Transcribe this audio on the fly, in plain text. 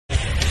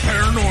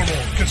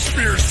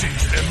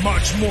conspiracies, and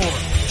much more.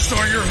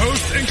 Starring your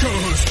host and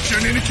co-host,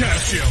 Jenny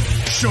Nicasio,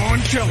 Sean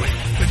Kelly,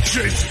 and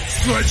Jason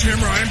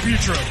Sledgehammer Ian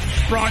Petro.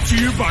 Brought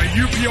to you by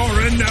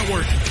UPRN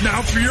Network.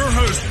 Now for your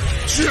host,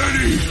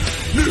 Jenny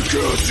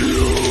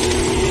Nicasio.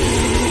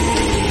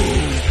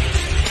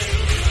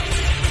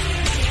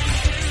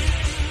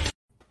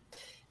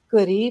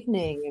 Good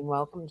evening and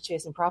welcome to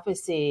Chasing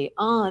Prophecy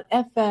on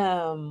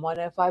FM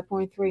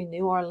 105.3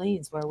 New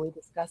Orleans, where we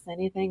discuss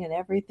anything and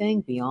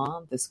everything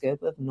beyond the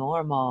scope of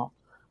normal.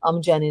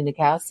 I'm Jenny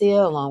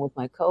Nicasio, along with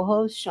my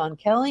co-host Sean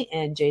Kelly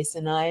and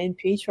Jason Ian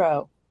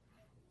Petro.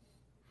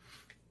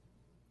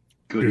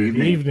 Good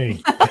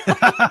evening.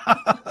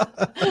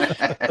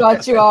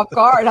 Got you off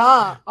guard,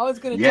 huh? I was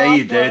going to. Yeah,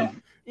 you did.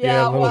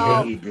 Yeah,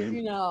 well, you did.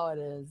 You know it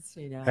is.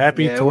 You know.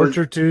 Happy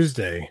Torture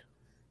Tuesday.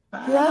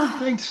 I don't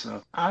think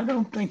so. I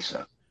don't think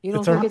so. You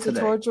don't think it's a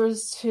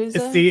Torturous Tuesday?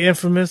 It's the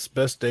infamous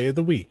best day of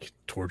the week,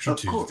 Torture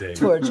Tuesday.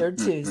 Torture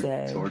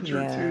Tuesday.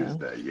 Torture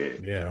Tuesday, yeah.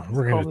 Yeah,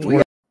 we're going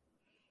to.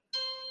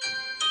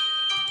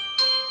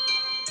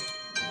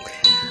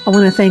 I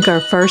want to thank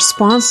our first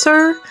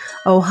sponsor,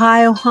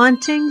 Ohio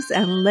Hauntings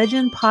and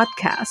Legend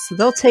Podcast.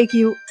 They'll take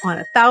you on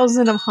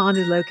 1,000 of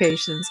haunted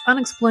locations,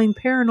 unexplained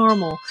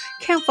paranormal,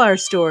 campfire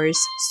stories,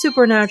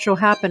 supernatural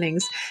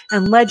happenings,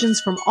 and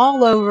legends from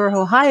all over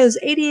Ohio's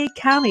 88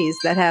 counties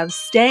that have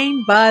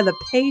stained by the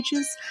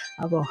pages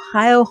of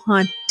Ohio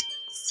Hauntings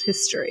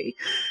history.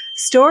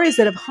 Stories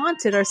that have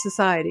haunted our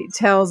society,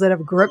 tales that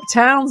have gripped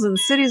towns and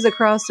cities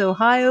across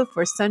Ohio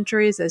for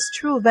centuries as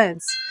true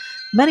events.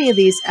 Many of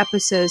these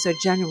episodes are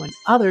genuine,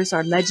 others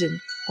are legend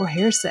or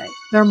hearsay.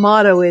 Their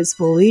motto is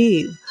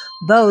believe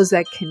those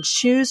that can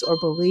choose or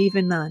believe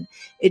in none.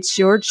 It's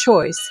your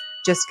choice.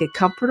 Just get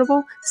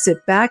comfortable,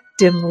 sit back,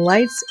 dim the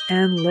lights,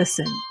 and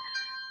listen.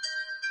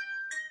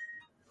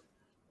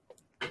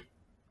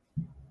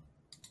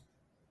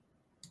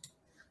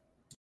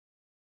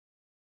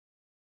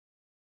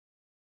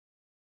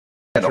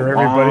 For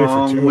everybody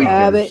for 2 weeks.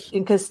 Abbott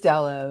and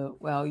Costello.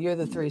 Well, you're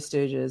the Three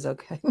Stooges,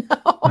 okay?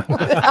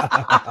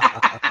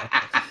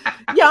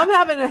 Yeah,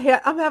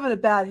 I'm having a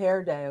bad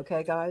hair day,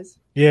 okay, guys?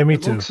 Yeah, me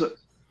too.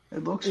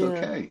 It looks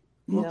okay.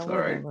 It looks all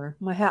right.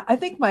 My hat. I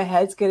think my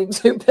head's getting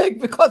too big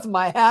because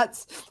my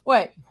hats.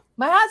 Wait,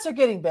 my hats are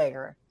getting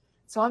bigger,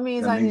 so that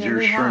means I need a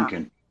new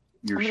shrinking. hat.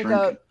 You're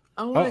shrinking.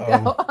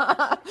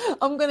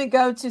 I'm gonna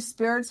go to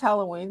Spirit's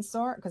Halloween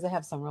store because they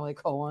have some really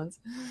cool ones.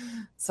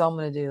 So I'm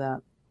gonna do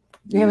that.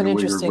 You have an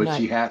interesting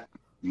night. Hat?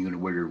 You gonna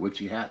wear your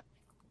witchy hat?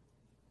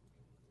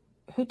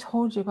 Who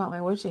told you about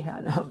my witchy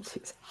hat? No,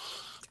 geez.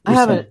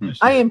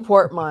 I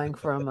import mine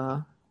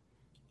from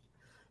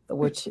the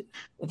witch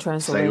in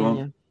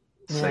Transylvania.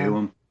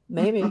 Salem.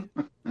 Maybe.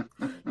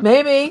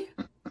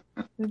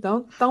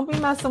 Don't be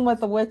messing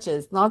with the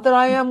witches. Not that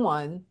I am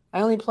one.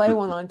 I only play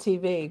one on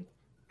TV.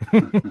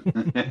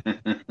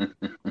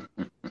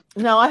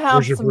 No, I have.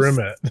 Where's your broom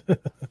at?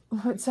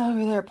 It's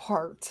over there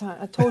parked.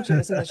 I told you it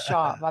was in the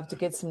shop. I have to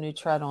get some new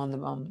tread on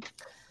them.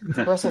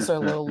 The bristles are a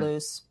little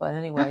loose, but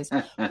anyways,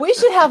 we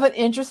should have an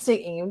interesting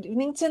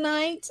evening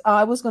tonight.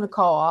 I was going to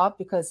call off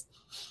because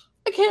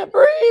I can't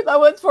breathe. I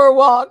went for a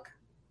walk,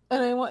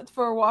 and I went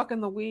for a walk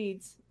in the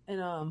weeds,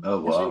 and I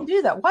shouldn't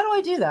do that. Why do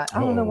I do that? I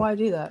don't know why I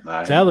do that.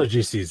 It's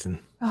allergy season.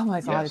 Oh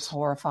my God, It's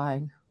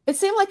horrifying. It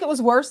seemed like it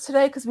was worse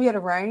today because we had a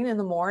rain in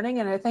the morning,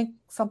 and I think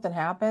something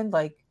happened.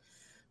 Like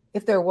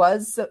if there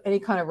was any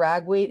kind of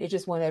ragweed, it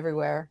just went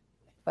everywhere.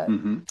 But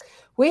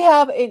we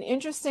have an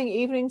interesting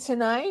evening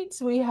tonight.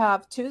 We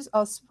have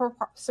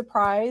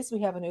surprise. We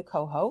have a new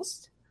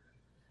co-host,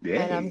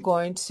 and I'm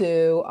going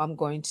to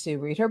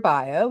read her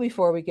bio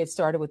before we get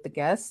started with the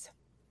guest.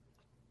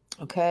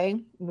 Okay,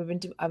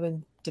 I've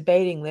been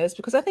debating this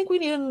because I think we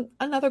need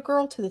another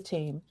girl to the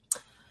team.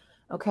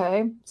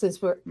 Okay, since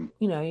we're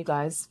you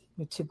guys.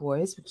 With 2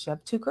 boys, but you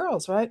have 2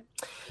 girls, right?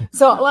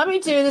 So let me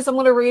do this. I'm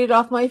going to read it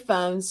off my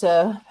phone,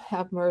 so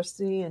have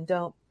mercy and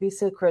don't be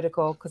so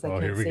critical because I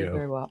can't see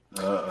very well.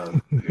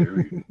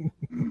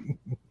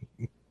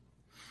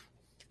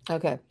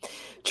 Okay.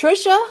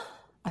 Trisha,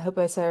 I hope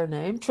I say her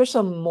name.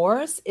 Trisha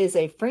Morris is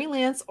a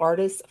freelance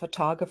artist,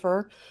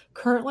 photographer,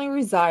 currently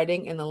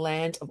residing in the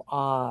land of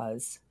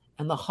Oz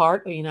and the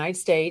heart of the United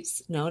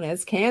States, known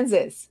as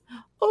Kansas.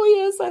 Oh,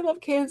 yes, I love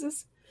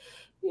Kansas.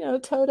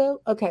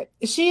 Toto. Okay.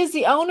 She is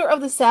the owner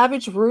of the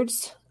Savage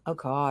Roots. Oh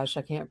gosh,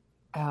 I can't.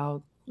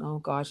 Oh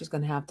gosh, she's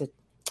gonna have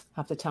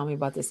to tell me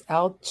about this.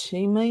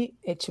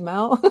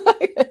 Ichimel.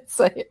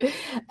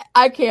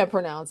 I can't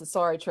pronounce it.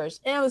 Sorry, Trish.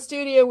 And the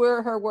studio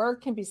where her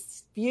work can be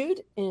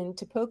viewed in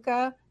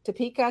Topeka,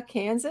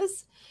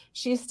 Kansas.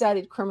 She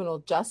studied criminal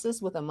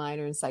justice with a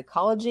minor in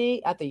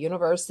psychology at the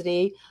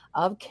University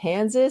of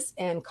Kansas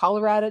and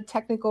Colorado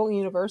Technical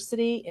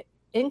University. It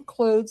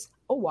includes.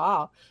 Oh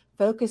wow.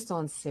 Focused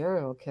on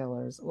serial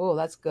killers. Oh,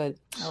 that's good.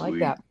 I like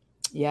that.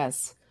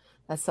 Yes,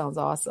 that sounds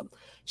awesome.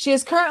 She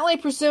is currently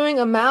pursuing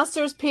a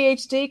master's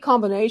PhD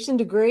combination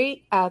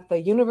degree at the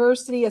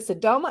University of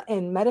Sonoma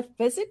in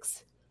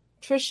metaphysics.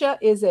 Trisha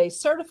is a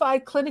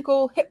certified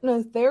clinical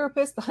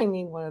hypnotherapist. I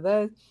need one of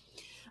those.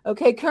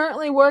 Okay,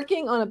 currently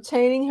working on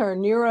obtaining her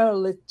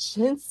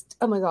neurologist.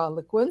 Oh my God,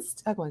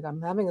 linguist. Oh my God,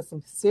 I'm having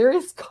some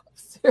serious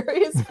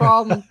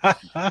problem.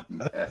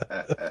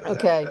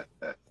 Okay,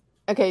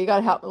 you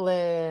gotta help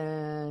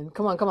Lynn.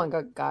 Come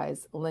on,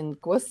 guys.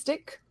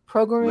 Linguistic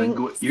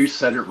programming. You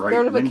said it right.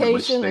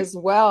 Certification as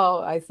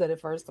well. I said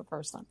it first the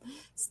first time.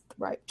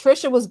 Right.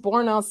 Trisha was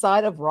born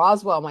outside of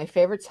Roswell, my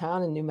favorite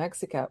town in New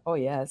Mexico. Oh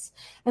yes,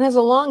 and has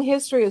a long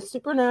history of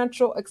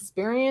supernatural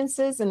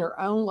experiences in her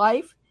own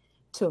life,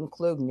 to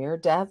include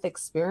near-death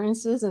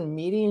experiences and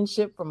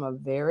mediumship from a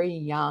very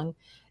young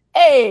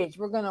age.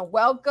 We're going to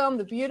welcome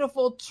the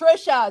beautiful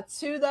Trisha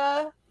to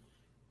the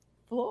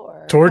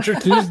floor. Torture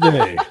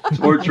Tuesday.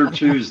 Torture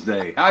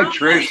Tuesday. Hi,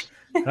 Trish.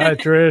 Hi,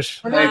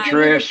 Trish. Hi,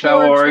 Trish.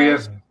 How are you?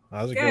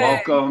 How's it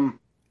going?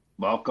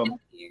 Welcome.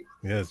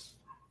 Yes.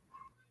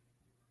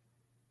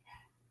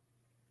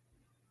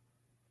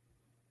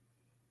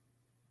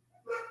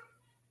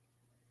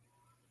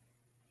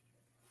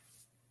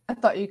 I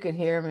thought you could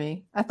hear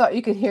me. I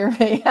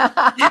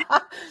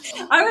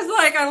was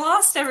like, I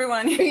lost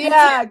everyone.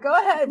 Yeah, go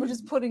ahead. We're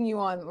putting you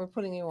on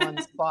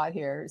the spot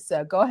here.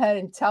 So go ahead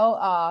and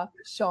tell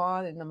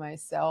Sean and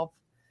myself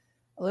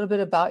a little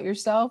bit about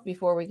yourself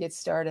before we get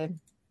started.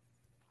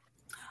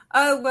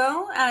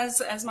 Well,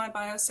 as my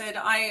bio said,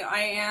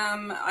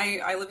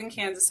 I live in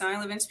Kansas and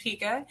I live in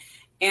Topeka,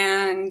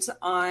 and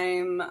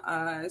I'm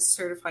a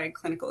certified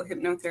clinical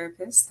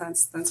hypnotherapist.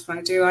 That's what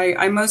I do.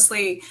 I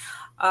mostly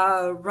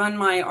run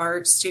my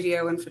art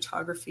studio and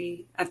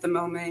photography at the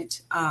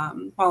moment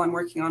while I'm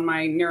working on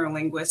my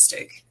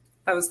neurolinguistic.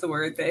 That was the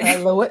word that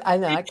I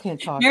know I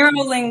can't talk.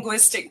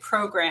 Neurolinguistic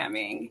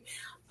programming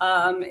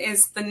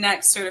is the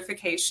next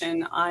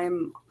certification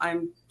I'm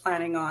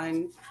planning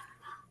on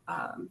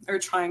or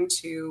trying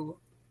to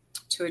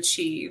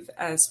achieve,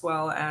 as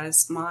well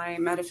as my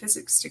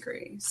metaphysics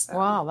degree. So.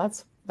 Wow,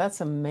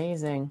 that's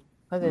amazing.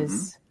 That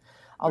is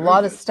a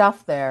lot of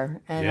stuff there,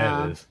 and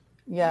yeah, it is.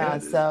 Yeah,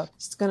 so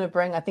she's going to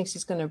bring, I think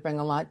she's going to bring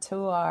a lot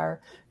to our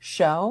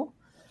show.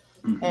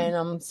 And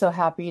I'm so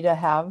happy to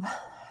have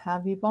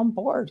you on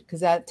board, because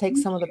that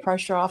takes some of the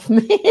pressure off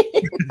me.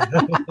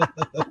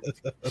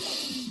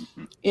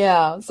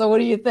 Yeah. So what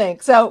do you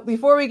think? So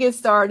before we get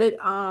started,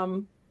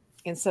 and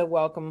so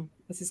welcome.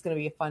 This is going to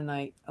be a fun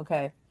night.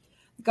 Okay.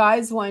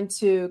 Guys went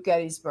to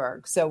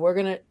Gettysburg.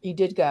 So you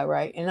did go,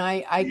 right? And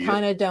I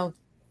kind of don't,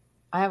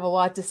 I have a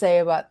lot to say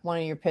about one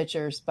of your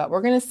pictures, but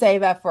we're going to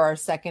save that for our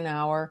second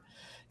hour.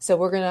 So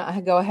we're going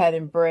to go ahead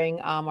and bring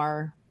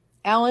our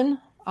Ellen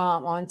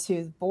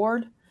onto the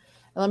board. And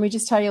let me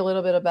just tell you a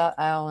little bit about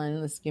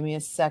Ellen. Let's give me a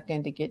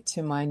second to get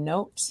to my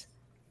notes.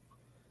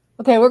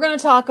 Okay, we're going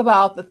to talk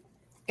about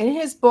in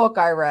his book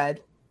I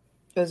read.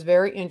 It was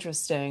very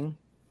interesting.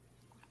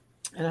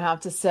 And I have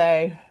to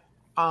say,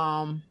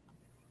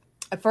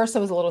 at first I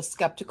was a little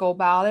skeptical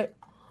about it.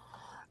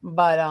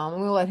 But I'm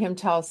going to let him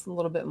tell us a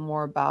little bit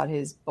more about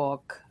his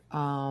book.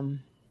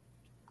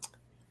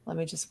 Let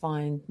me just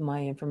find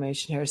my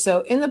information here.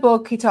 So in the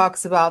book, he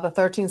talks about the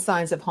 13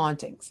 signs of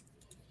hauntings.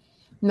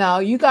 Now,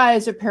 you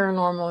guys are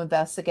paranormal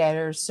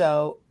investigators,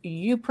 so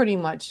you pretty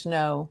much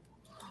know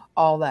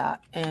all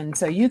that. And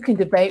so you can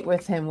debate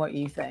with him what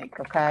you think,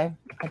 okay?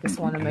 I just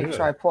want to make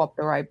sure I pull up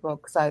the right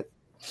book, because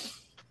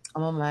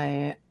I'm on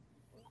my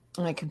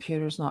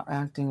computer's not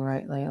acting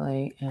right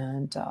lately.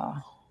 And,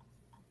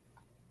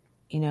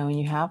 when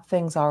you have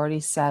things already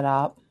set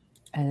up,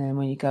 and then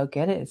when you go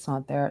get it, it's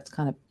not there. It's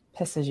kind of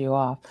pisses you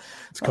off.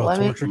 It's called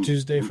Torture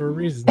Tuesday for a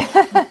reason.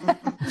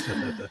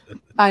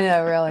 I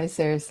know, really,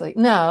 seriously.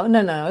 No,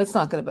 it's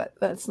not good, but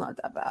it's not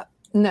that bad.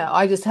 No,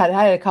 I just had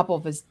a couple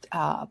of his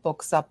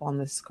books up on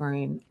the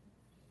screen.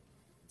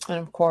 And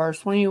of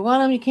course, when you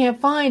want them, you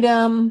can't find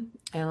them.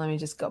 And let me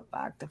just go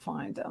back to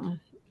find them.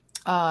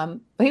 But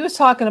he was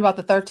talking about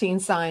the 13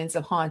 signs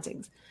of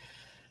hauntings.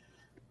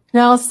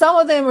 Now, some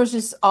of them are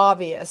just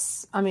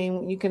obvious. I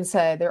mean, you can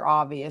say they're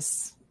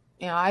obvious.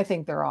 I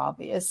think they're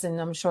obvious, and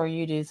I'm sure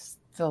you do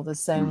feel the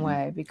same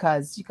way,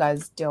 because you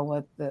guys deal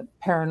with the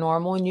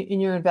paranormal in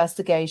your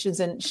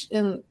investigations. And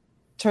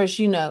Trish,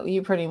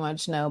 you pretty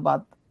much know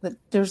about that.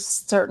 There's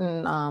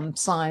certain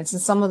signs,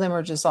 and some of them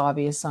are just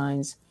obvious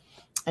signs,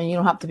 and you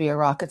don't have to be a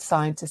rocket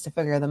scientist to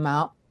figure them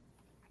out.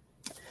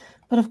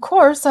 But of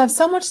course, I have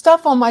so much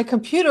stuff on my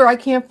computer I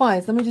can't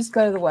find. So let me just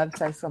go to the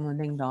website. Someone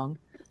ding dong.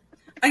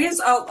 I guess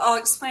I'll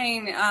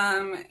explain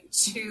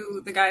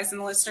to the guys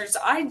and the listeners.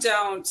 I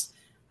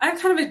have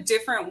kind of a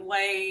different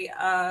way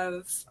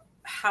of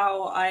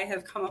how I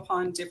have come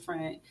upon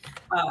different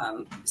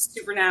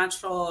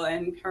supernatural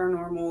and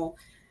paranormal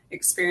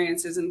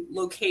experiences and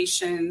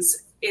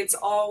locations. It's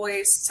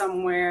always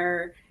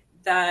somewhere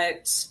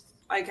that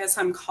I guess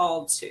I'm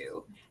called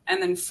to.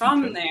 And then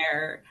from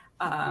there,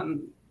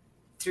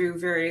 through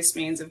various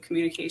means of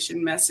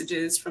communication,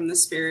 messages from the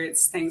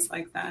spirits, things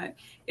like that,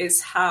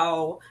 is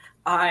how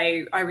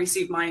I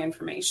receive my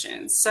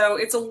information. So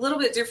it's a little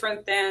bit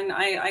different than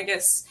I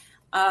guess,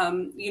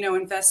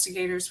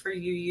 investigators for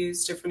you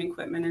use different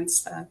equipment and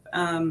stuff.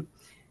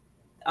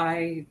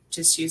 I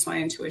just use my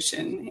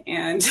intuition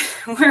and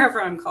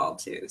wherever I'm called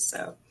to.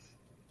 So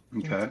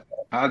Okay.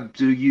 How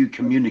do you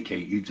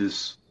communicate? You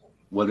just,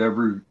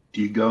 whatever,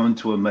 do you go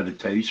into a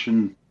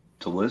meditation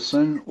to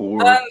listen,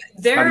 or how do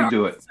There you are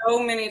do it?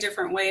 so many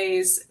different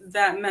ways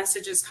that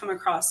messages come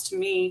across to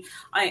me.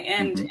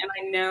 And Mhm.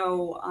 I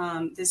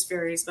know this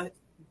varies, but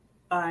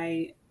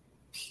by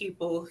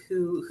people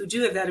who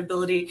do have that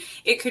ability.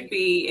 It could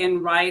be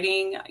in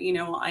writing.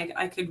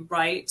 I could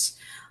write,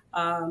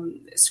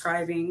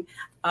 scribing,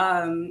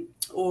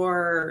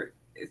 or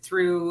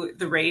through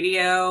the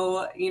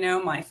radio,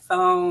 my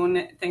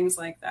phone, things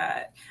like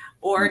that,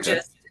 or Okay.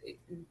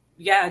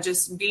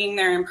 just being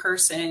there in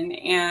person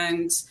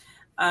and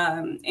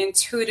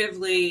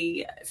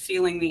intuitively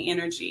feeling the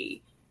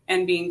energy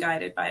and being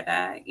guided by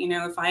that.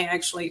 If I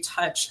actually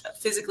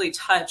physically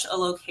touch a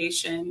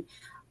location,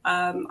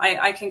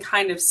 I can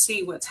kind of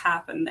see what's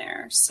happened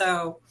there.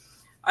 So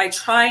I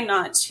try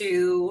not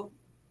to,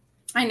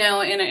 I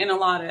know in a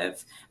lot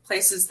of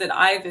places that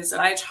I visit,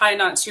 I try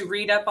not to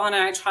read up on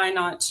it. I try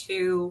not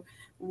to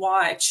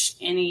watch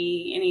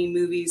any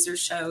movies or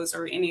shows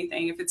or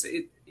anything if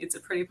it's a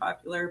pretty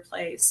popular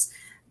place,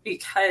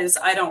 because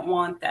I don't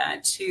want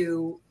that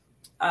to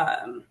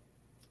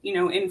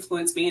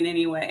influence me in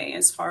any way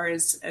as far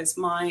as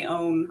my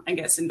own, I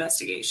guess,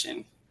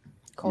 investigation.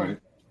 Cool. Right.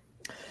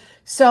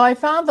 So I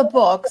found the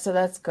book, so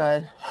that's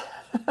good.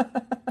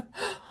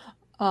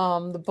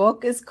 The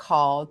book is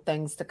called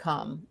Things to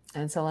Come.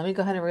 And so let me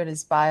go ahead and read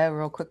his bio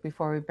real quick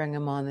before we bring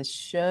him on the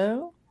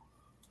show.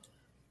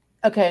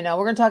 Okay, now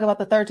we're going to talk about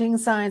the 13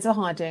 signs of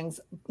hauntings.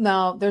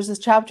 Now, there's this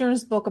chapter in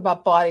his book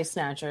about body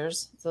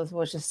snatchers,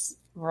 which is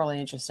really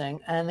interesting.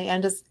 And the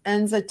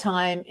ends a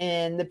time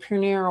in the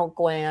pineal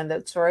gland.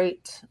 That's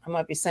right. I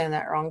might be saying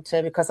that wrong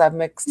too because I've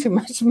mixed too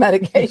much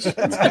medication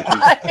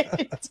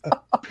tonight.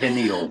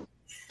 Pineal.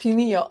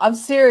 Pineal. I'm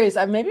serious.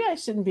 Maybe I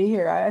shouldn't be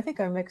here. I think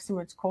I mixed too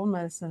much cold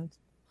medicine.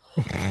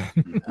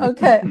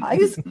 Okay.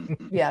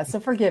 So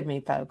forgive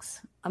me,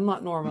 folks. I'm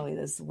not normally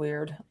this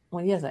weird.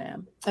 Well, yes, I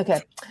am.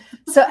 Okay.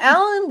 So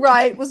Alan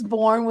Wright was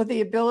born with the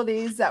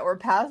abilities that were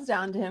passed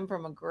down to him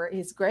from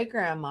his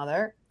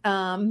great-grandmother.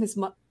 And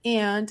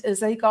as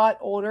he got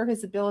older,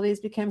 his abilities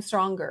became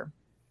stronger.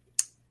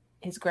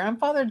 His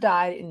grandfather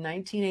died in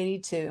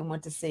 1982 and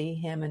went to see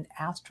him in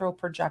astral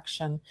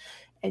projection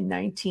in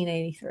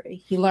 1983.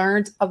 He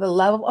learned of the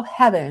level of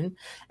heaven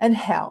and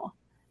hell.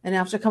 And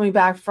after coming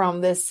back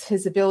from this,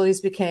 his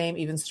abilities became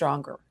even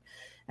stronger.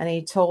 And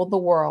he told the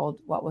world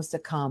what was to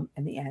come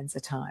in the ends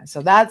of time.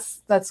 So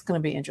that's going to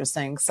be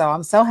interesting. So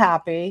I'm so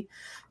happy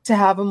to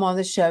have him on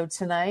the show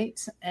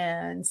tonight.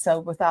 And so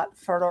without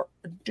further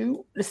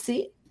ado,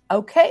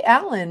 okay,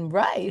 Alan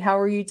Wright, how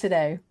are you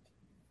today?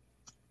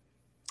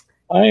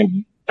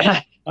 I'm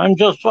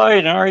just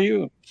fine. How are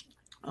you?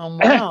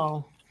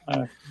 Wow.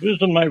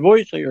 Losing my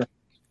voice here.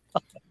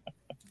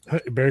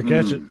 You better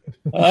catch it.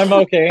 I'm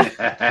okay.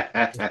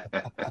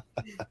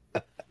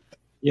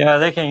 Yeah,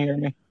 they can hear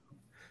me.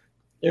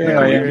 There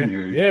I we am. can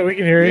hear you. Yeah, we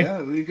can hear you.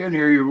 Yeah, we can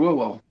hear you real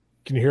well.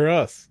 Can you hear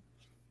us?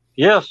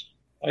 Yes,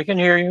 I can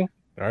hear you.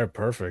 All right,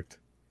 perfect.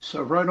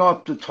 So right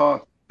off the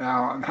top,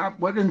 Alan,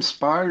 what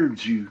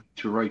inspired you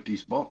to write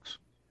these books?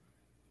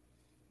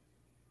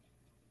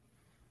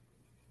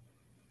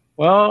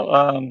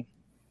 Well,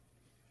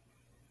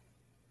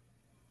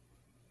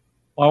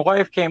 my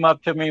wife came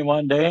up to me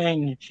one day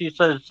and she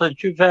said,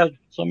 since you've had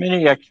so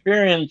many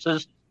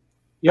experiences,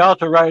 you ought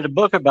to write a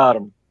book about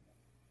them.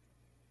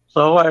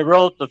 So I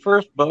wrote the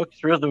first book,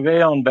 Through the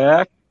Veil and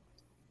Back.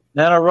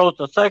 Then I wrote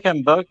the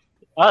second book,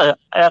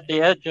 At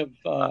the Edge of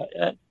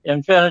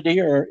Infinity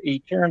or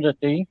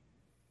Eternity.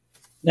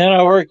 Then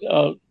I worked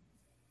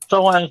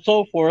so on and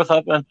so forth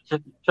up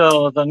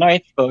until the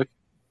ninth book,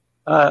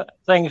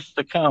 Things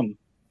to Come.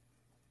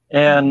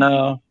 And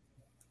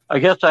I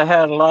guess I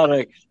had a lot of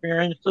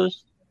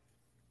experiences.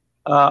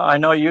 I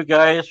know you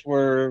guys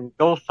were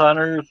ghost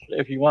hunters,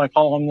 if you want to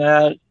call them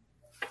that.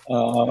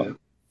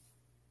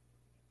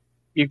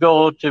 You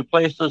go to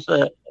places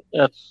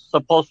that's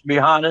supposed to be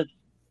haunted,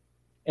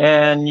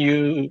 and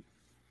you,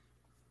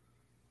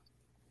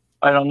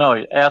 I don't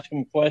know, ask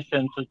them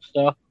questions and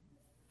stuff.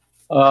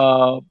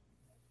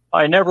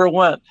 I never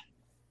went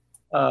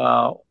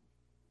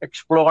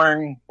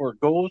exploring for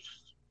ghosts.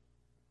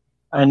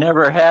 I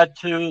never had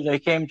to. They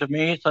came to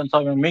me since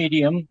I'm a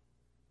medium.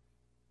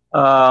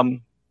 I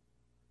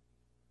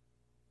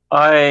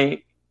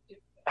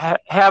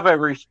have a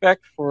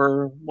respect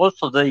for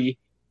most of the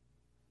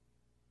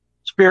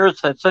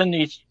spirits that's in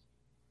these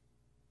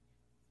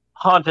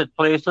haunted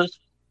places,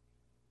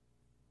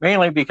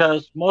 mainly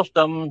because most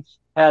of them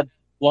had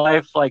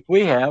lives like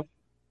we have.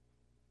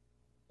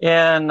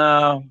 And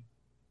I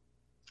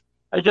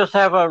just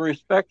have a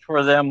respect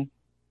for them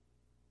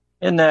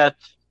in that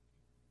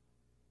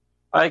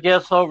I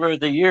guess over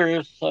the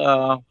years,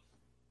 a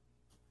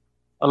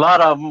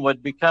lot of them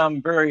would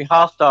become very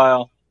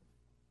hostile,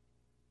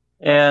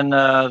 and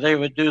they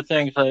would do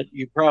things that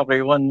you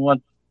probably wouldn't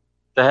want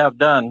to have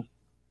done.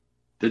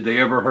 Did they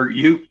ever hurt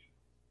you?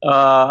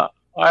 I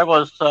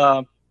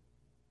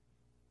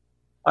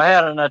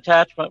had an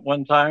attachment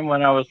one time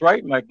when I was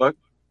writing my book.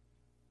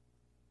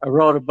 I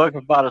wrote a book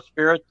about a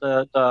spirit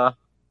that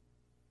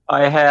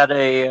I had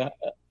a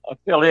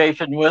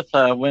affiliation with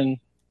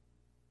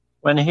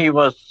when he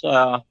was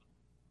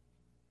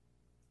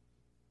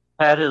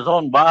had his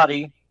own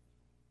body,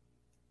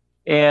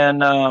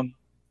 and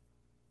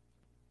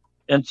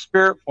in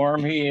spirit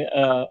form he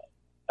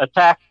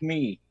attacked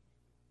me,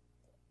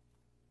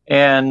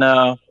 and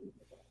I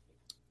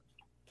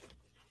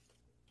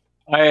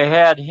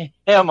had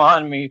him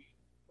on me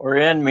or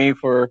in me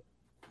for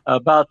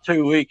about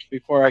 2 weeks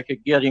before I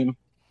could get him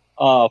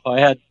off. I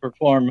had to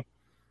perform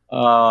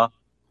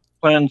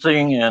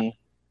cleansing and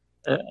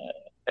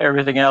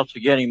everything else to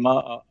get him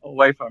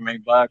away from me,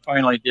 but I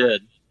finally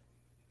did.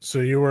 So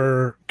you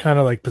were kind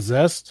of like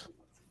possessed,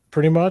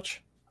 pretty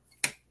much?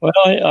 Well,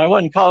 I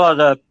wouldn't call it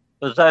a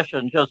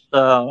possession, just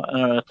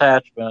an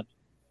attachment.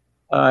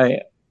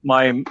 I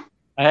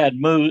had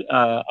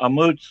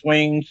mood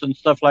swings and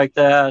stuff like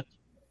that.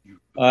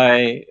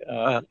 I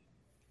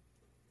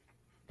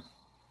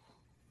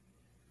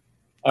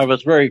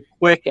was very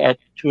quick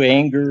to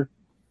anger.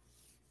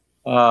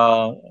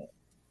 I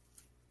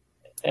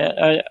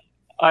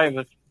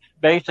was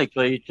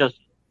basically just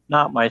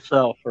not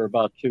myself for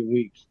about 2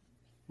 weeks.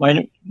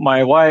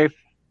 My wife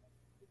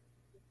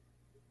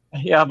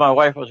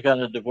was going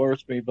to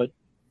divorce me, but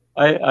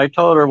I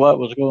told her what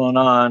was going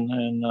on,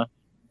 and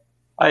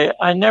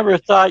I never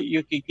thought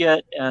you could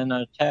get an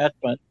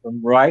attachment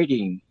from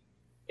writing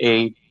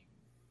a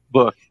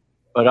book,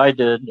 but I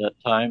did at that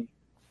time.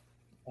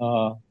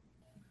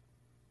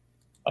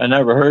 I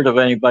never heard of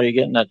anybody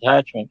getting an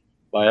attachment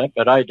by it,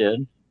 but I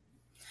did.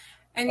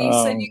 And you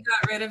said you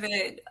got rid of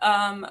it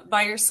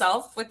by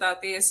yourself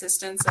without the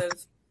assistance of...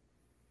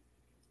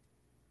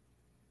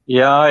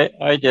 Yeah,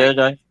 I did.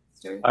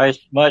 I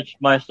smudged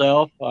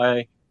myself.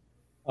 I'm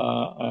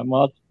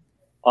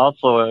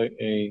also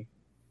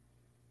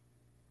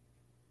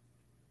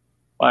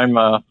I'm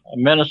a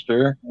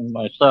minister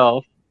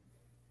myself.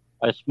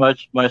 I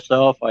smudged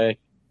myself. I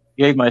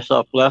gave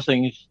myself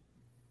blessings.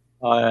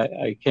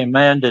 I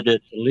commanded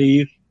it to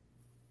leave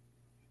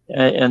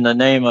in the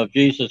name of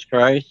Jesus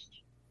Christ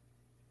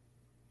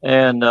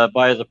and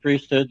by the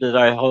priesthood that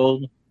I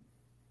hold,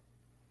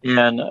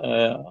 and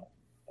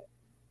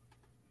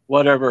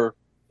whatever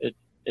it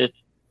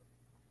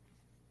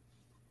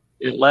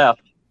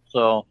left.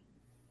 So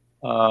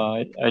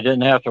I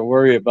didn't have to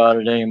worry about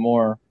it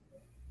anymore.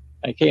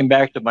 I came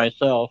back to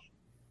myself,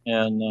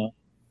 and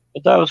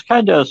but that was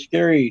kind of a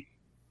scary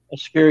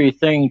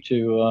thing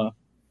to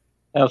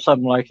have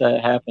something like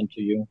that happen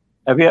to you.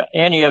 Have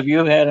any of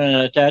you had an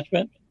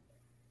attachment?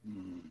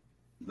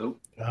 Nope.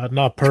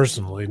 Not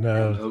personally,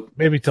 no. Nope.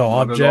 Maybe to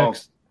Not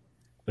objects.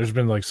 There's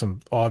been like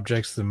some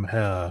objects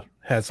that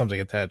had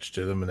something attached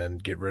to them and then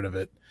get rid of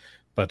it,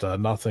 but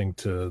nothing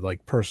to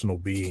like personal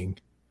being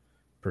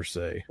per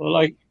se. Well,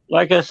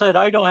 like I said,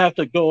 I don't have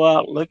to go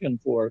out looking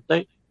for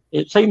it.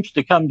 It seems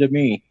to come to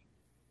me.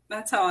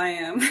 That's how I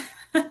am.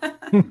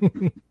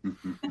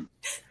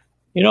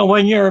 You know,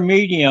 when you're a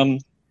medium,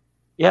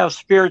 you have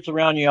spirits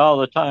around you all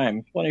the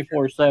time,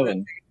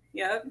 24/7.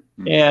 Yep.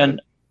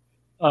 And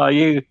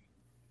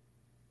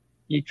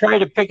you try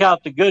to pick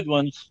out the good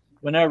ones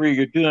whenever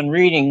you're doing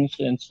readings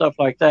and stuff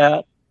like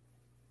that.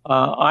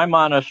 I'm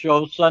on a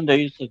show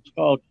Sundays. It's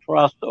called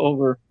Crossed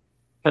Over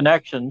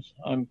Connections.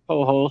 I'm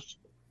co-host,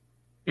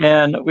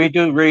 and we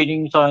do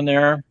readings on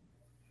there.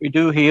 We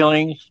do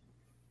healings,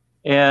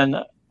 and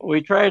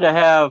we try to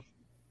have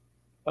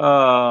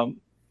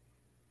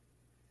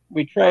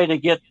we try to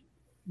get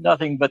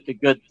nothing but the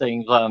good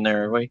things on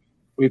there. We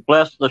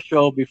bless the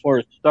show before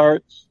it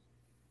starts,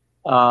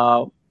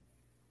 so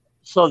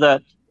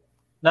that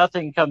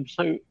nothing comes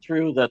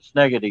through that's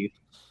negative.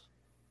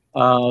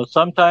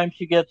 Sometimes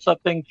you get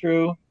something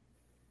through,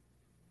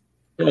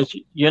 because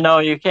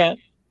you can't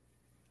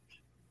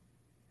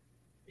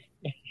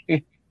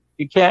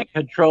you can't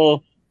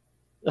control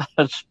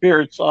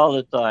spirits all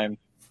the time.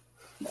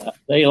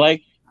 They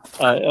like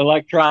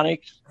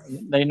electronics.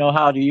 They know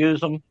how to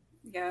use them.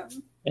 Yeah.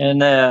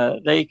 And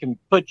they can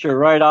put you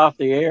right off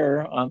the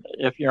air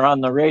if you're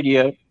on the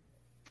radio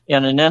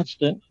in an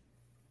instant.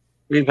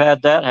 We've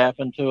had that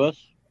happen to us.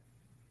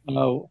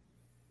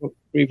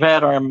 We've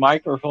had our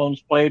microphones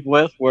played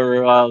with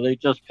where they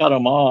just cut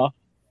them off.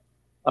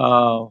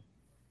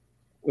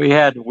 We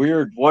had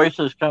weird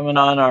voices coming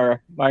on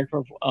our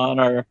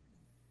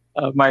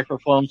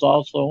microphones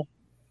also,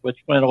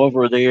 which went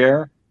over the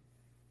air.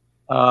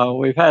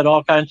 We've had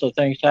all kinds of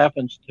things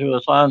happen to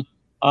us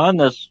on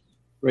this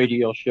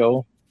radio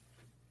show.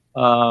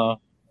 But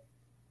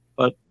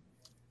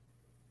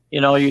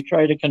you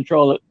try to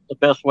control it the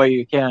best way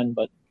you can,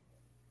 but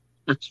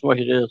that's the way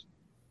it is.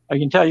 I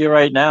can tell you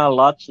right now,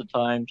 lots of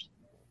times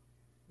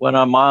when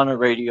I'm on a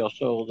radio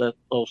show that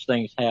those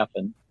things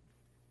happen.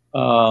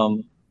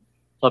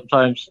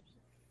 Sometimes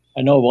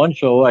I know one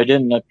show I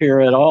didn't appear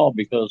at all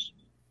because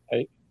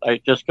I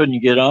just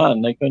couldn't get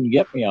on. They couldn't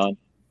get me on.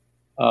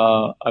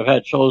 I've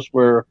had shows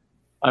where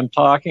I'm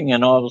talking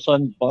and all of a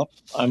sudden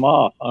I'm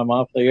off. I'm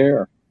off the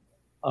air.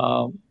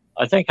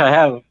 I think I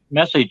have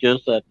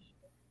messages that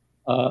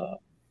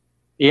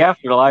the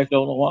afterlife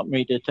don't want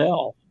me to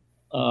tell.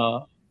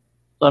 Some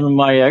of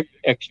my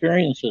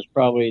experiences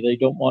probably they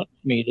don't want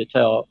me to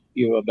tell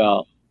you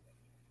about.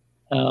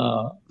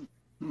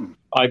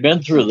 I've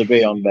been through the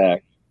veil and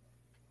back.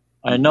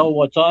 I know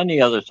what's on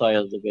the other side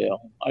of the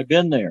veil. I've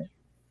been there.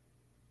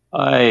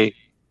 I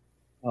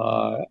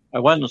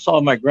went and saw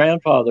my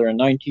grandfather in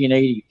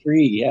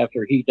 1983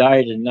 after he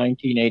died in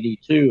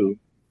 1982.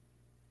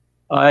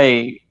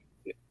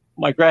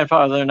 My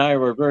grandfather and I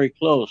were very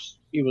close.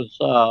 He was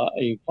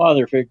a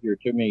father figure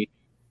to me,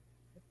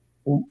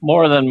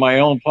 more than my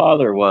own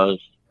father was.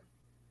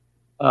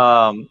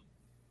 But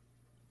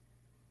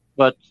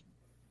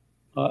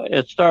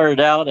it started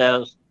out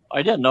as,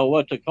 I didn't know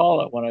what to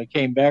call it when I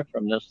came back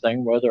from this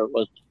thing, whether it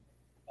was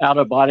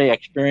out-of-body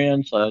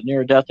experience, a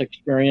near-death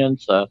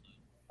experience, a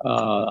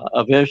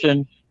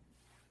vision.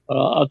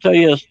 I'll tell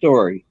you a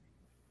story.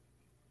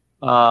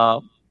 I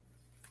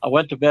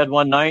went to bed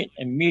one night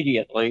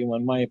immediately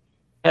when my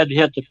head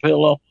hit the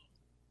pillow.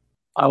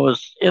 I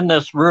was in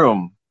this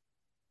room.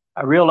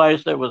 I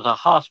realized it was a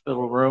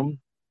hospital room,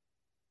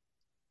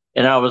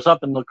 and I was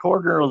up in the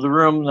corner of the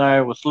room and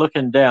I was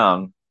looking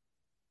down.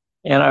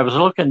 And I was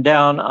looking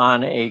down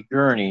on a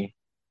gurney,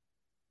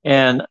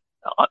 and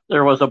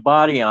there was a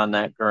body on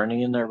that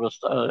gurney, and there was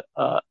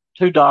a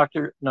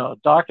doctor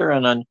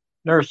and a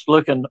nurse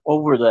looking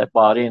over that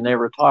body, and they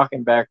were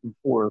talking back and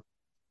forth.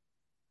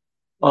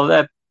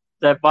 Well,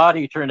 that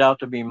body turned out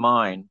to be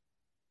mine.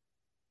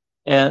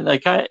 And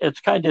it's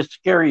kind of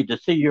scary to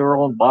see your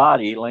own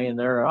body laying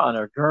there on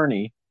a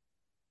gurney,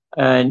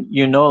 and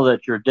you know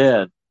that you're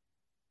dead.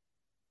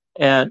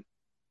 And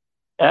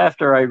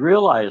after I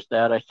realized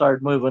that, I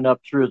started moving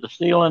up through the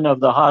ceiling of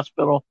the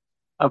hospital,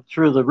 up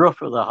through the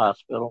roof of the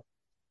hospital.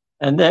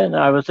 And then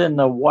I was in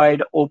the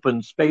wide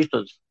open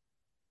spaces,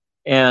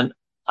 and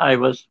I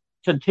was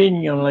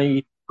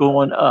continually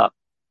going up.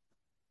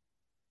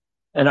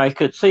 And I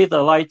could see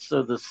the lights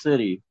of the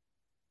city,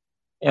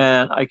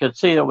 and I could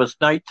see it was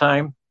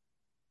nighttime,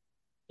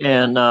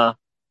 and I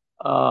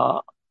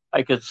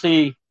could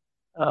see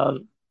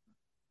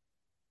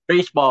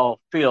baseball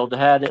field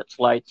had its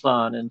lights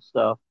on and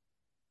stuff.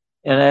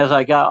 And as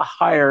I got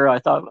higher, I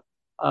thought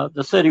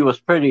the city was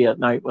pretty at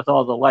night with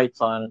all the lights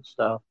on and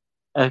stuff.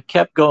 I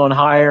kept going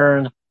higher,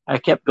 and I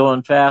kept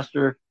going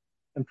faster.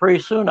 And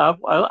pretty soon I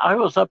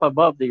was up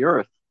above the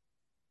earth,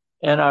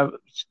 and I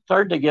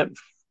started to get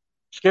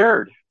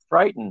scared,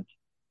 frightened.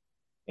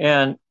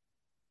 And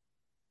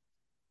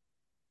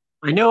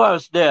I knew I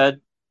was dead,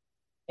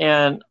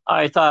 and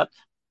I thought,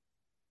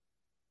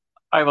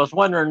 I was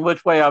wondering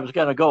which way I was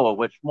going to go,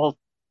 which most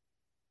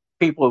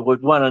people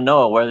would want to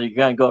know, whether you're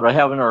going to go to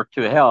heaven or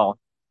to hell.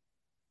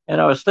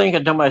 And I was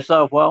thinking to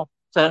myself, well,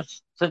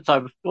 since I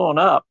was going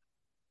up,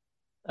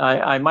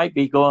 I might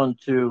be going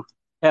to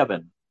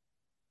heaven.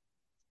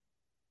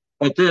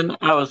 But then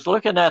I was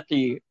looking at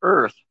the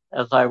earth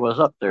as I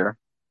was up there,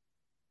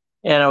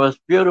 and it was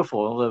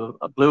beautiful,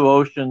 the blue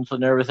oceans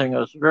and everything. It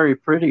was very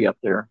pretty up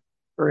there,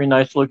 very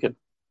nice looking.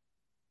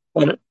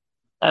 But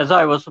as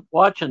I was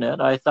watching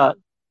it, I thought,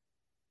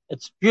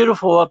 it's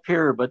beautiful up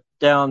here, but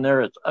down there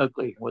it's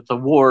ugly with the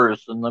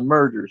wars and the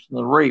murders and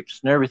the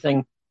rapes and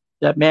everything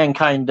that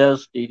mankind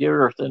does to the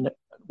earth and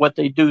what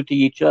they do to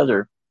each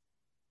other.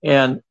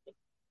 And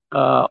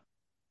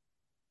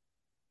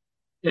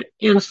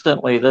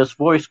instantly this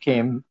voice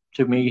came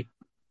to me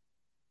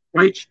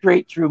right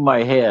straight through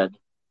my head.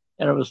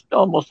 And it was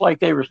almost like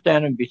they were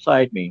standing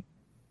beside me.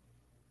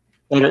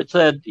 But it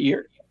said, the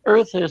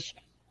earth is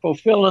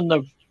fulfilling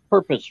the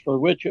purpose for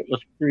which it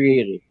was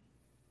created.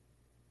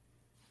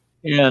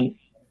 And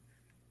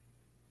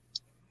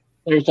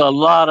there's a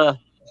lot of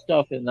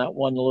stuff in that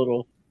one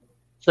little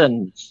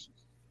sentence.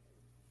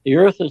 The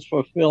earth is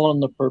fulfilling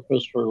the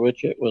purpose for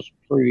which it was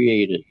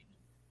created.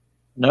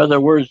 In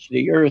other words,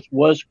 the earth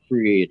was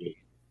created.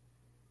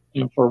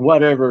 And for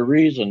whatever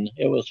reason,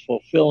 it was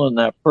fulfilling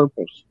that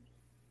purpose.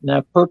 And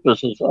that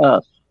purpose is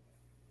us.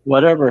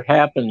 Whatever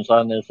happens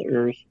on this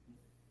earth,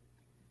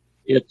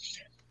 it's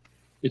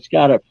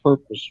got a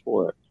purpose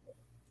for it.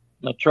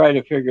 Now try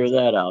to figure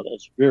that out.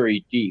 It's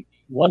very deep.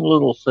 One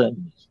little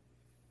sentence.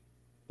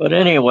 But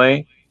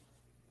anyway,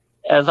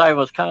 as I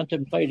was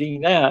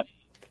contemplating that,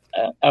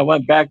 I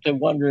went back to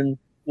wondering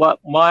what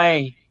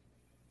my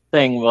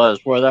thing was,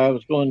 whether I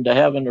was going to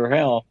heaven or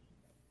hell.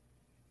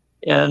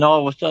 And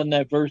all of a sudden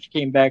that verse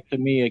came back to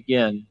me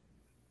again.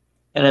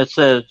 And it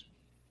says,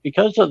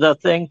 because of the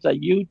things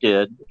that you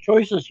did, the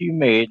choices you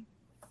made,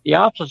 the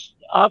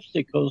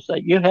obstacles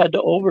that you had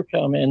to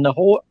overcome, and the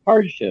whole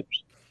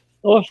hardships,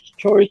 those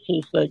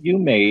choices that you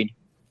made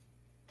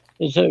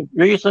is a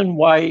reason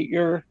why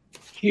you're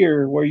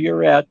here where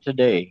you're at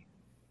today.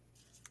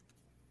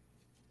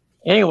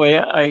 Anyway,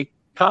 I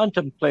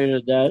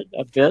contemplated that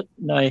a bit,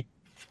 and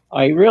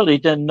I really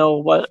didn't know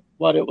what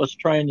it was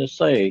trying to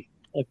say,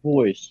 that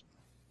voice.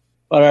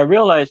 But I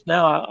realized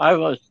now I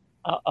was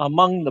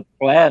among the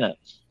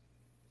planets,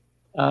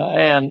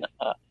 and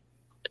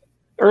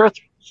Earth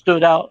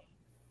stood out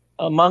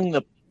among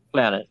the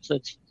planets.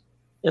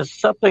 It's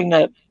something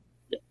that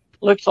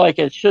looks like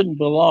it shouldn't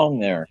belong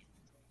there.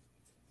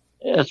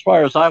 as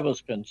far as I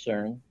was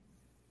concerned.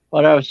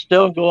 But I was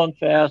still going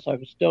fast. I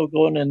was still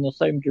going in the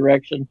same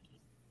direction.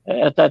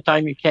 At that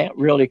time, you can't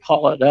really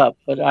call it up,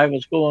 but I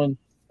was going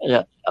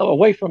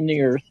away from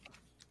the earth.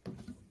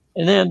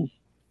 And then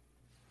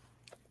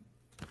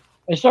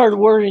I started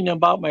worrying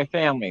about my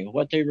family,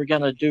 what they were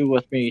going to do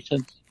with me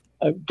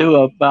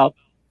about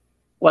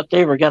what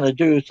they were going to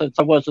do since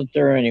I wasn't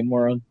there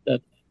anymore,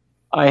 that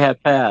I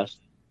had passed.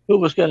 Who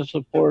was going to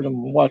support them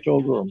and watch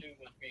over them?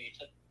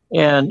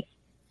 And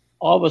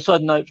all of a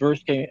sudden that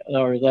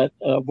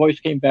voice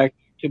came back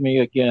to me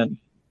again.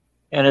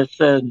 And it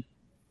said,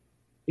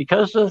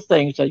 because of the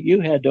things that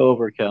you had to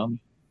overcome,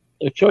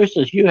 the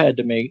choices you had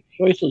to make,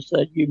 choices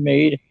that you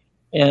made,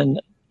 and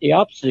the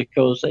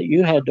obstacles that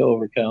you had to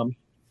overcome,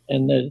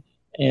 and the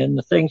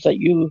things that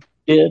you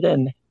did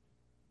and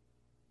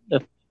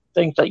the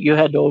things that you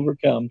had to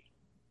overcome,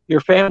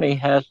 your family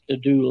has to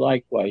do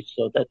likewise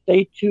so that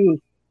they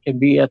too can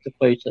be at the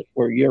place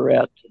where you're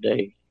at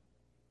today.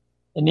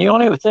 And the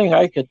only thing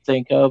I could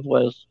think of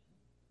was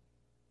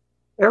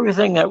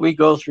everything that we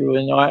go through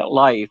in our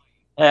life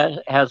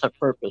has a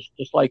purpose,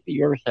 just like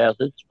the earth has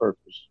its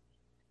purpose.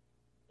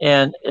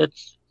 And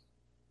it's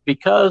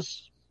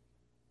because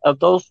of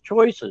those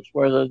choices,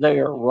 whether they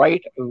are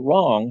right or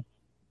wrong,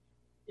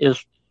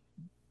 is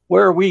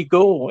where we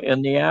go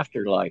in the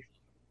afterlife.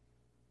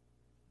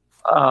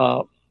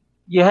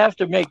 You have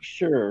to make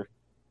sure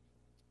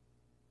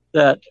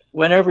that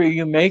whenever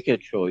you make a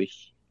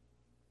choice,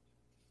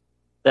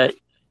 that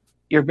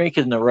you're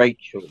making the right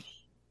choice.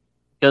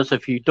 Because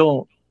if you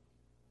don't,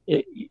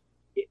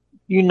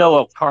 you know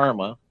of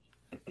karma.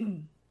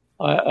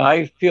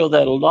 I feel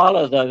that a lot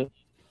of the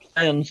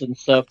sins and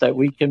stuff that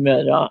we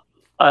commit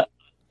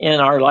in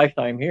our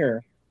lifetime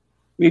here,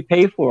 we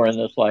pay for in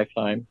this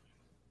lifetime.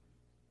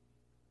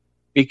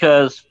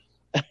 Because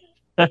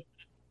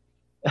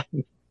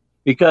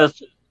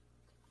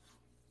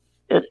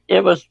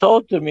it was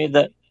told to me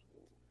that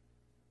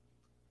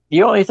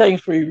the only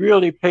things we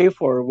really pay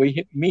for,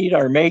 we meet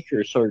our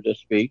maker, so to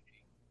speak,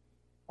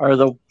 are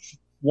the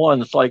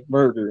ones like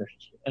murders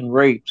and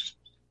rapes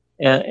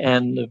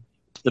and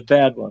the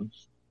bad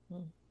ones.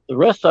 The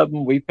rest of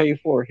them we pay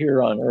for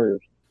here on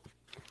earth.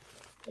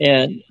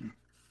 And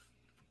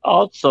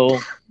also,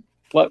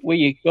 what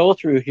we go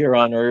through here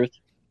on earth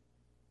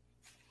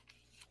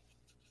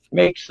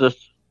makes us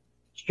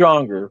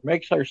stronger,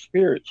 makes our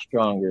spirit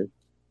stronger.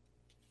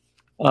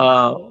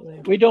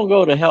 We don't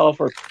go to hell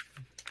for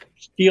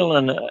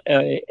stealing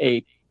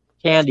a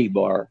candy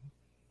bar.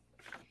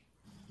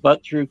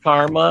 But through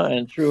karma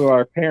and through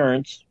our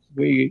parents,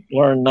 we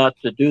learn not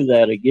to do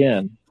that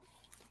again.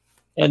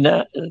 And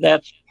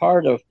that's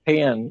part of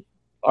paying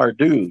our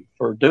due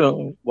for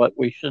doing what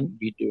we shouldn't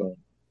be doing.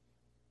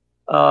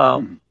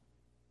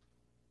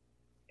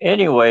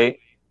 Anyway,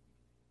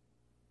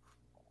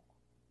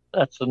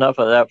 that's enough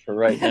of that for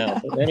right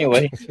now. But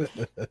anyway.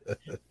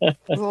 There's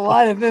a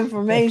lot of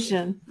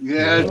information.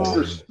 Yeah,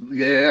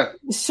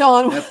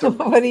 Sean,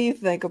 what do you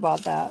think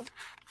about that?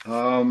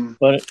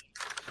 But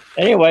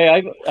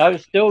anyway, I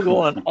was still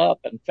going up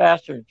and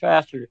faster,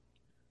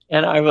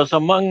 and I was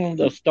among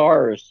the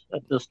stars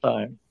at this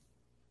time.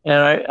 And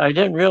I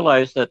didn't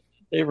realize that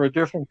they were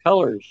different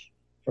colors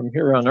from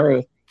here on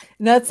Earth.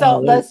 And that's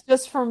all. That's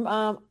just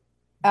from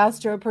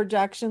astro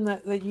projection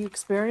that you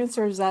experienced,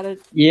 or is that a?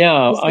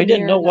 Yeah, I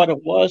didn't know what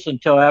it was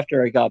until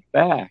after I got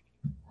back.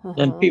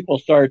 Then people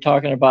started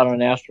talking about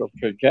an astral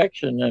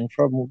projection, and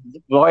from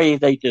the way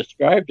they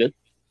described it,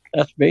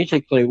 that's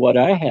basically what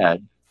I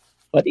had.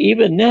 But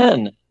even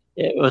then,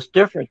 it was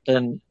different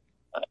than,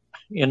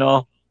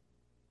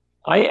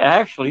 I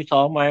actually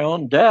saw my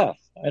own death.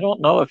 I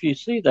don't know if you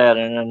see that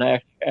in an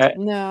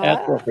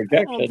astral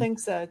projection. I don't think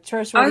so.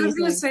 Trish, I was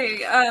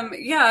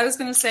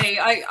going to say,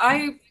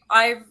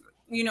 I've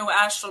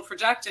astral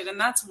projected, and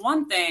that's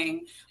one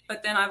thing.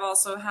 But then I've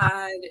also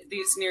had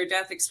these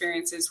near-death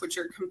experiences, which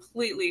are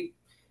completely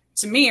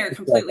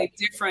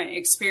different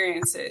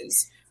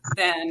experiences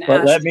than.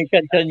 But let me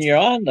continue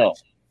on, though.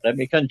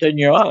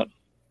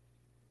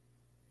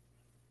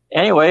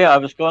 Anyway, I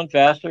was going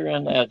faster,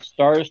 and at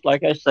stars,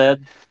 like I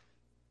said,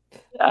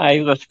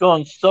 I was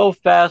going so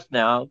fast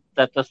now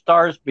that the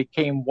stars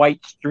became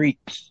white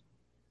streaks.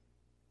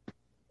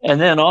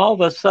 And then all of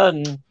a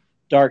sudden,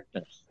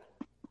 darkness.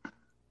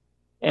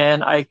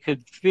 And I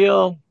could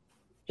feel,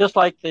 just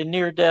like the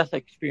near-death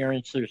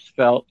experiencers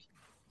felt,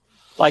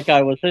 like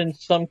I was in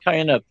some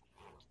kind of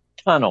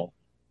tunnel.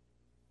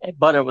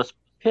 But it was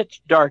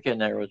pitch dark in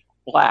there. It was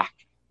black.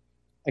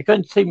 I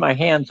couldn't see my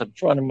hands in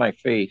front of my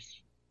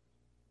face.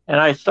 And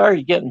I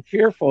started getting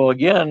fearful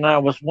again, and I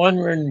was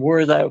wondering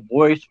where that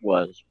voice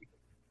was.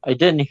 I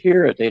didn't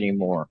hear it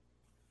anymore.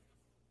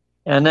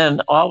 And then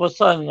all of a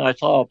sudden, I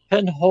saw a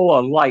pinhole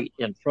of light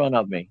in front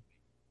of me.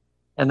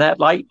 And that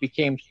light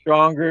became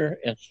stronger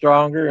and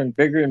stronger and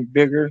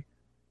bigger.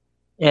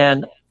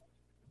 And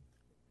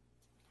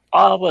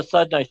all of a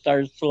sudden, I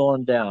started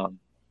slowing down.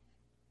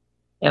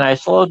 And I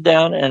slowed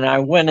down, and I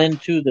went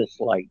into this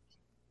light.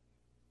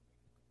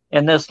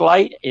 And this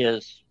light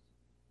is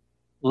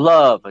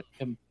love and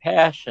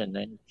compassion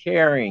and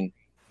caring,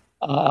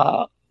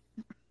 all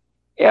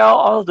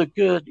the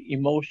good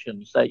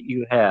emotions that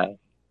you have.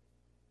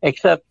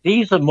 Except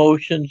these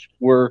emotions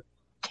were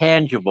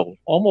tangible,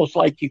 almost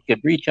like you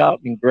could reach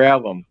out and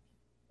grab them,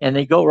 and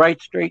they go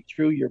right straight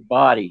through your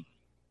body.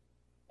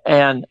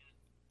 And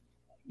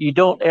you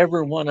don't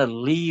ever want to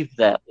leave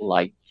that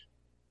light.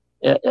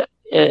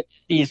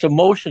 These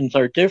emotions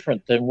are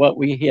different than what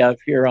we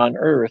have here on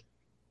earth.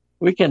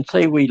 We can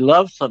say we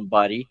love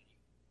somebody,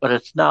 but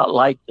it's not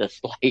like this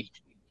light.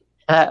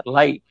 That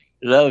light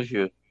loves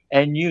you,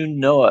 and you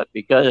know it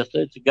because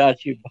it's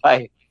got you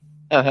by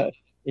a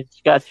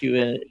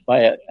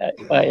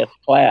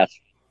class.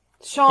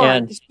 Sean,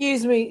 And-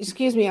 excuse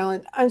me,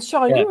 Alan. And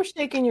Sean, Yeah. you were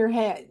shaking your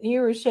head.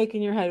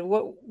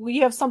 What?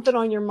 You have something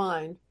on your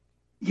mind?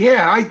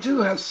 Yeah, I do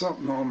have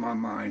something on my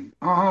mind.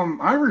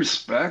 I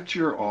respect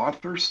your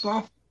author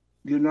stuff,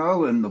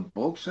 and the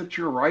books that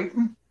you're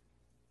writing,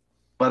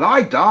 but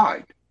I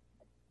died,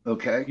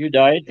 okay? You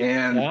died?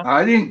 And Yeah.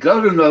 I didn't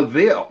go to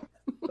Noville,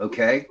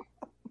 okay?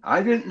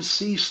 I didn't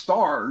see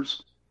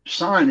stars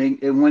shining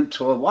and went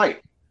to a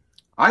light.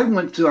 I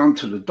went down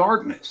to the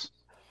darkness.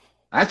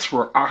 That's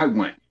where I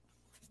went,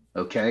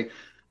 okay?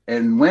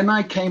 And when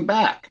I came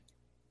back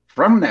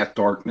from that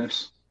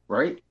darkness,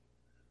 right,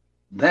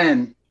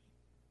 then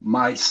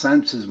my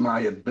senses, my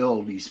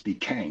abilities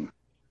became.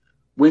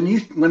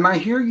 When I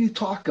hear you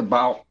talk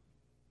about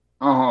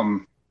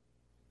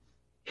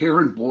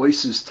hearing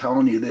voices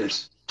telling you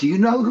this, do you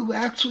know who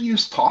actually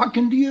is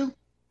talking to you?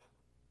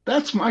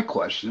 That's my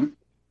question.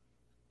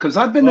 Because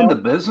I've been in the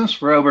business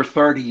for over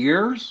 30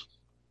 years.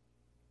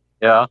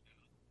 Yeah.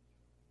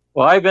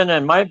 Well, I've been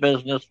in my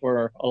business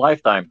for a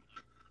lifetime.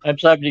 I'm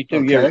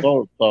 72 years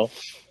old, so.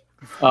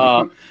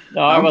 No,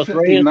 I I'm was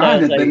 59 raised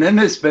and as been in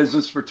this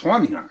business for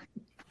 29,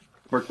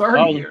 for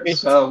 30 years.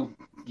 So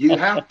you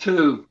have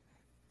to,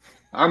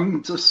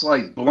 I'm just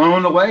like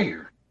blown away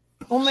here.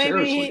 Well,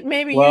 Seriously.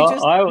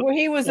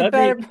 he was a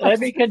better person. Let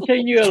me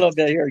continue a little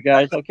bit here,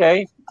 guys,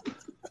 okay?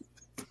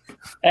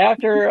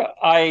 After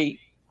I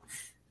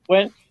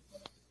went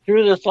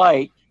through this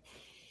light,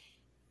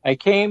 I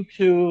came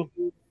to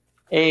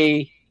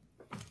a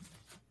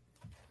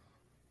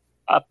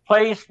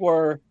place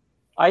where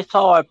I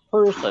saw a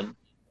person.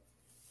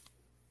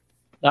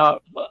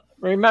 Now,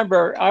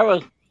 remember, I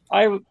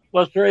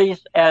was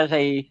raised as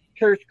a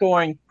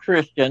church-going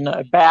Christian,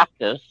 a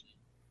Baptist,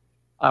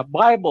 a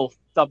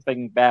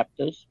Bible-thumping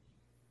Baptist,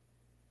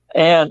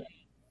 and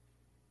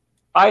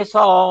I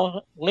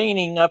saw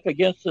leaning up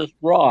against this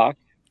rock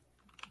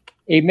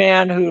a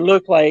man who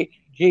looked like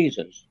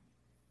Jesus.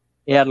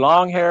 He had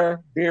long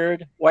hair,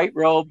 beard, white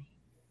robe,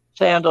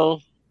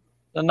 sandals,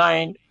 the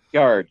 9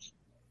 yards.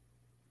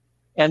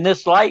 And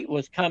this light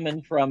was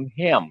coming from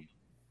him.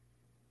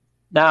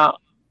 Now,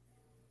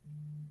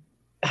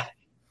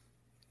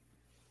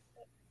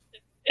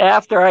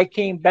 after I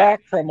came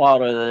back from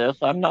all of this,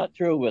 I'm not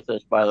through with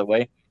this, by the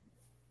way,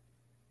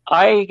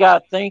 I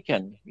got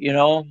thinking,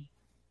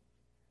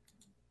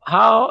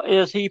 how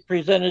is he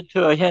presented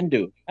to a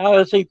Hindu? How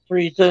is he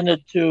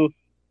presented to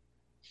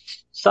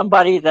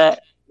somebody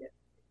that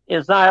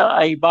is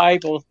not a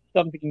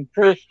Bible-thumping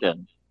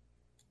Christian?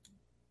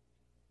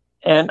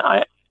 And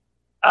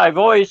I've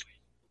always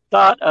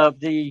thought of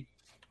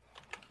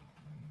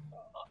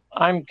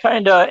I'm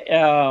kind of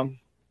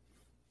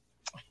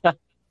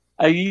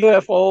a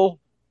UFO.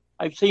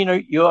 I've seen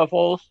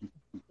UFOs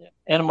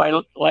in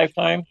my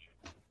lifetime.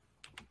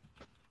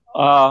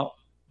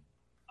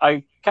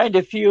 I kind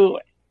of feel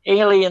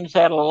aliens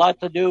had a lot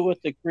to do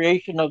with the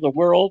creation of the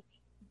world,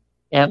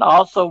 and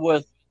also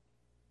with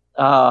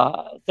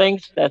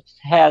things that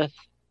has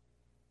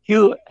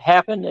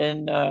happened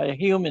in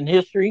human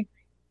history.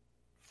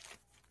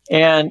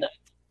 And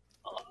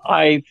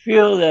I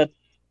feel that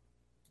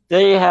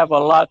they have a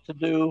lot to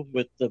do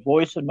with the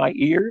voice in my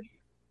ear.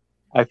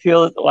 I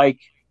feel like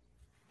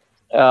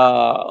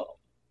I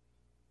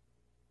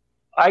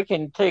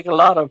can take a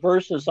lot of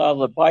verses out of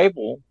the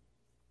Bible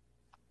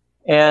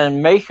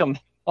and make them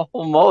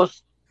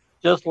almost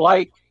just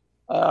like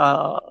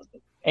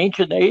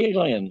ancient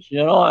aliens.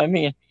 I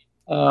mean.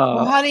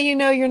 Well, how do you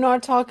know you're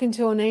not talking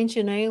to an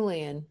ancient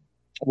alien?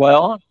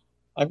 Well,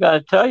 I've got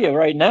to tell you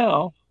right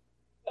now,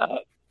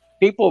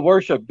 people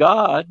worship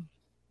God,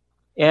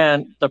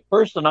 and the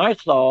person I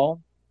saw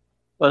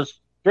was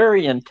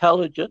very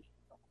intelligent.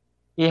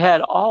 He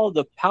had all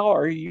the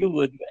power you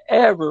would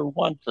ever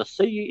want to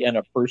see in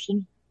a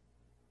person,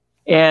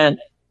 and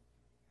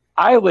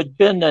I would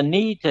bend a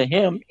knee to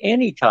him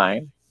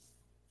anytime.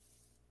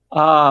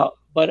 But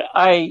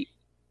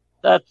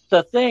that's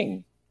the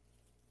thing.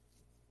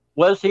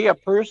 Was he a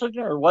person,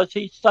 or was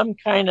he some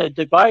kind of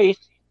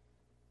device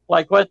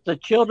like what the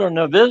children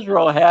of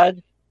Israel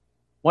had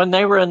when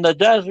they were in the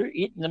desert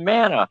eating the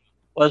manna?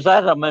 Was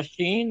that a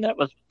machine that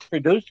was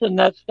producing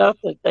that stuff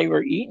that they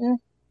were eating?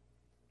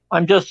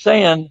 I'm just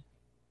saying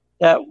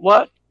that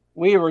what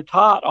we were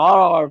taught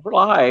all our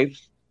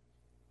lives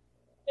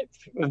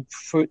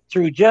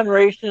through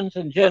generations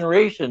and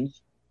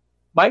generations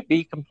might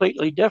be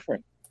completely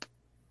different.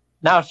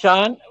 Now,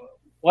 Sean,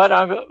 what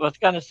I was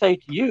going to say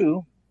to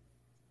you,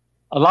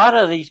 a lot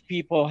of these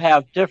people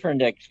have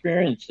different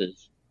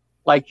experiences,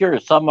 like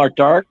yours. Some are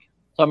dark,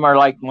 some are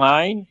like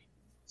mine,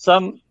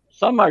 some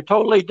are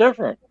totally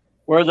different,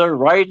 where they're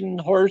riding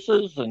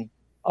horses and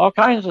all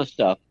kinds of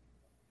stuff.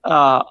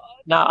 Now,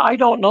 I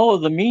don't know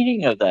the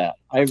meaning of that.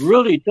 I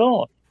really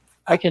don't.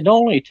 I can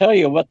only tell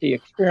you what the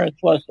experience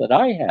was that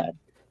I had.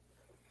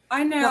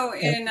 I know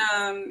in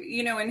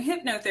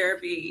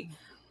hypnotherapy,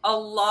 a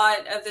lot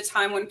of the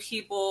time when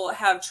people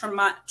have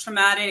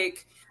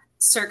traumatic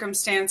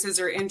circumstances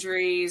or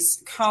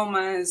injuries,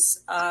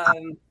 comas,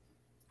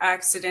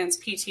 accidents,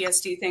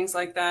 PTSD, things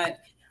like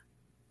that,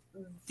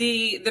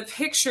 the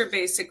picture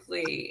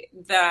basically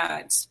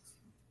that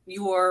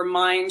your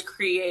mind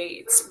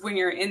creates when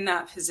you're in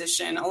that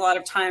position, a lot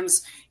of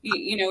times,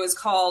 is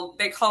called,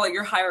 they call it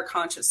your higher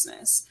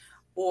consciousness,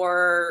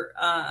 or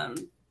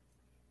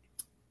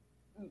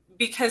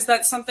because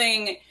that's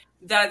something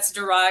that's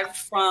derived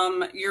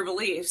from your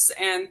beliefs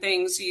and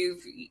things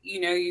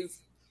you've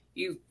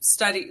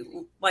studied,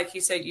 like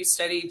you said, you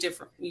study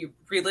different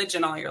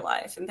religion all your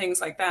life and things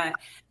like that.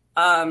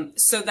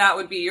 So that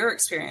would be your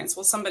experience.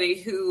 Well,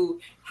 somebody who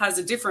has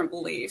a different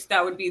belief,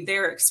 that would be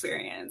their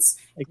experience.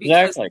 Exactly.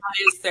 Because that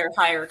is their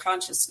higher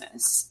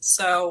consciousness.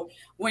 So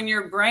when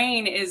your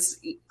brain is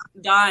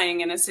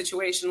dying in a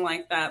situation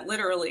like that,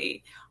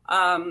 literally,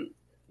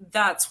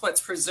 that's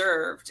what's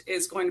preserved,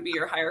 is going to be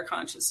your higher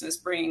consciousness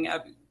bringing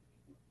up,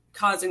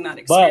 causing that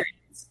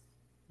experience.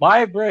 But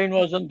my brain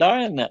wasn't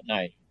dying that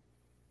night.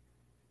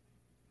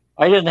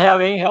 I didn't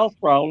have any health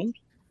problems.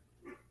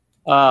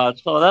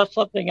 So that's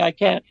something I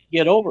can't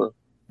get over.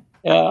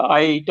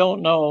 I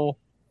don't know.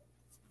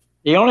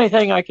 The only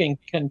thing I can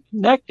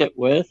connect it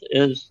with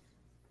is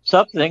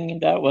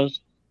something that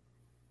was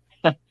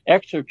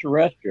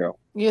extraterrestrial.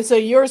 Yeah, so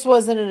yours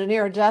wasn't a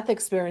near-death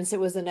experience. It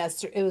was an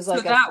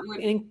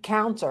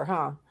encounter,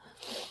 huh?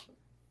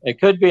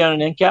 It could be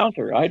an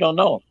encounter. I don't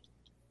know.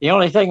 The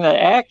only thing that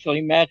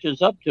actually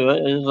matches up to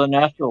it is an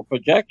astral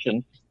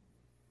projection.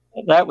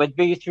 That would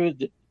be through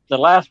the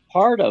last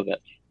part of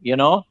it,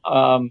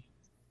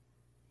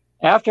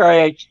 After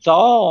I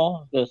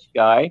saw this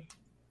guy,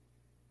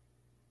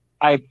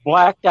 I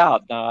blacked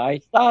out. Now,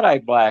 I thought I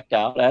blacked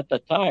out at the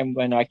time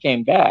when I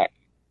came back.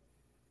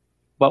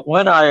 But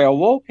when I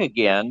awoke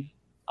again,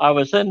 I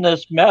was in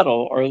this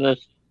meadow or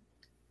this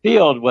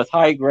field with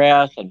high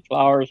grass and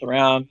flowers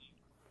around.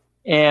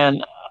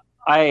 And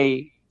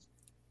I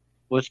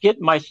was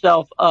getting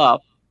myself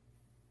up.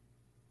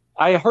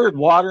 I heard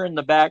water in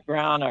the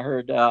background. I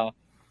heard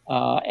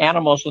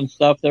animals and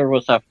stuff. There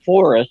was a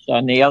forest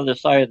on the other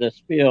side of this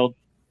field,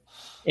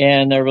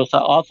 and there was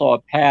also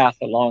a path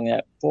along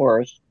that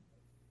forest,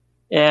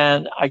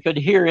 and I could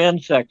hear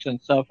insects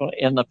and stuff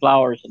in the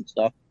flowers and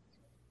stuff.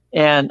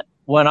 And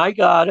when I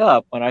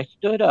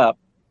stood up,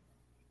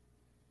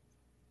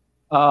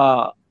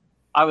 I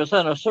was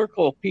in a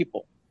circle of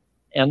people,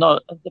 and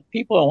the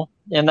people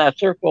in that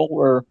circle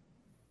were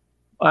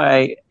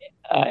my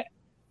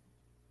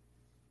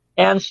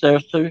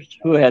ancestors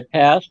who had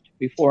passed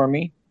before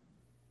me,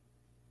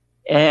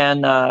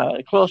 and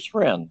close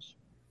friends.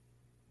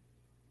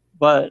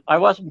 But I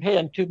wasn't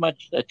paying too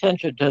much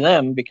attention to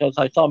them because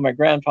I saw my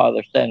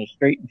grandfather standing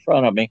straight in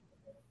front of me.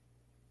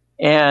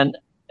 And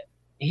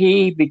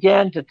he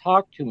began to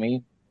talk to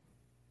me,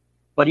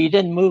 but he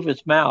didn't move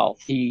his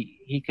mouth.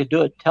 He could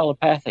do it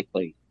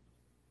telepathically.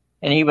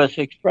 And he was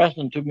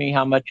expressing to me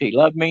how much he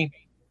loved me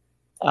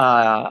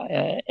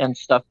and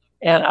stuff.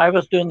 And I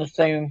was doing the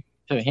same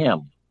to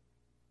him,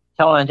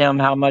 telling him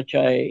how much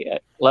I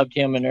loved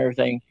him and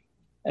everything.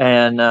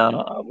 And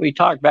we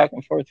talked back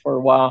and forth for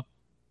a while.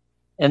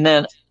 And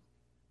then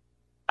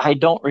I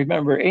don't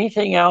remember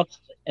anything else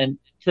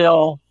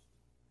until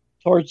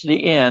towards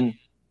the end.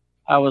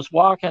 I was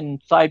walking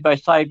side by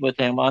side with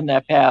him on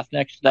that path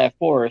next to that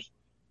forest,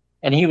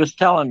 and he was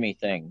telling me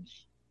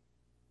things.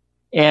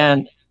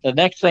 And the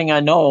next thing I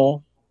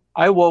know,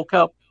 I woke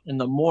up in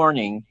the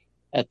morning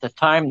at the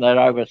time that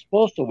I was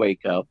supposed to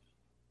wake up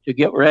to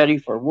get ready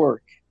for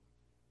work.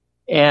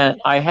 And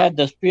I had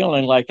this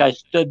feeling like I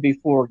stood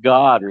before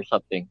God or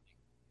something.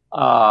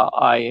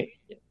 I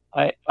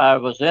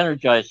was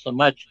energized so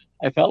much,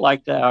 I felt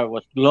like that I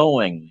was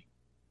glowing.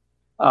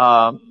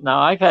 Now,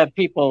 I've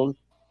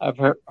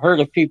heard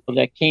of people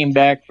that came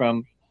back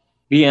from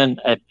being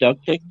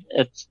abducted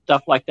and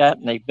stuff like that,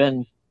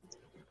 and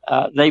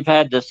they've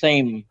had the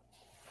same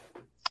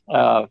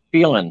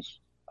feelings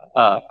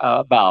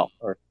about,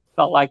 or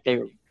felt like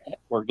they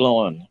were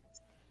glowing.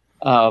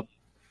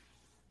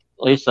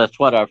 At least that's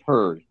what I've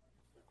heard.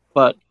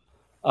 But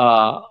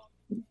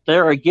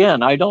there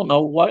again, I don't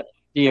know what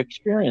the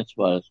experience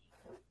was.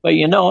 But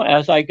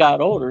as I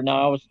got older,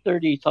 now I was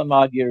 30 some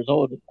odd years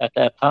old at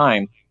that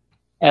time.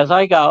 As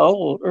I got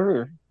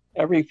older,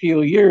 every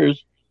few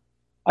years,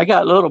 I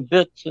got little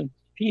bits and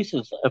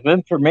pieces of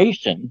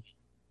information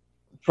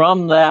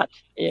from that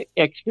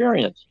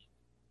experience.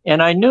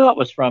 And I knew it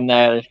was from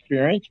that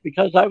experience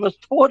because I was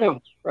told it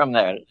was from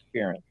that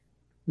experience.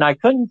 And I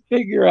couldn't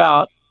figure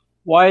out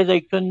why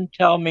they couldn't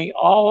tell me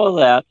all of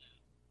that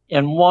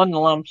in one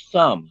lump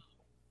sum.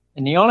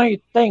 And the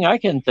only thing I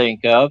can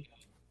think of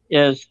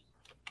is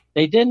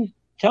they didn't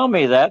tell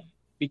me that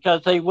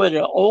because they would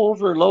have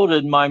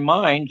overloaded my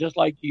mind just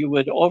like you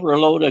would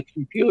overload a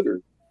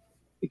computer.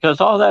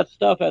 Because all that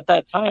stuff at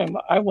that time,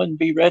 I wouldn't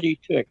be ready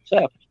to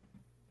accept,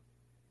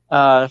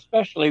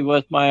 especially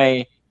with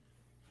my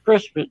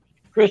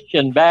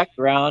Christian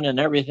background and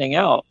everything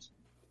else.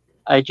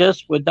 I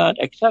just would not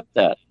accept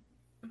that.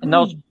 And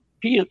those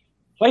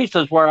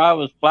places where I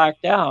was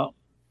blacked out,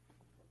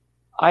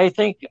 I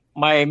think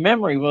my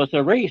memory was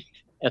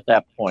erased at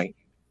that point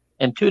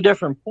in two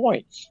different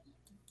points.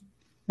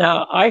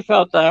 Now, I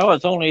felt that I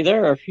was only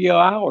there a few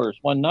hours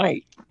one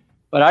night,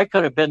 but I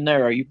could have been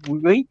there a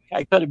week.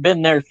 I could have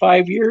been there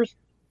 5 years.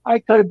 I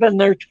could have been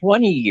there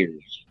 20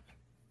 years.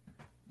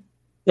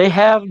 They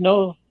have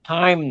no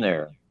time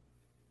there.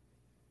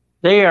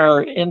 They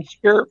are in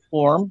spirit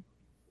form.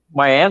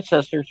 My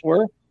ancestors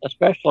were,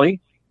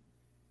 especially.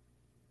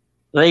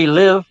 They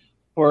live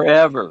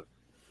forever.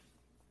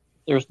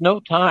 There's no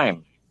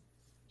time.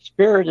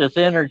 Spirit is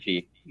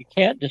energy. You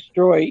can't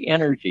destroy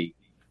energy.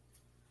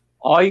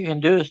 All you can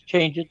do is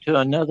change it to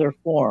another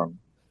form.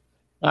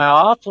 I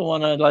also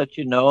want to let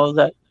you know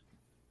that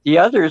the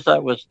others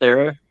that was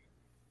there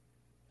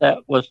that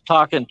was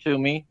talking to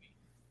me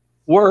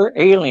were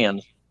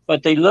aliens,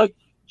 but they looked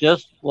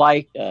just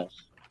like us.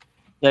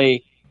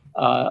 I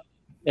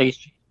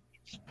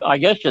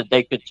guess that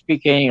they could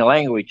speak any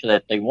language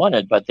that they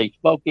wanted, but they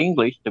spoke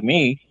English to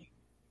me.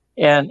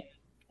 And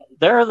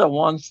they're the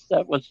ones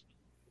that was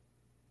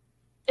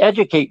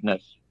educating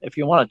us. If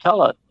you want to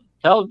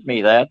tell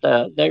me that,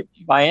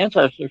 my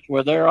ancestors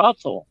were there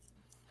also.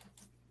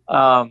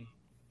 I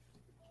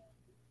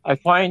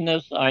find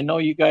this, I know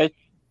you guys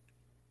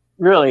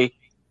really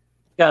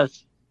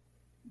guys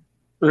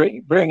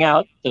bring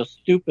out the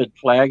stupid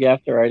flag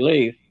after I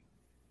leave.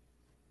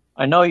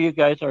 I know you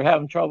guys are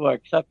having trouble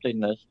accepting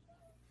this,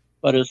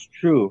 but it's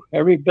true.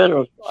 Every bit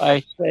of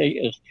I say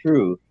is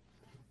true.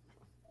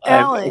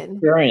 Alan, I've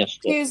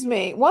experienced it. Excuse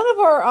me. One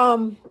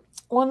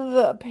of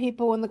the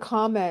people in the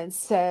comments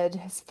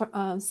said,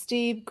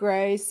 Steve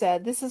Gray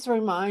said, this is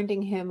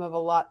reminding him of a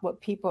lot what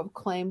people have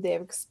claimed they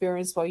have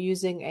experienced while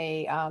using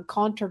a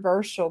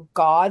controversial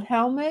God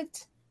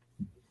helmet.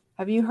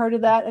 Have you heard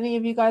of that? Any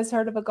of you guys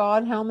heard of a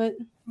God helmet?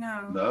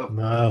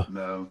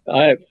 No.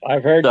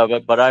 I've heard of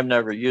it, but I've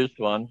never used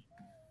one.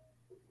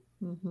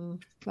 Mm-hmm.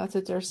 That's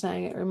what they're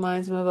saying. It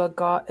reminds me of a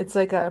God. It's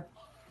like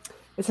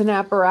it's an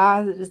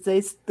apparatus.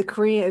 It's the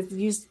Korean. It's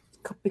used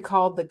to be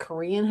called the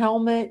Korean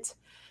helmet.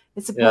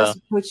 It's supposed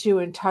to put you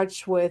in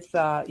touch with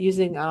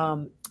using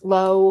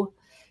low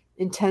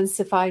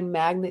intensified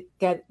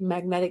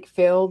magnetic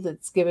field.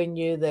 That's giving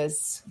you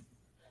this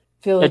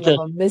feeling of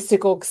a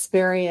mystical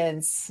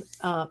experience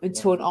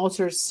into an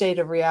altered state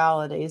of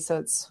reality.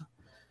 So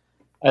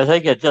I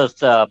think it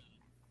just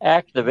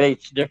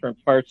activates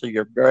different parts of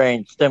your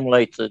brain,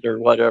 stimulates it or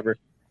whatever,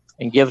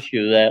 and gives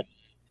you that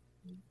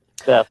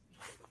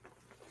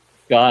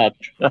God.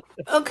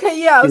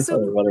 Okay, yeah.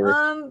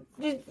 So,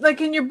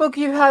 like in your book,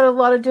 you had a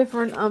lot of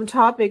different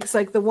topics.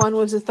 Like the one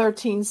was the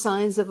 13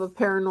 signs of a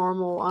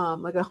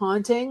paranormal, like a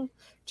haunting.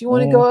 Do you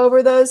want to go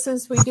over those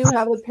since we do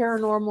have the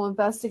paranormal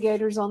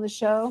investigators on the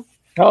show?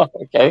 Oh,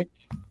 okay.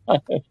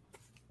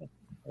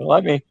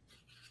 Let me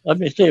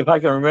see if I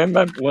can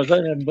remember. Was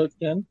that in book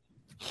 10?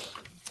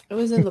 It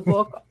was in the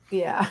book.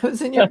 Yeah, it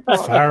was in your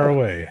book. Fire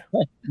away.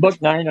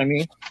 Book 9, I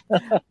mean.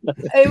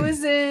 It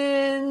was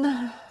in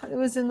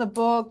the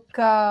book.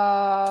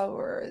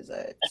 Where is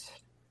it?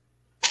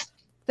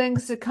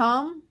 Things to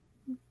Come.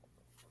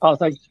 Oh,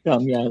 Things to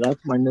Come. Yeah,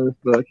 that's my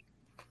newest book.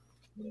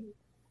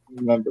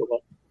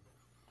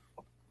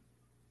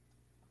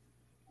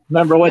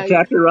 Remember what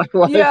chapter I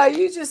was? Yeah,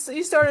 you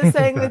started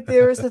saying that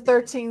there was the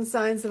 13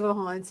 signs of a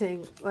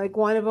haunting. Like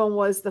one of them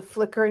was the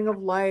flickering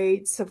of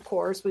lights. Of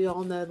course, we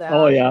all know that.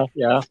 Oh yeah.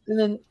 And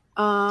then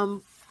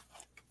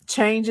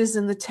changes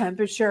in the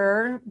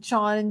temperature.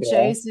 Sean and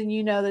Jason,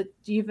 you know that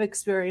you've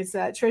experienced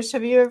that. Trish,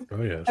 have you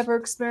ever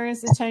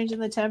experienced a change in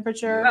the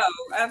temperature?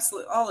 Oh,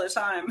 absolutely, all the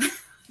time.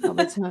 All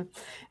the time.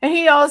 And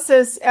he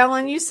also,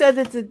 Ellen, you said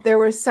that there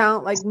was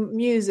sound like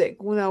music.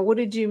 Well, what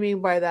did you mean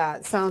by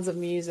that? Sounds of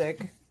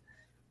music.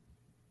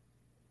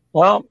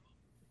 Well,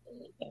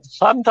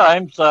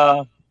 sometimes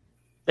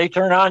they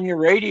turn on your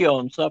radio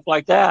and stuff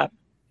like that,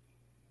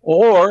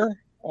 or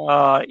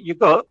you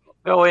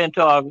go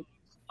into a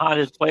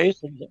haunted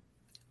place and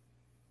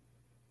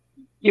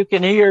you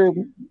can hear,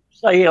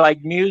 say,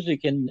 like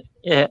music and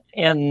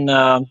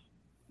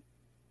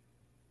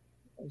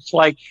it's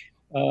like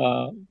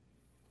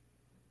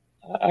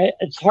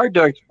it's hard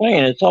to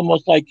explain. It's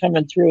almost like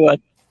coming through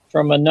it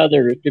from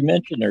another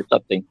dimension or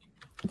something,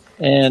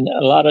 and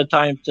a lot of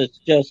times it's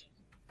just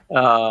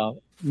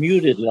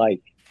muted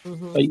like,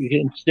 but you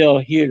can still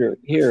hear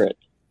it.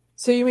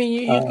 So you mean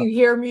you can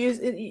hear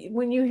music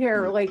when you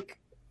hear like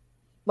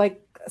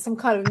some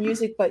kind of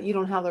music, but you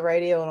don't have the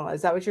radio on?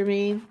 Is that what you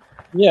mean?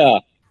 Yeah.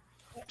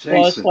 Jason,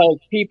 well, it's like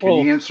people.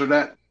 Can you answer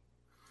that?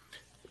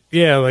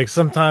 Yeah, like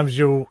sometimes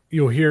you'll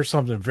hear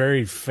something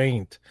very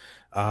faint,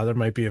 There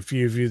might be a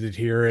few of you that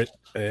hear it,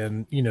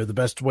 and the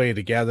best way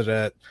to gather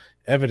that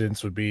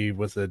evidence would be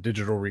with a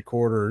digital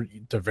recorder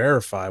to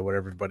verify what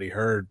everybody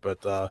heard.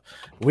 But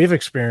we've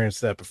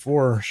experienced that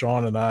before,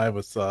 Sean and I,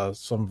 with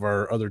some of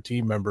our other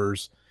team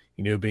members,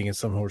 being in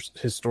some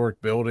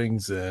historic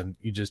buildings, and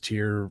you just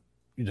hear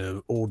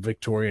old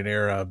Victorian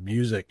era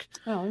music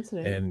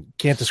and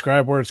can't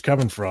describe where it's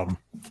coming from.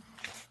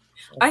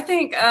 I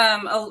think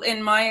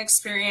in my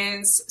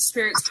experience,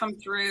 spirits come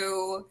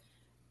through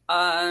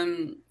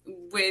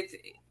with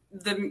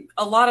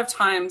a lot of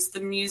times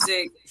the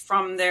music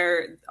from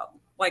their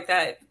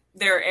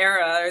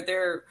era, or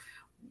their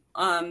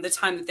the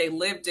time that they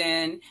lived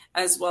in,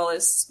 as well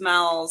as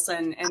smells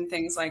and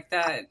things like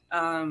that.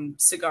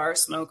 Cigar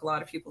smoke, a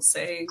lot of people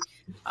say,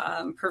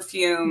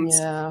 perfumes.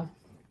 Yeah.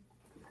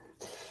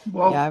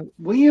 Well,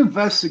 we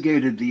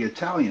investigated the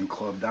Italian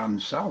club down in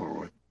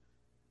Salerwood.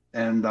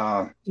 And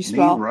you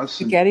smell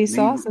spaghetti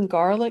sauce and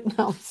garlic?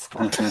 No.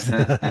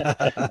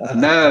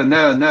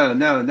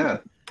 No.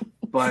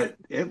 But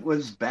it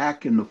was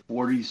back in the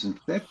 40s and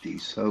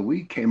 50s. So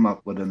we came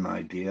up with an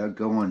idea,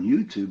 go on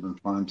YouTube and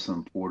find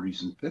some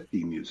 40s and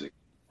 50s music.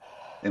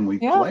 And we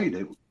played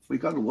it. We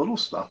got a little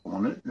stuff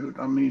on it.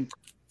 I mean,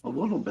 a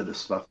little bit of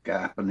stuff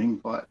happening.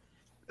 But,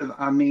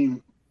 I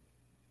mean,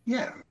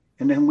 yeah.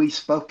 And then we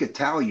spoke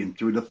Italian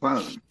through the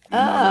phone.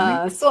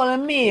 Sono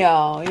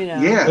mio,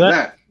 Yeah,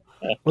 that.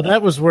 Well,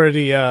 that was where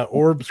the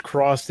orbs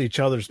crossed each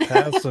other's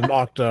paths and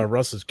knocked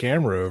Russ's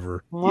camera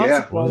over. I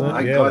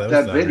got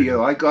that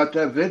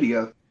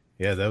video.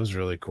 Yeah, that was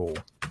really cool.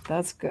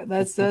 That's good.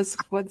 That's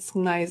what's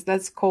nice.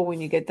 That's cool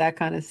when you get that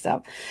kind of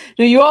stuff.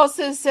 Now, you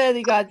also said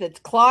you got the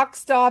clock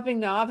stopping.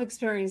 Now, I've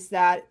experienced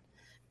that.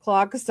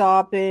 Clock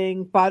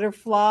stopping,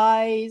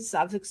 butterflies.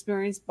 I've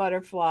experienced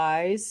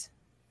butterflies.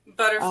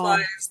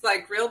 Butterflies,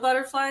 like real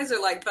butterflies, or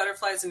like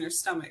butterflies in your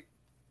stomach?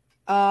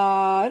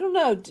 I don't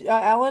know,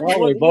 Alan.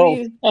 Probably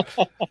both.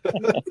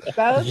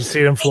 Did you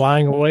see them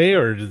flying away,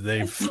 or did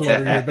they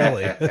float in your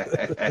belly?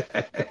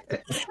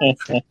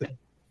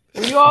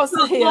 You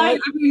also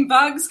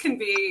bugs can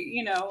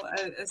be,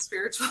 a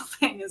spiritual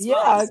thing as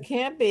well. Yeah, it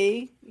can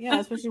be. Yeah,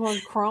 especially when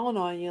crawling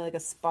on you like a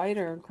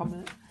spider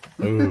coming.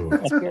 Ooh,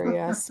 scary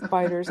ass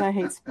spiders. I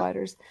hate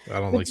spiders. I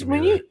don't like them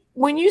either.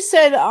 When you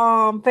said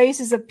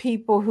faces of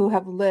people who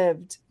have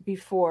lived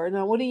before,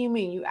 now what do you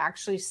mean? You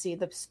actually see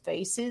the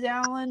faces,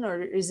 Alan,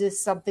 or is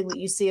this something that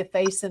you see a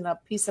face in a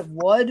piece of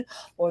wood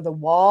or the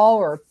wall,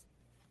 or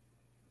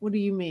what do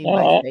you mean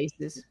by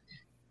faces?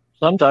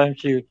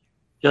 Sometimes you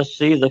just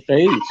see the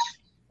face.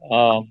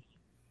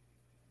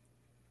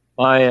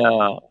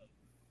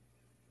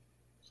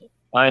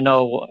 I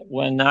know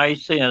when I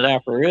see an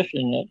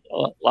apparition,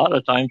 a lot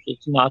of times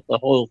it's not the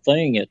whole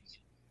thing. It's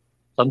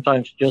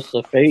sometimes just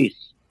the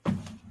face.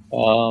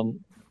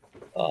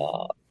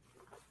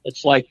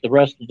 It's like the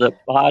rest of the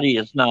body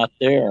is not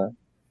there.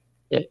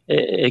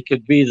 It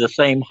could be the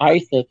same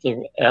height as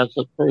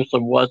the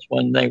person was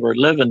when they were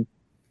living,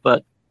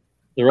 but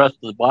the rest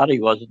of the body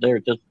wasn't there,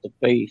 just the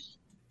face.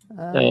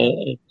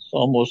 It's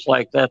almost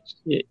like that's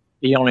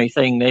the only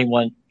thing they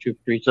want to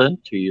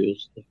present to you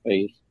is the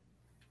face.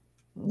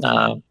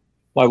 My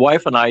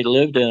wife and I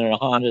lived in a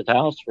haunted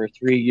house for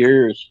 3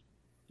 years.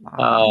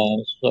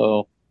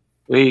 So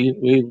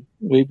we've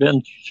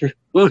been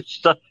through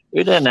stuff.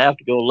 We didn't have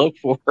to go look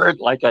for it,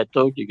 like I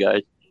told you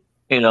guys.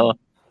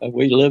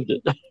 We lived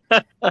it.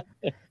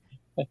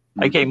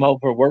 I came home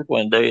from work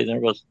one day and there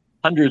was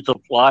hundreds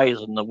of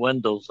flies in the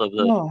windows of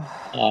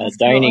the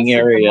dining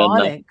area.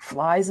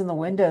 Flies in the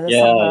window. That's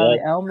an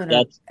element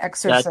of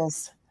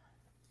exorcist.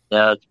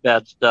 That's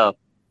bad stuff.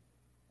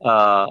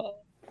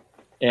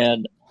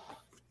 And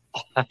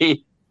this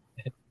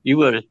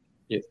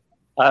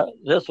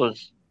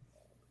was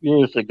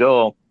years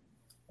ago.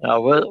 I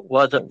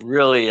wasn't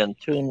really in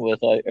tune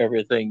with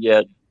everything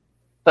yet,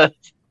 but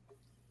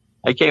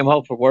I came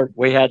home from work.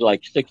 We had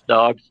like 6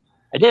 dogs.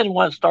 I didn't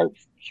want to start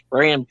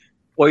spraying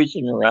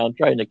poison around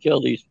trying to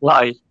kill these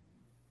flies.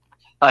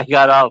 I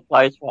got out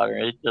fly swatter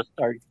and it just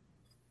started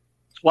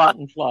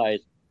swatting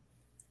flies.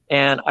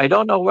 And I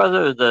don't know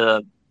whether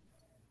the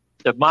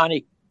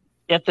demonic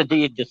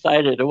entity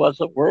decided it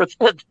wasn't worth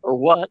it or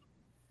what,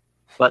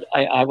 but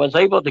I was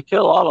able to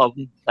kill all of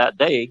them that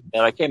day,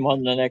 and I came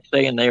home the next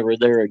day and they were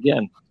there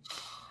again.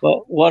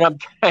 But what I'm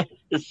trying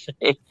to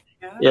say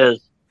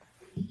is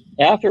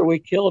after we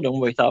killed them,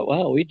 we thought,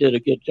 well, we did a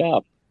good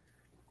job.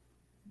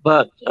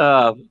 But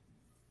my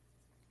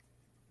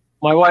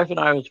wife and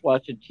I was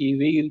watching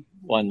TV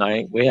one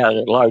night. We had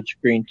a large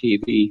screen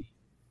TV,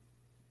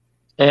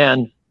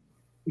 and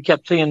we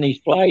kept seeing these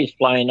flies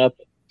flying up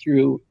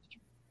through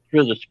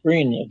the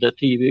screen of the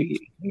TV,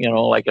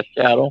 like a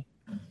shadow.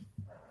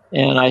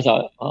 And I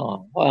thought,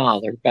 oh, wow,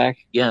 they're back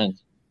again.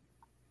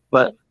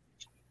 But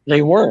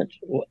they weren't.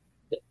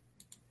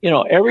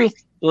 Every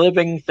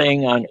living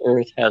thing on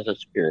Earth has a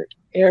spirit.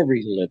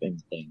 Every living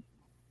thing.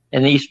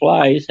 And these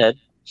flies had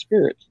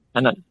spirits.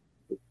 And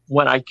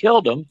when I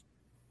killed them,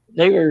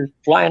 they were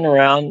flying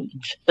around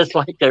just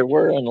like they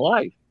were in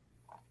life.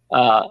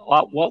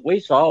 What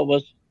we saw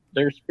was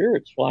their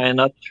spirits flying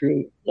up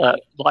through the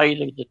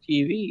light of the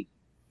TV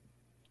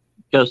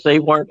because they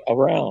weren't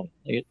around.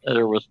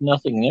 There was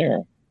nothing there.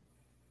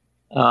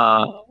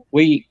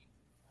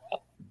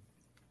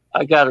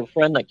 I got a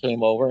friend that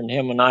came over, and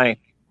him and I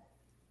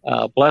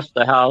blessed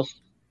the house.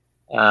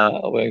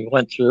 We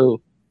went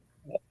through,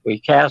 we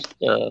cast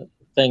the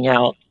thing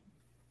out.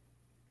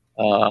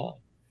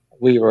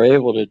 We were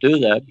able to do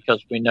that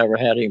because we never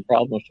had any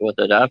problems with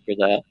it after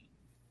that.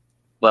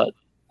 But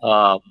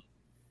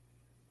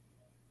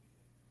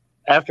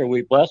after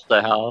we blessed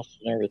the house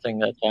and everything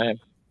that time,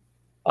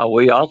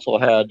 we also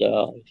had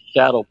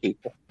shadow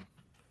people.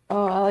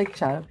 Oh, I like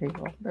shadow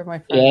people. They're my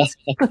friends.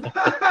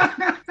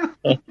 Yeah.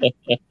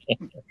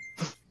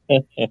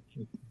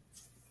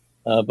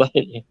 But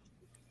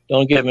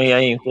don't give me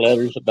any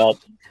letters about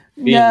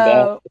being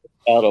bad with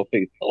shadow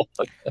people.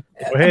 Well,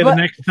 hey, the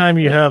next time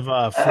you have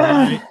a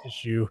fly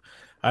issue,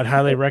 I'd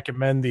highly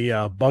recommend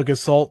the Bug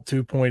Assault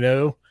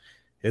 2.0.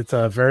 It's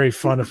a very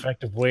fun,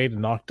 effective way to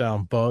knock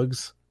down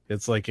bugs.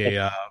 It's like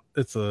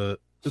it's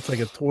like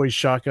a toy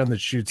shotgun that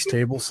shoots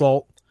table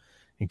salt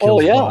and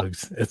kills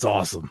bugs. It's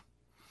awesome.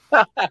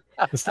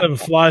 Instead of a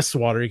fly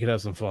swatter, you can have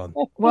some fun.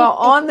 Well,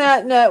 on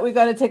that note, we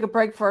got to take a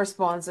break for our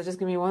sponsor. Just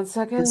give me 1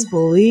 second.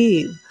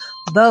 Believe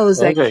those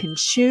that can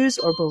choose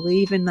or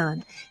believe in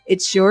none.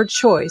 It's your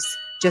choice.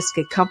 Just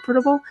get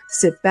comfortable,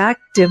 sit back,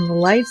 dim the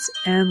lights,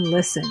 and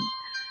listen.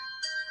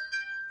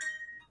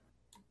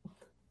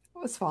 It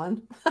was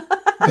fun.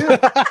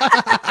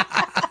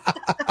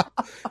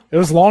 It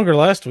was longer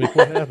last week.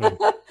 What happened?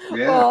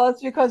 Yeah. Well,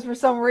 it's because for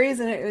some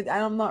reason,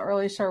 I'm not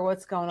really sure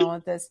what's going on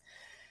with this.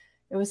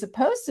 It was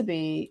supposed to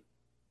be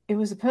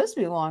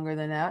longer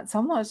than that, so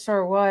I'm not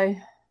sure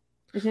why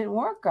it didn't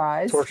work,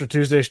 guys. Torture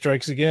Tuesday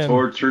strikes again.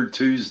 Torture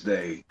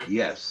Tuesday,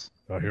 yes.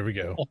 Oh, here we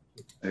go.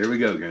 Here we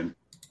go again.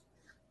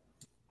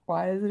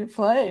 Why isn't it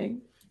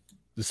playing?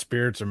 The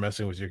spirits are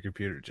messing with your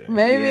computer, Jay.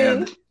 Maybe.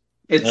 Yeah,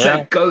 it's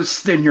that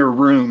ghost in your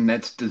room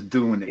that's just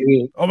doing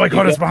it. Oh my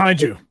God, it's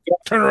behind you.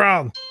 Turn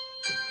around.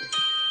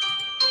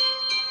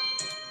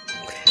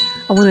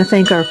 I want to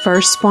thank our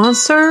first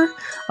sponsor,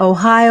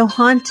 Ohio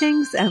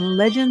Hauntings and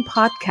Legend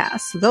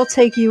Podcast. They'll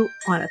take you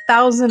on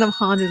 1,000 of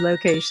haunted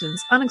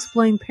locations,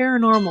 unexplained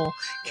paranormal,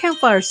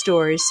 campfire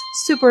stories,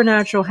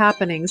 supernatural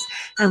happenings,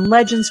 and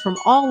legends from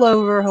all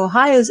over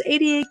Ohio's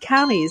 88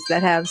 counties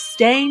that have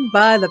stained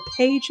by the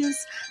pages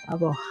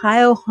of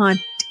Ohio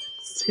hauntings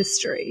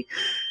history.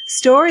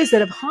 Stories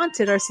that have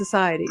haunted our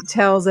society,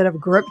 tales that have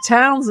gripped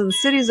towns and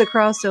cities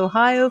across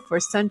Ohio for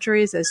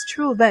centuries as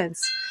true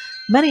events.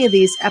 Many of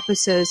these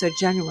episodes are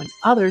genuine,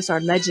 others are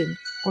legend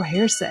or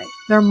hearsay.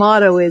 Their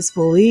motto is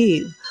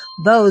believe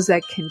those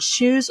that can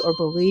choose or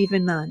believe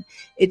in none.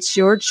 It's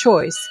your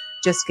choice.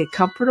 Just get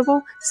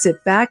comfortable,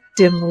 sit back,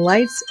 dim the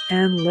lights,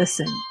 and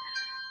listen.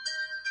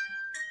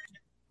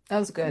 That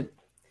was good.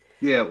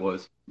 Yeah, it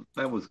was.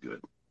 That was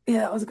good.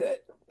 Yeah, that was good.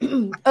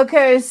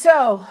 Okay,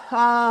 so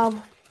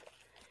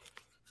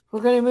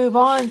we're going to move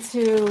on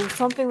to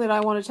something that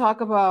I want to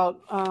talk about,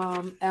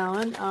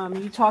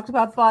 Alan. You talked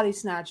about body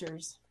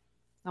snatchers.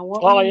 Now,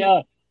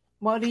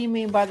 what do you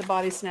mean by the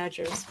body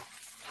snatchers?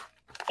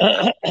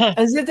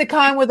 Is it the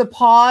kind where the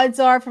pods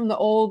are from the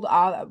old,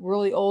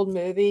 really old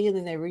movie, and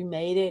then they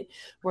remade it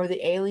where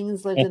the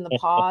aliens lived in the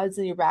pods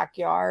in your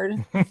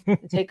backyard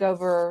and take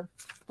over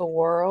the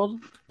world?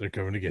 They're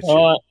coming to get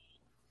you.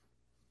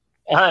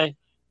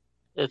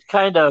 It's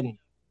kind of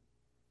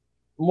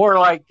more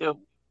like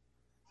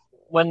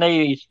when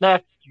they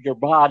snatch your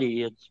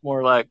body, it's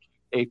more like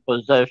a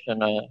possession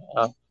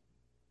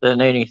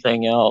than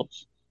anything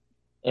else.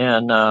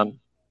 And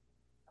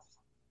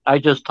I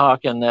just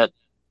talk in that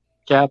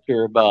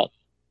chapter about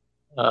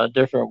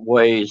different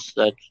ways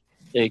that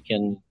they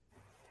can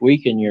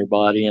weaken your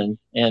body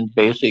and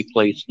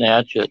basically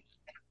snatch it.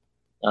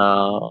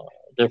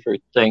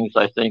 Different things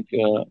I think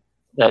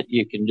that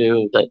you can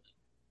do that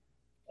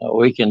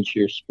weakens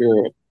your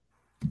spirit.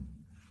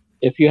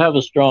 If you have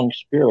a strong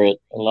spirit,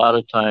 a lot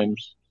of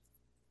times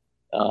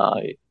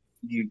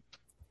you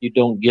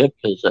don't get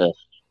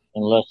possessed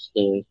unless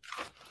the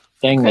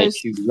thing that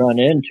you run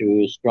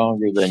into is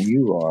stronger than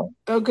you are.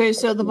 Okay,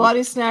 so the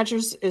body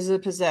snatchers is a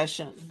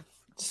possession.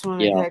 Just want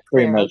to make that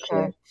clear. Pretty much.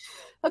 Okay.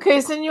 Okay,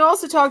 so then you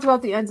also talked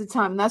about the ends of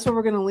time, and that's where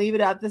we're going to leave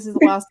it at. This is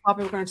the last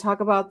topic. We're going to talk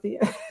about the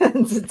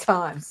ends of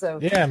time. So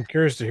yeah, I'm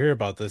curious to hear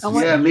about this.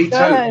 Yeah, me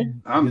too.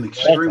 I'm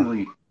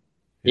extremely.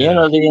 The end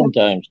of the end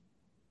times.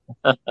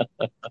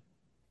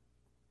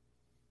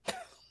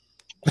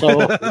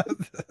 So,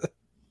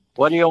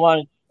 what do you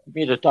want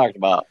me to talk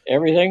about?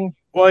 Everything?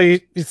 Well, you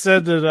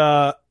said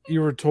that you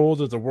were told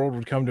that the world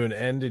would come to an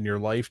end in your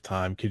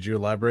lifetime. Could you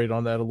elaborate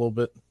on that a little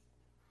bit?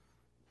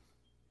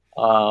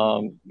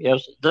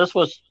 Yes, this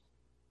was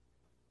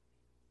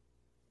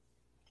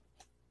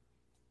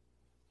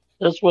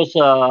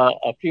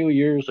a few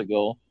years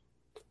ago.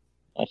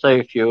 I say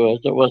a few,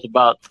 it was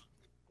about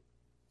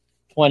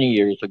 20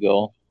 years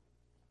ago.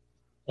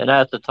 And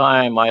at the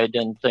time, I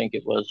didn't think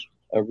it was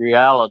a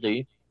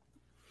reality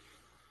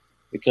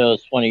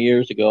because 20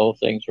 years ago,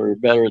 things were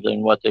better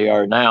than what they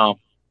are now.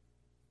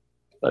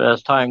 But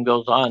as time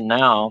goes on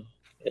now,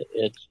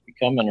 it's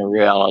becoming a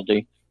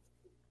reality.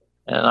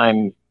 And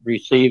I'm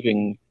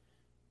receiving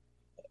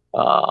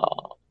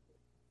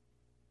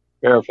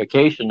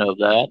verification of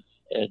that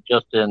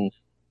just in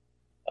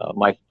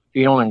my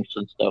feelings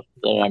and stuff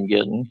that I'm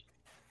getting.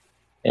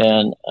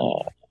 And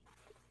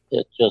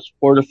it just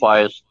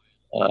fortifies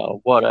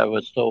what I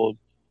was told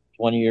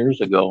 20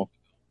 years ago.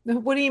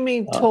 What do you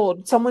mean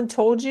told? Someone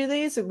told you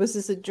these, or was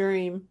this a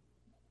dream?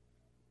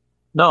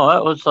 No,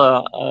 that was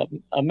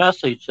a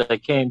message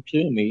that came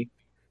to me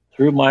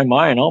through my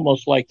mind,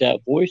 almost like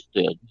that voice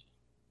did.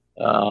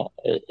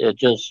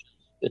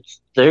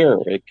 It's there.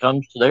 It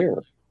comes there.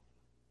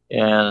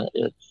 And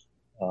it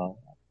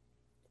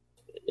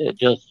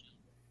just...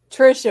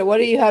 Tricia, what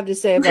do you have to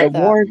say about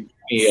that? Warned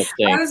me of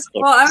things.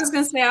 I was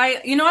going to say,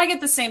 I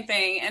get the same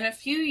thing. And a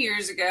few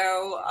years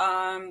ago,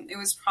 it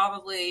was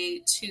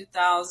probably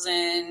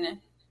 2000.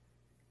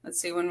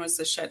 Let's see, when was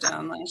the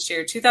shutdown last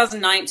year?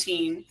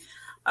 2019.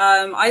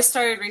 I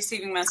started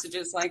receiving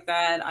messages like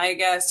that, I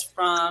guess,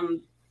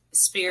 from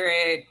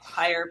spirit,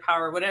 higher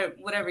power,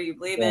 whatever you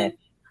believe in.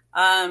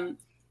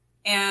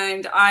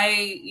 And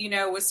I,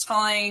 was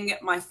telling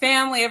my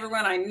family,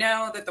 everyone I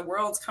know, that the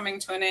world's coming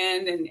to an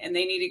end and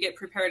they need to get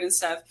prepared and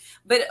stuff.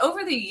 But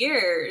over the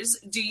years,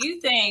 do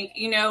you think,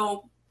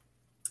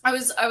 I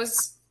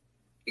was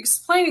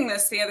explaining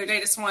this the other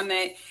day to someone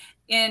that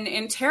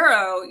in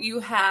tarot, you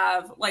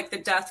have like the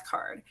death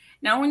card.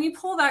 Now, when you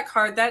pull that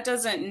card, that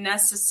doesn't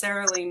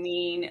necessarily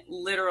mean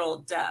literal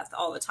death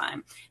all the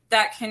time.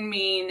 That can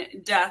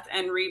mean death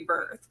and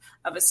rebirth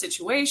of a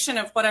situation,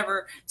 of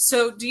whatever.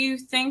 So do you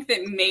think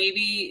that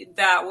maybe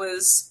that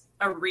was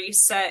a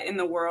reset in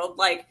the world,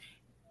 like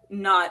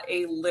not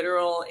a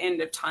literal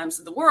end of times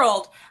of the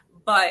world,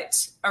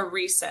 but a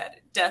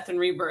reset, death and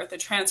rebirth, a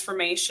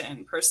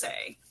transformation per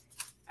se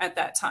at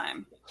that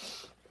time?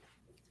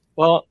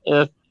 Well,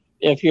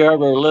 if you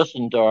ever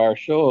listen to our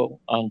show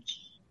on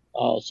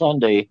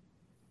Sunday,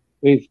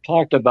 we've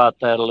talked about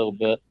that a little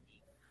bit.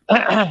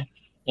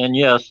 And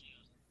yes,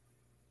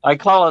 I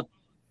call it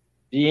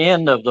the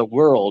end of the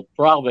world.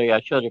 Probably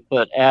I should have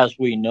put as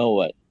we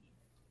know it.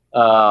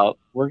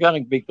 We're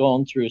going to be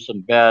going through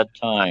some bad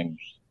times,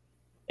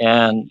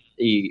 and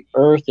the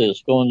earth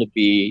is going to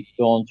be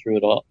going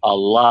through a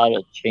lot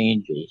of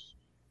changes.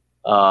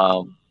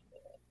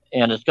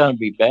 And it's going to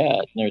be bad.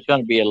 And there's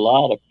going to be a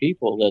lot of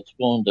people that's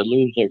going to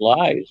lose their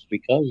lives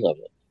because of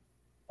it.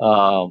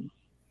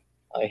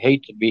 I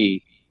hate to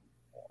be,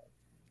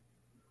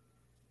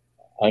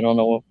 I don't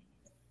know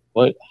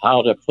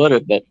how to put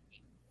it, but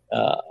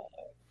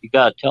you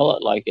got to tell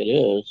it like it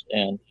is.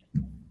 And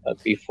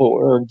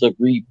before the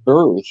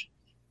rebirth,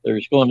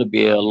 there's going to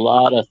be a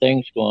lot of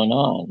things going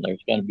on.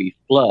 There's going to be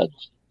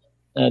floods.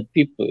 And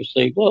people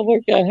say, well,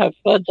 we're going to have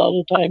floods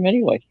all the time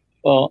anyway.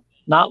 Well,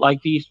 not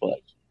like these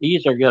floods.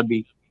 These are going to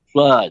be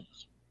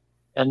floods.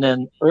 And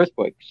then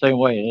earthquakes, same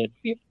way.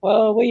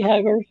 Well, we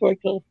have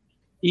earthquakes.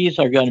 These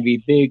are going to be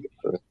big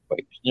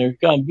earthquakes. There's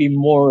going to be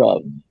more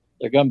of them.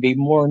 They're going to be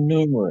more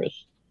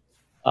numerous.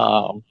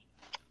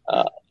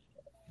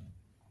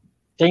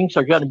 Things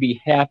are going to be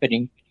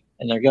happening,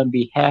 and they're going to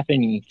be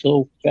happening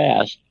so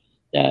fast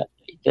that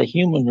the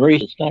human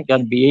race is not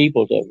going to be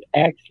able to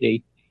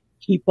actually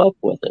keep up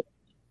with it.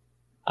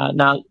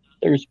 Now,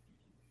 there's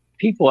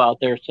people out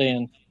there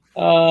saying,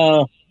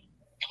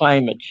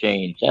 climate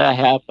change, that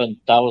happened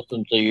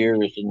thousands of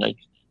years, and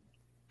it's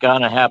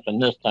going to happen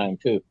this time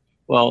too.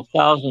 Well,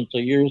 thousands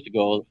of years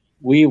ago,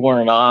 we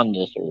weren't on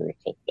this earth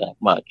that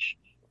much.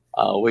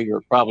 We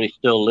were probably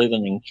still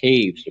living in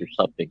caves or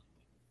something.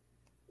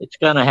 It's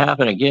going to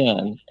happen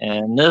again,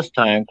 and this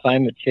time,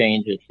 climate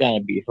change is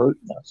going to be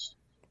hurting us.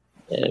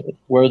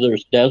 Where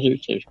there's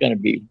deserts, there's going to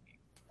be,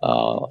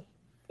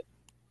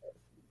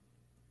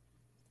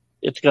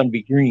 it's going to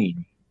be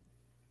green.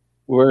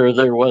 Where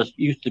there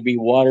used to be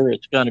water,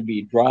 it's going to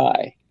be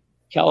dry.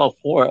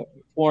 California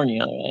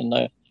and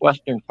the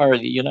western part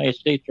of the United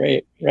States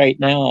right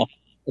now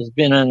has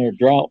been under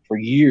drought for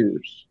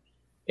years.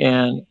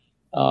 And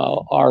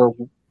our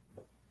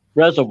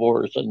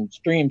reservoirs and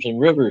streams and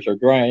rivers are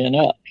drying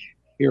up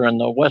here in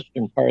the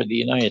western part of the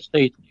United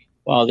States,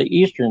 while the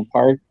eastern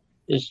part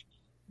is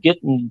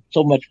getting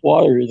so much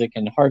water they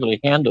can hardly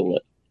handle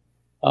it.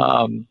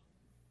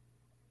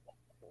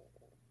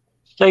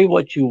 Say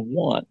what you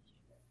want.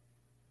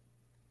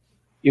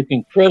 You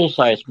can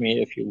criticize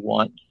me if you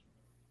want,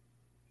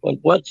 but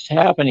what's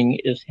happening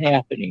is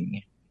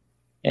happening.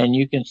 And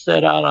you can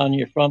sit out on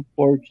your front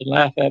porch and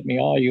laugh at me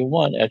all you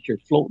want as you're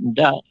floating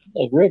down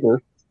a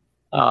river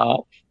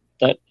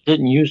that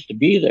didn't used to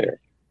be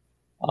there.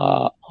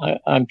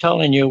 I'm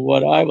telling you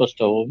what I was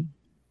told,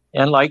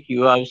 and like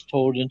you, I was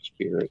told in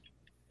spirit.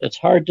 It's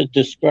hard to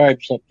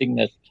describe something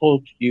that's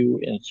told to you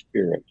in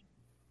spirit.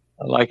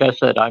 Like I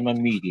said, I'm a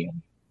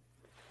medium.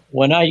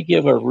 When I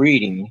give a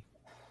reading,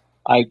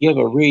 I give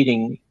a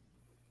reading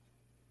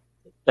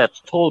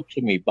that's told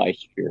to me by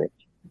spirit.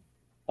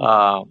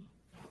 I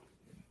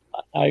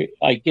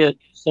get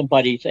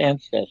somebody's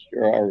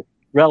ancestor or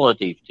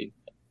relative to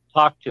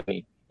talk to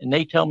me, and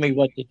they tell me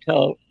what to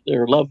tell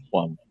their loved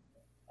one.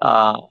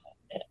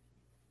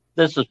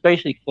 This is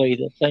basically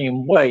the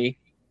same way,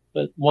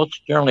 but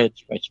most generally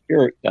it's my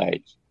spirit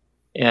guides.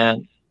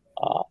 And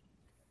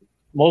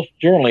most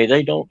generally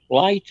they don't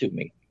lie to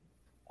me.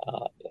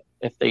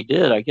 If they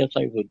did, I guess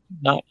I would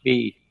not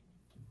be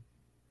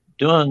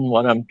doing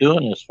what I'm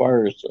doing as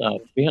far as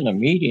being a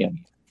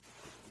medium.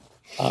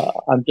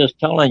 I'm just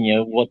telling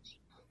you what's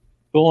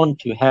going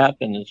to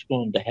happen is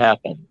going to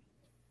happen.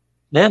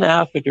 Then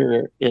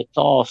after it's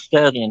all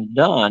said and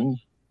done,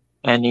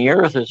 and the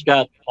earth has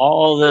got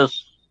all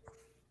this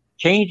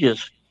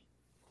changes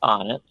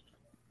on it,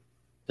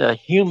 the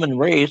human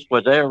race,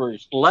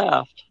 whatever's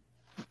left,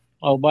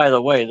 oh, by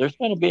the way, there's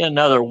going to be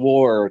another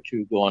war or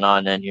two going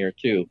on in here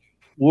too.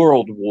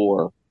 World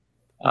war.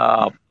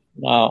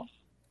 Now,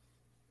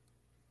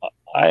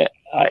 I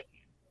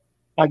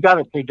got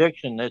a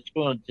prediction that's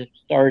going to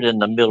start in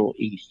the Middle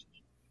East.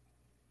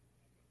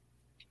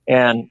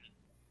 And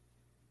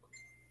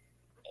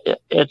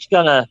it's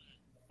going to,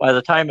 by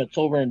the time it's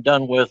over and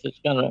done with, it's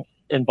going to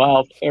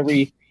involve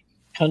every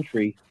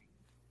country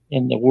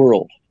in the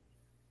world.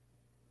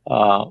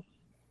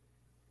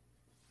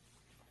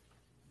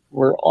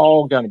 We're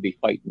all going to be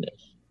fighting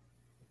this.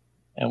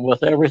 And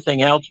with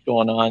everything else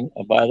going on,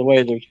 by the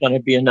way, there's going to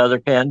be another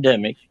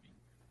pandemic.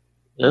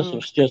 This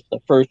was just the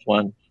first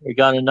one. We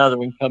got another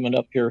one coming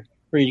up here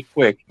pretty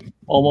quick,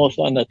 almost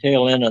on the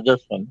tail end of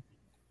this one.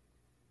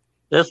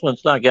 This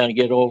one's not going to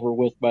get over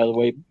with, by the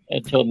way,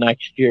 until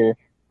next year.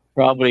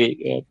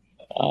 Probably,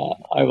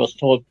 I was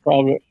told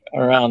probably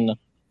around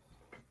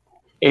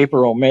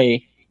April or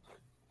May.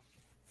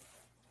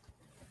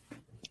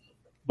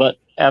 But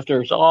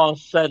after it's all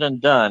said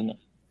and done,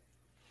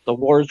 the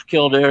wars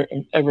killed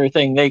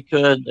everything they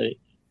could. The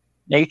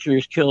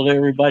nature's killed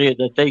everybody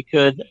that they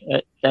could,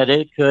 that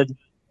it could.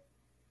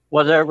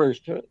 Whatever's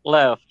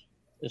left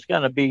is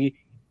going to be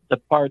the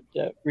part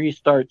that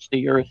restarts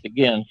the earth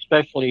again,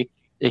 especially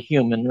the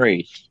human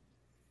race.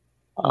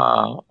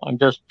 I'm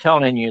just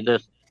telling you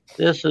this.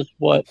 This is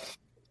what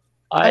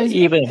I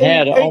even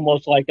had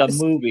almost like a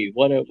movie,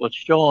 what it was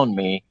showing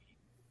me.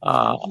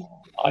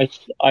 I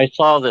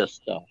saw this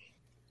stuff.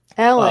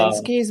 Alan,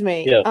 excuse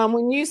me. Yes.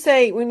 When you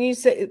say,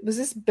 was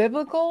this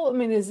biblical? I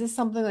mean, is this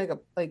something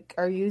like,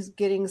 are you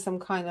getting some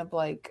kind of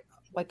like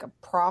a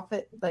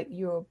prophet, like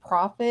you're a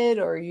prophet,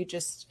 or are you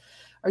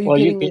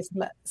getting these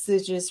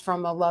messages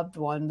from a loved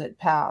one that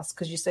passed?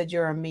 Because you said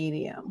you're a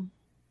medium.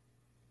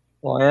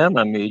 Well, I am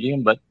a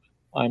medium, but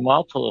I'm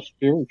also a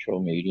spiritual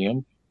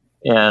medium,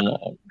 and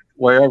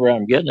wherever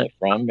I'm getting it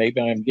from,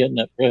 maybe I'm getting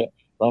it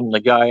from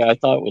the guy I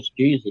thought was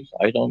Jesus.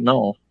 I don't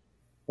know,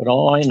 but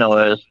all I know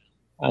is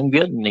I'm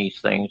getting these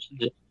things.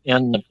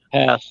 In the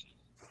past,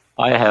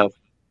 I have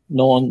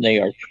known they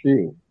are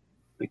true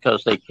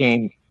because they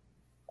came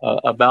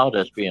about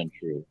as being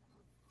true.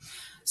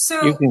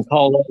 So you can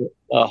call it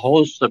a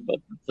host of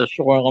the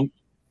show,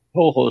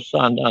 co-host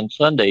on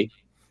Sunday,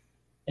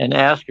 and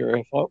ask her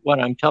if what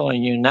I'm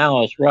telling you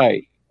now is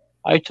right.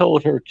 I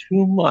told her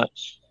 2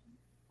 months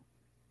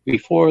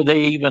before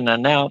they even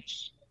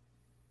announced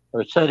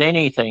or said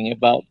anything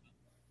about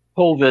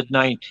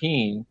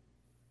COVID-19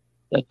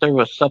 that there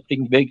was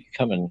something big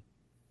coming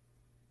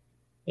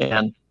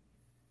and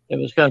it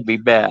was going to be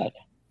bad.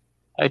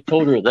 I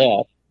told her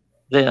that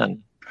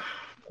then,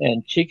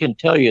 and she can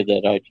tell you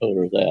that I told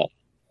her that.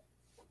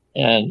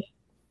 And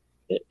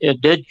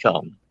it did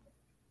come,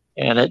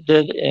 and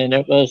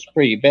it was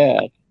pretty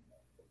bad.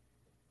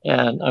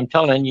 And I'm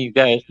telling you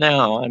guys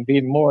now, I'm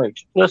being more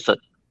explicit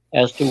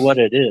as to what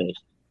it is.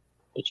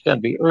 It's going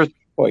to be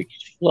earthquakes,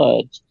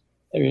 floods.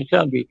 There's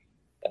going to be,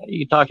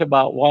 you talk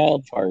about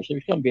wildfires.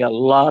 There's going to be a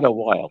lot of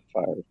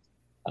wildfires.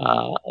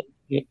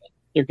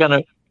 It's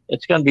going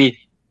to be,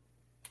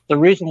 the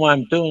reason why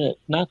I'm doing it,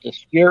 not to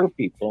scare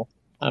people.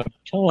 I'm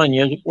telling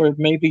you where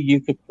maybe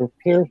you could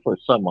prepare for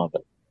some of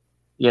it,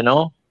 you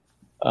know?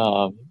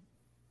 I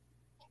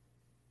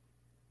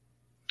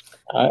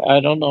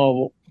don't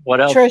know what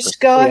else. Trish,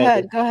 go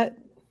ahead.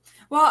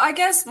 Well, I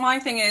guess my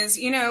thing is,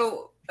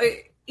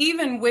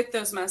 even with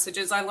those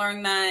messages, I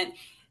learned that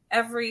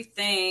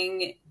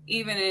everything,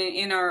 even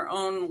in our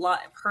own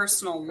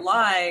personal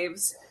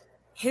lives,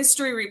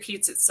 history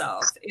repeats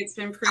itself. It's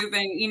been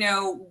proven,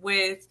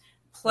 with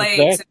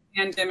plagues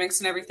and pandemics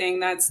and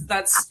everything.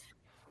 That's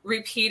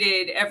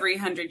repeated every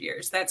 100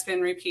 years. That's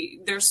been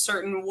repeated. There's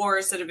certain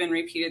wars that have been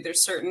repeated.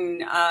 There's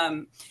certain,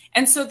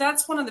 and so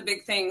that's one of the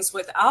big things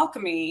with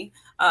alchemy,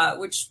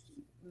 which,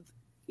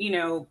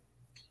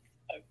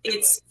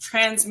 it's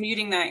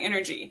transmuting that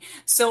energy.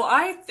 So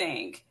I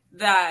think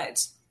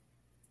that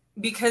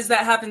because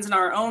that happens in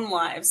our own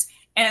lives,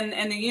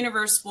 and the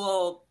universe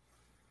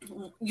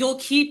you'll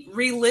keep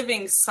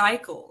reliving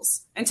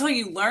cycles until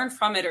you learn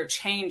from it or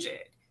change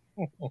it.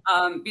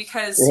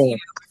 Because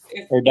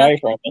if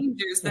nothing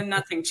changes, then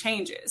nothing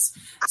changes.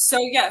 So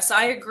yes,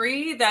 I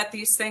agree that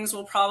these things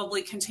will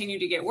probably continue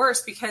to get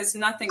worse because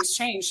nothing's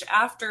changed.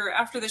 After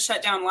the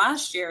shutdown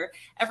last year,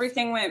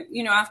 everything went,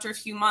 after a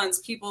few months,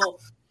 people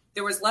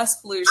There was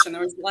less pollution.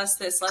 There was less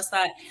this, less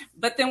that.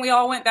 But then we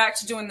all went back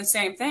to doing the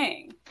same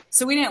thing.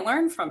 So we didn't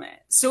learn from it.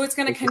 So it's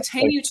going to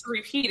continue to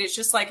repeat. It's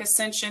just like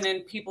ascension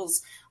in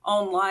people's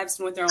own lives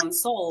and with their own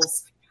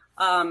souls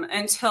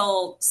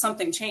until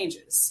something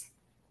changes.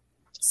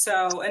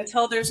 So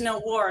until there's no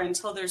war,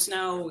 until there's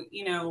no,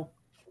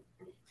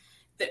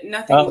 that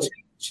nothing will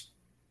change.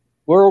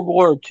 World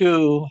War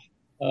II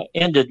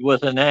ended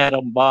with an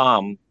atom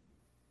bomb.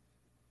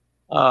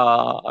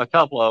 A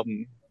couple of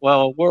them.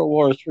 Well, World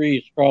War III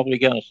is probably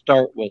going to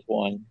start with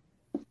one.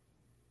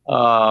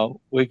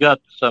 We've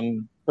got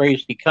some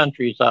crazy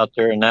countries out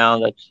there now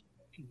that's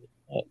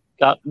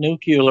got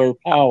nuclear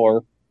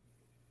power,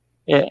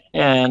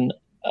 and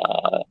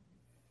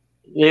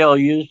they'll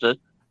use it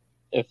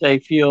if they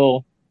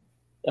feel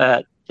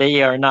that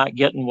they are not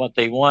getting what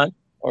they want,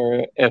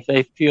 or if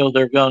they feel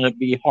they're going to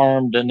be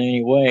harmed in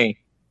any way.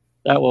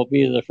 That will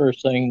be the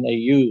first thing they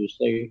use.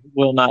 They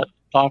will not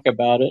talk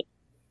about it.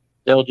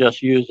 They'll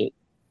just use it.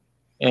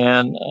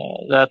 And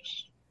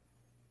that's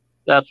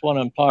what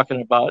I'm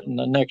talking about in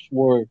the next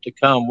war to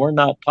come. We're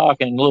not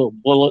talking little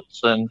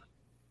bullets and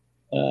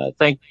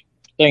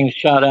things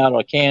shot out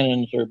of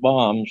cannons or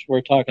bombs.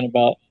 We're talking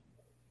about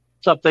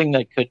something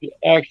that could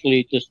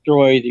actually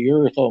destroy the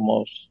earth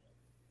almost.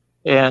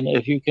 And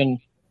if you can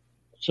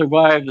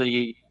survive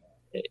the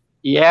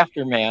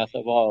aftermath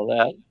of all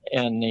that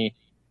and the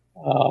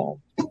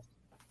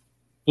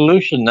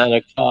pollution that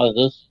it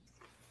causes,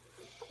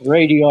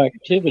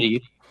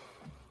 radioactivity,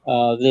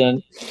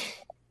 then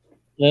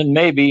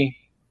maybe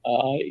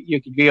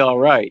you could be all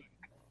right,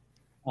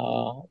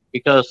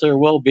 because there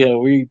will be a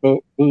rebirth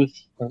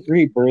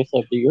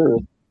of the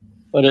earth,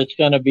 but it's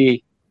going to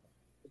be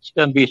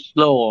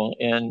slow,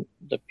 and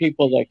the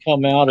people that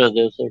come out of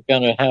this are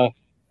going to have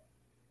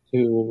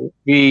to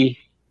be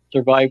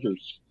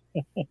survivors.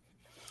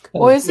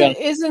 Well,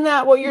 isn't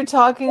that what you're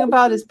talking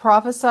about? Is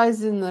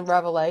prophesized in the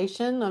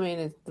Revelation? I mean,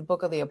 it's the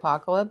book of the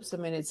Apocalypse. I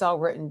mean, it's all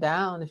written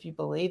down. If you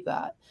believe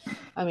that,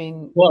 I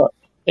mean, well,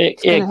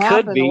 it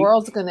could be. The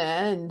world's going to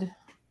end,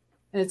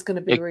 and it's going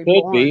to be reborn.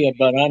 It could be,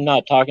 but I'm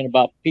not talking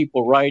about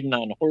people riding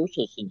on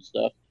horses and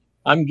stuff.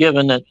 I'm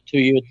giving it to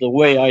you the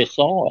way I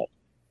saw it,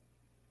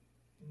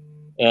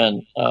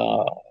 and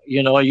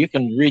you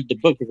can read the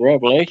book of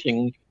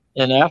Revelation,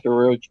 and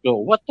afterwards go,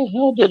 "What the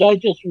hell did I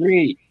just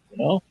read?"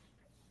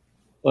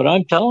 But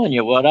I'm telling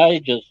you what I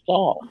just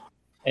saw.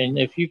 And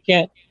if you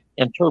can't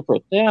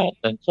interpret that,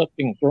 then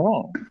something's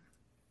wrong.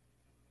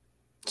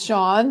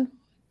 Sean?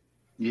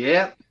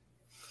 Yeah.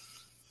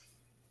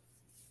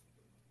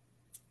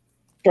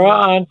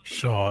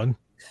 Sean.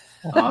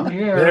 I'm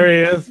here. There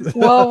he is.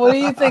 Well, what do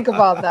you think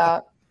about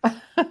that?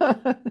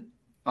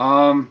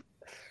 All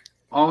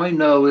I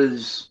know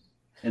is,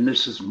 and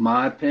this is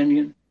my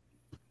opinion,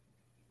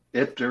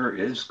 if there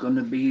is going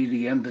to be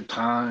the end of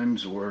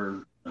times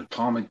or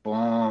atomic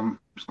bomb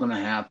is going to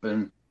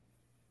happen,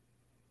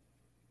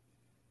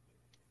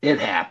 it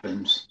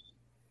happens,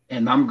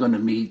 and I'm going to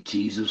meet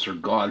Jesus or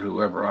God,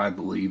 whoever I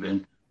believe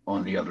in,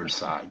 on the other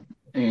side.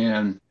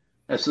 And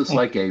that's just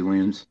like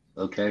aliens,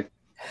 okay?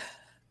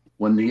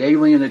 When the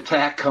alien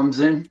attack comes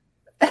in,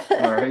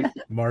 all right,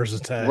 Mars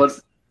attack.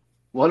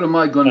 What am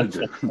I going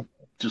to do?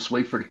 Just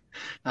wait for it.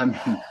 I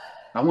mean,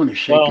 I want to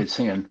shake his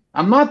hand.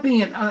 I'm not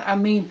being, I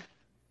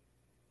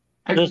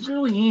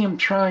really am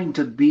trying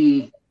to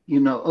be,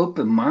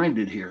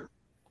 open-minded here.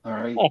 All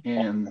right.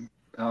 And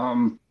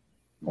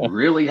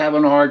really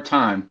having a hard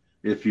time,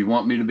 if you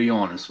want me to be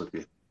honest with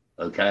you.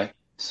 Okay.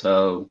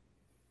 So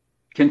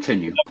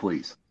continue,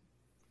 please.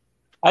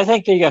 I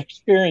think the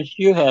experience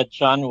you had,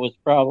 Sean, was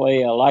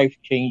probably a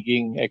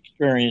life-changing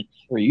experience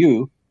for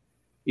you.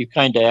 You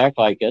kind of act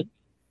like it.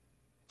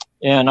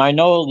 And I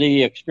know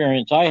the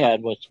experience I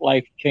had was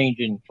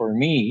life-changing for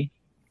me.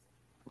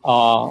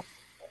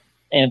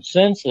 And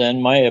since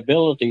then, my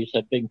abilities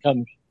have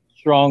become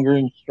stronger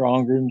and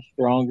stronger and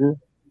stronger.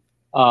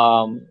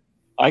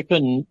 I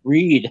couldn't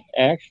read,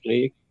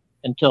 actually,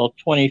 until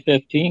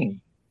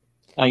 2015.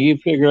 Now, you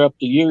figure up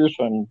the years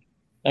from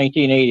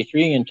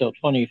 1983 until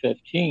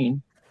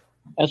 2015.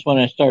 That's when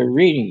I started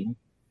reading.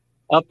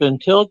 Up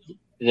until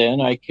then,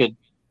 I could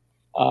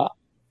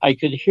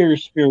hear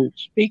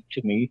spirits speak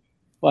to me,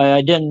 but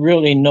I didn't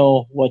really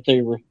know what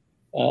they were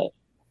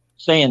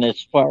saying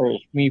as far as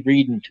me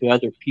reading to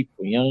other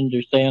people. You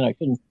understand? I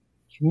couldn't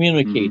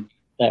communicate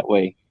that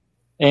way.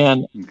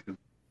 And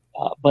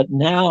but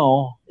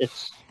now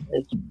it's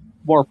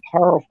more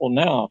powerful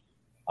now.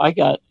 I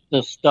got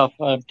this stuff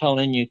I'm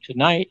telling you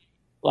tonight,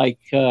 like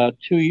 2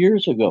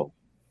 years ago.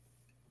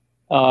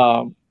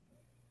 And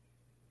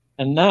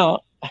now,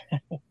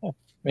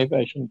 maybe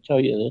I shouldn't tell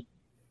you this,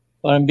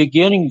 but I'm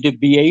beginning to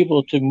be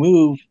able to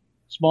move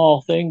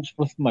small things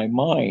with my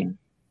mind.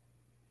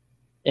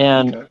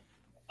 And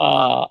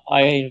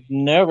I've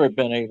never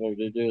been able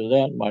to do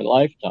that in my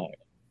lifetime.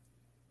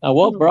 Now,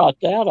 what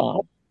brought that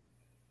on?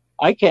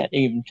 I can't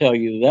even tell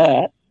you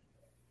that.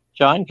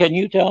 John, can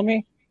you tell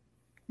me?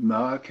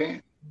 No, I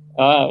can't.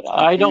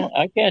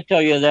 I can't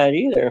tell you that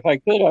either. If I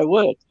could, I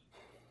would.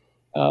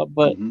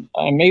 But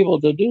I'm able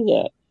to do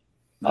that.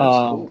 That's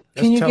cool.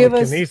 That's Can you give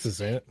us?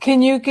 telekinesis, ain't it?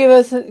 Can you give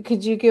us?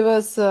 Could you give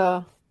us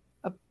an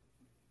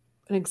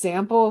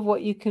example of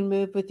what you can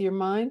move with your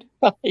mind?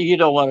 You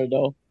don't want to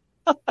know.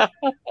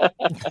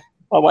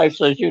 My wife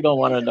says you don't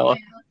want to know.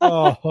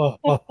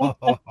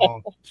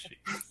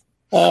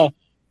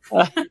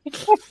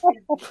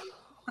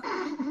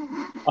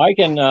 I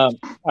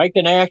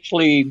can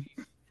actually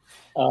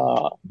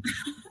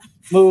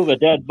move a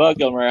dead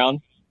bug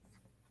around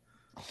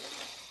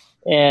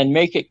and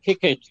make it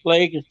kick its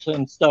legs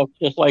and stuff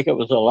just like it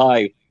was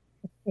alive.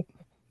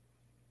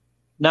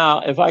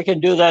 Now, if I can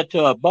do that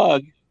to a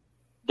bug,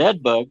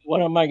 dead bug,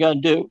 what am I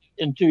going to do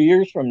in 2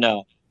 years from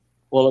now?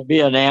 Will it be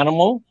an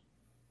animal?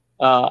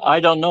 I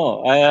don't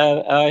know.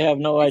 I have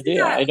no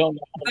idea. I don't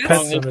know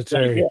how long it's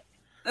going to get.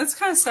 That's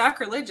kind of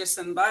sacrilegious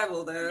in the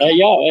Bible, though.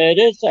 Yeah, it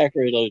is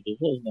sacrilegious,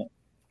 isn't it?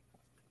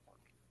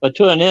 But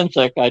to an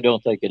insect, I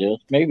don't think it is.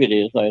 Maybe it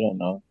is. I don't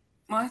know.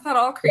 Well, I thought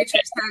all creatures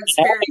had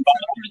spirits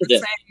that were the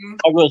same.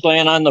 I was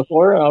laying on the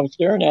floor and I was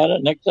staring at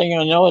it. Next thing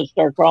I know, it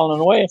started crawling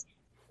away.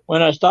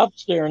 When I stopped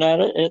staring at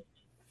it,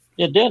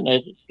 it didn't.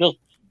 It just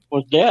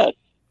was dead.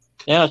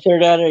 Then I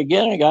stared at it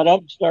again and got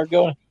up and started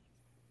going.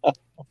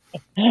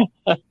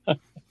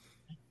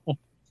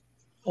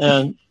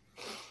 And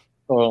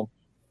well,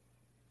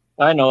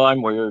 I know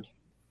I'm weird.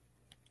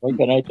 What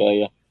can I tell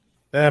you?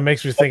 That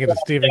makes me think of the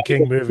Stephen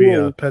King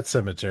movie, Pet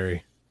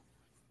Sematary.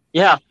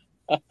 Yeah.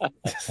 But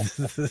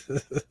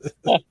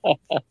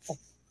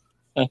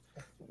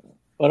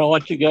I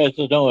want you guys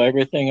to know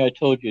everything I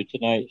told you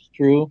tonight is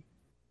true.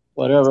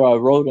 Whatever I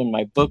wrote in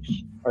my books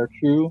are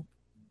true.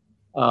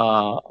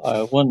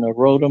 I wouldn't have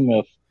wrote them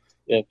if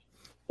they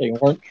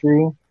weren't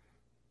true.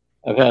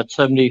 I've had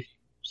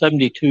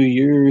 72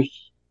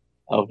 years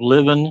of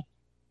living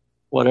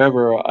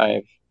whatever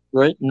I've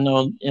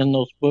written in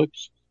those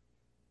books.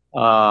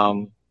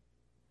 The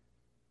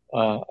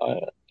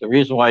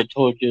reason why I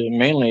told you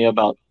mainly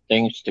about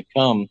things to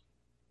come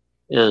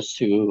is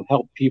to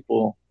help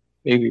people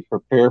maybe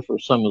prepare for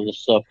some of the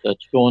stuff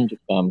that's going to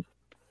come.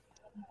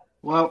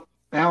 Well,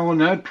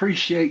 Alan, I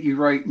appreciate you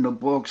writing the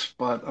books,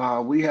 but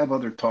we have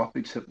other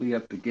topics that we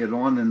have to get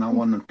on, and I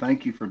want to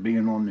thank you for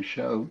being on the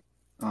show.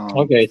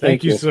 Okay,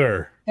 thank you,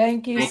 sir.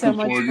 Thank you so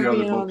much forward for to the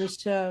being other on the books.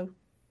 show.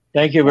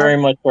 Thank you very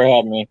much for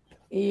having me.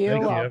 You're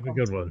Thank you. welcome. Have a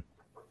good one.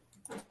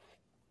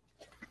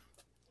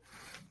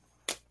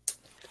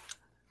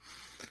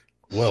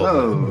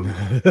 Well,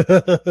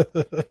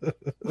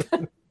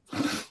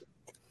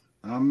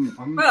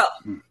 Well,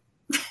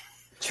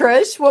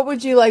 Trish, what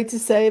would you like to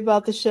say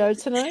about the show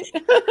tonight?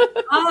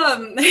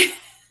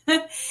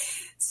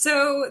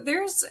 So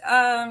there's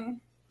a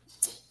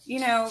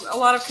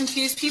lot of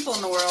confused people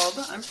in the world.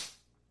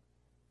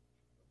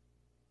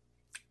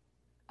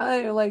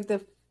 I like the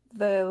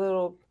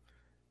little.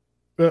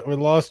 but we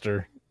lost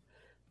her.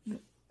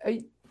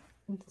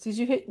 Did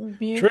you hit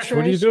mute? Trish,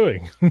 what are you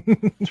doing?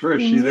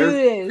 Trish, you there?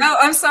 Muted. No,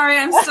 I'm sorry.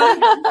 I'm still.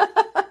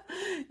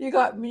 You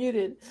got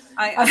muted.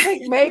 I I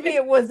think maybe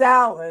it was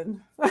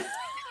Alan.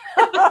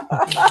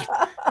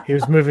 He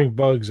was moving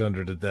bugs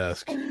under the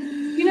desk.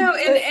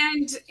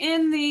 And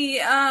in the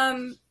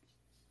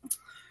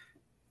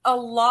a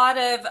lot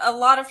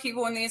of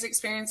people, when these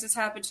experiences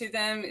happen to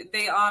them,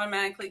 they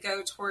automatically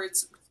go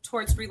towards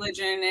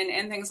religion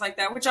and things like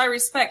that, which I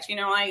respect.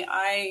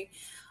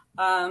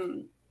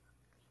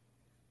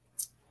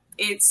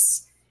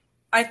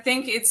 I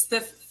think it's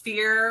the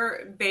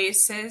fear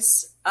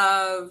basis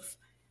of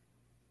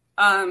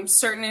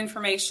certain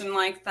information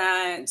like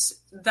that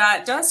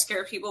does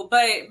scare people.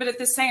 But at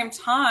the same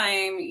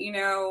time,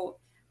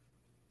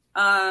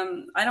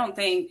 I don't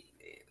think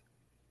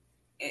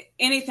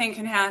anything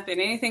can happen.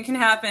 Anything can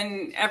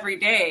happen every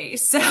day.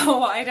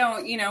 So I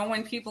don't,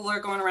 when people are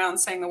going around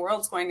saying the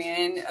world's going to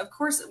end, of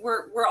course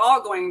we're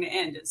all going to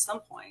end at some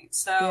point.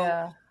 So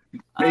Yeah.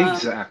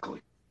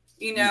 Exactly.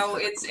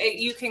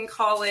 You can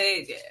call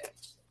it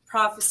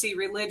prophecy,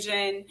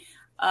 religion,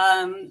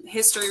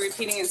 history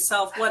repeating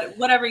itself,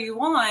 whatever you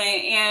want.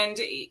 And,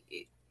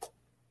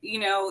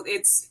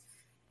 it's,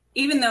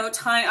 even though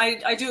time,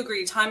 I do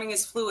agree, timing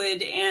is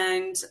fluid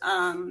and,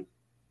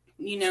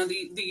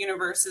 the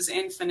universe is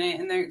infinite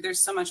and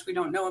there's so much we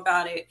don't know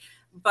about it.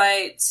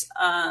 But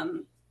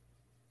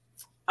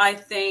I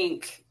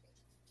think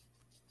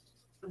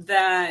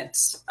that,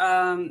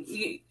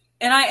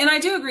 and I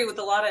do agree with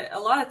a lot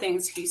of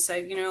things he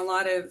said,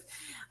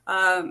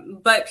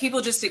 but people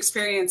just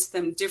experience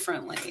them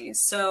differently.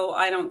 So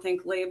I don't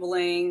think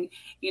labeling,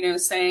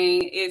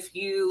 saying if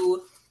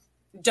you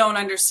don't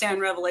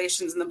understand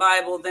revelations in the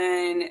Bible,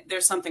 then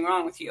there's something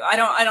wrong with you. I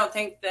don't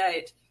think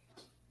that,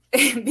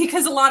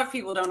 because a lot of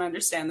people don't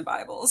understand the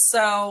Bible.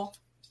 So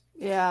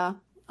Yeah.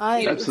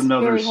 That's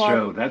another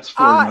show. That's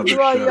for another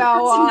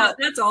show.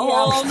 That's a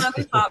whole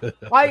nother topic.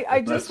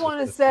 I just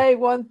want to say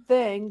one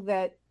thing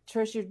that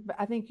Trish,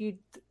 I think you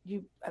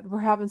were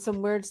having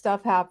some weird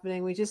stuff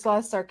happening. We just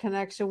lost our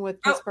connection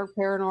with Pittsburgh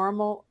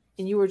Paranormal,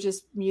 and you were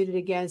just muted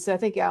again. So I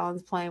think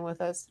Alan's playing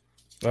with us.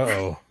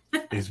 Uh-oh.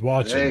 He's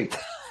watching. Hey.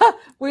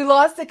 We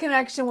lost the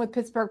connection with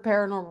Pittsburgh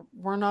Paranormal.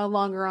 We're no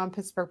longer on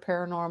Pittsburgh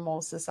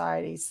Paranormal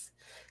Society's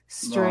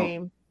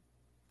stream.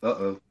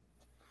 Uh-oh.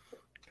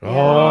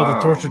 Oh, the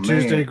Torture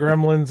Tuesday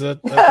gremlins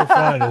at their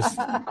finest.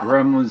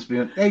 Gremlins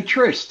being. Hey,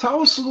 Trish, tell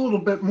us a little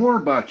bit more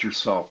about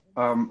yourself.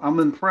 I'm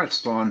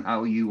impressed on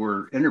how you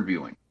were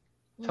interviewing.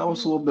 Tell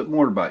us a little bit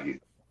more about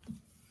you.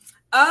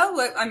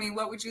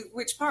 What would you?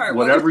 Which part?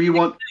 Whatever you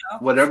want.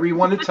 Whatever you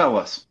want to tell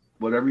us.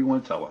 Whatever you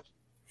want to tell us.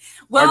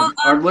 Well,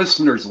 our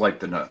listeners like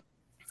to know.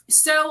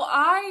 So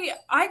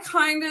I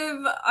kind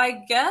of,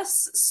 I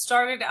guess,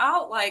 started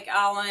out like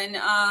Alan.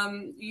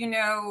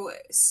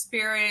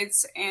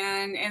 Spirits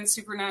and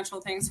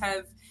supernatural things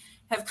have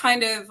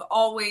kind of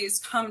always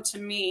come to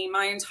me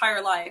my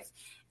entire life.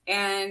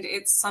 And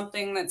it's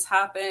something that's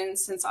happened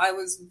since I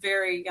was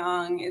very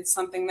young. It's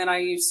something that I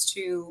used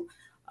to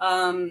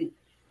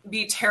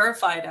be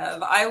terrified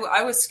of.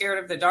 I was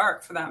scared of the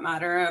dark, for that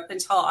matter, up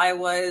until I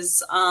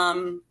was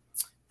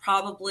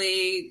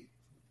probably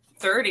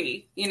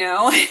 30,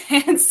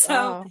 and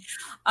so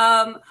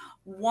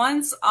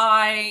once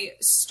I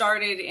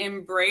started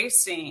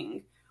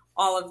embracing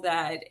all of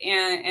that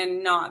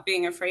and not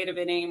being afraid of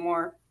it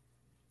anymore,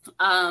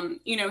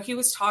 he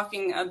was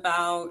talking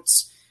about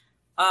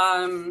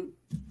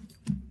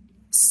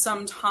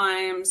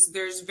sometimes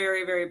there's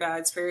very, very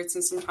bad spirits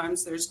and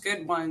sometimes there's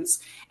good ones.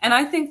 And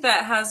I think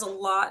that has a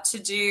lot to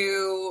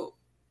do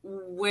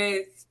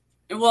with,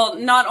 well,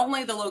 not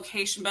only the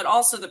location, but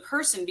also the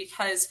person,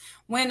 because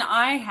when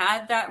I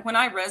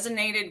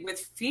resonated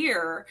with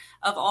fear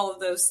of all of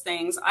those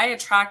things, I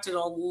attracted a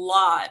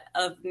lot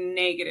of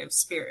negative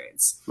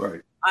spirits.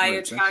 Right. I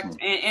attract,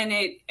 and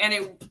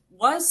it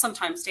was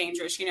sometimes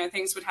dangerous.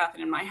 Things would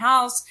happen in my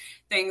house.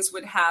 Things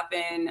would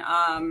happen,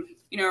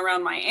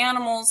 around my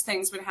animals.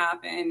 Things would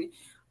happen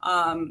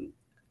to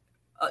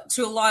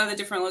a lot of the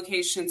different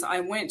locations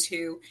I went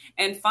to.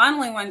 And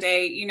finally, one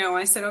day,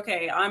 I said,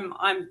 okay,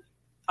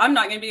 I'm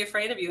not going to be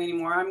afraid of you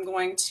anymore. I'm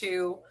going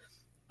to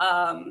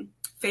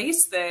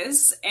face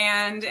this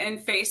and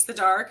face the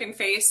dark and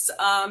face,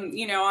 I'm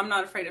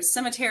not afraid of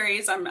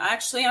cemeteries.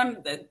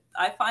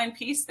 I find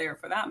peace there,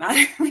 for that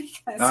matter.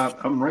 Because,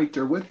 I'm right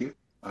there with you.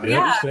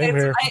 Same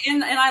here.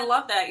 And I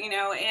love that,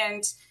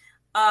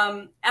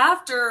 and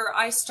after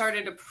I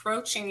started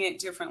approaching it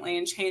differently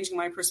and changing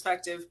my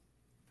perspective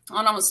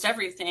on almost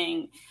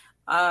everything,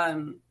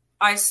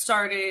 I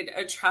started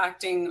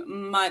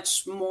attracting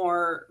much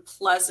more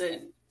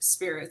pleasant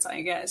spirits,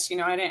 I guess.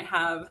 I didn't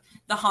have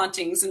the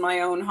hauntings in my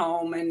own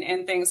home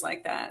and things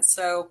like that.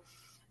 So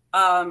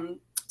I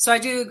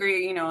do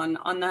agree,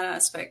 on that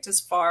aspect, as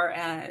far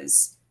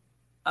as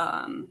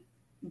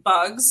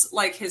bugs,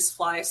 like his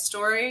fly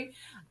story.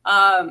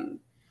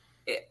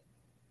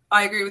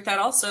 I agree with that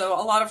also.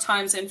 A lot of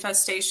times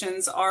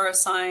infestations are a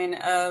sign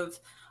of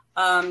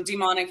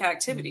demonic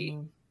activity.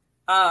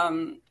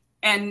 Mm-hmm.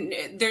 And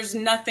there's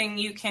nothing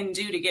you can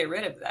do to get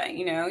rid of that.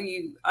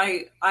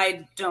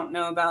 I don't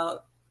know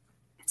about,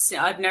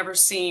 I've never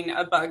seen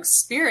a bug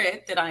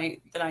spirit that I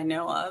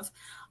know of.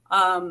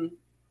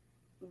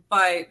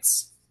 But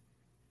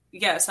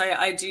yes,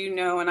 I do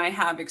know, and I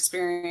have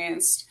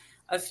experienced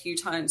a few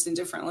times in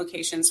different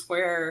locations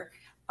where,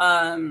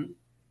 I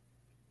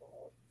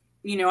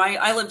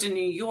lived in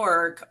New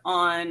York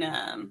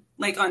on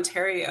Lake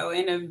Ontario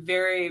in a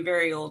very,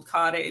 very old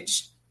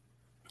cottage.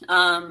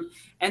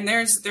 And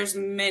there's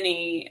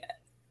many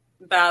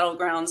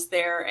battlegrounds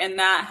there. And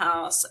that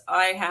house,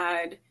 I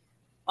had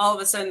all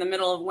of a sudden in the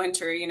middle of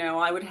winter,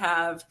 I would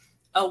have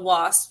a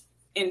wasp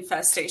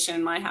infestation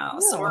in my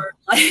house, or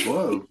like,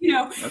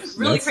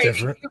 really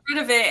crazy, get rid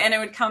of it and it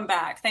would come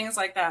back, things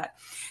like that.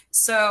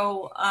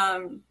 So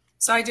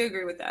I do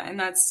agree with that. And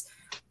that's,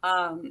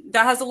 that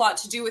has a lot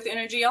to do with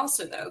energy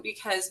also, though,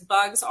 because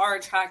bugs are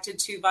attracted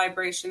to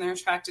vibration. They're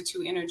attracted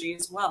to energy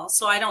as well.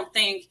 So I don't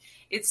think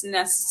it's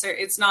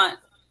necessary. It's not,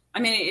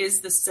 it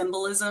is the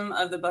symbolism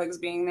of the bugs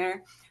being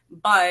there,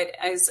 but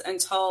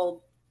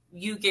until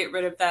you get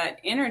rid of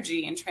that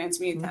energy and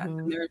transmute that,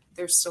 then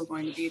they're still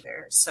going to be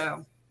there.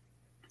 So,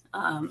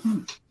 what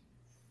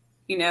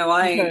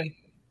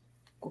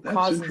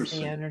causes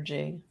the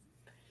energy?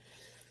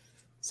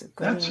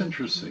 That's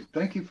interesting.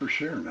 Thank you for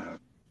sharing that.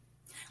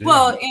 Yeah.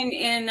 Well,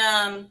 in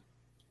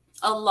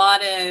a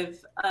lot of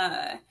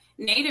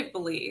native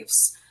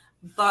beliefs,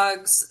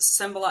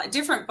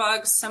 different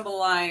bugs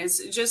symbolize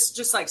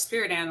just like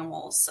spirit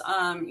animals.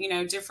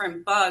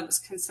 Different bugs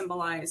can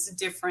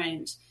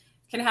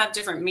have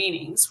different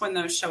meanings when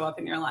those show up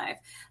in your life.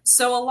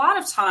 So a lot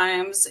of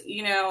times, and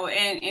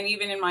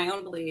even in my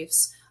own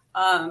beliefs,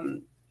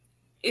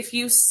 if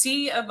you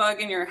see a bug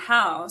in your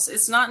house,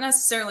 it's not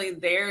necessarily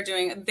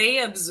they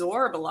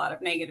absorb a lot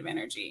of negative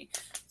energy.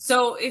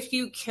 So if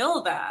you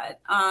kill that,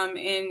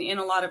 in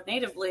a lot of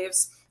native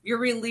beliefs, you're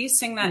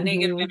releasing that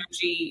negative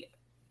energy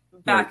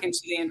back into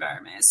the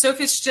environment. So if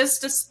it's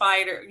just a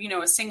spider,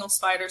 a single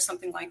spider,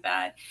 something like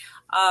that,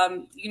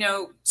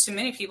 to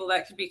many people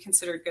that could be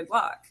considered good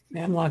luck.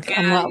 I'm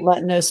not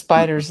letting those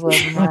spiders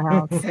live in my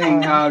house. Hey,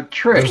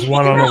 Trish. There's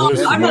one on the loose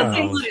in I'm my not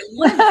saying house. let it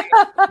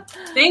live.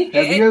 Thank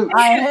you.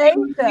 I hate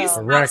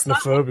them.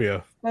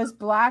 Arachnophobia. Those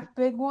black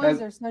big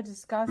ones are so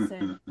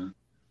disgusting.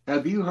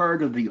 Have you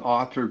heard of the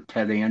author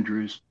Ted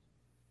Andrews?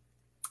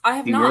 I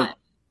have not.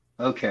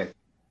 Okay.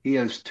 He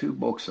has 2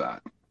 books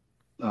out.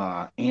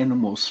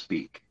 Animals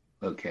Speak.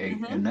 Okay.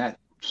 Mm-hmm. And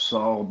that's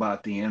all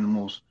about the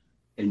animals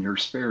and your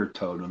spirit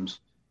totems.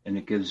 And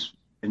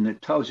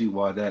it tells you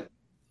why that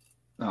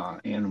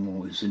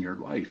animal is in your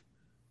life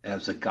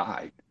as a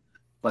guide.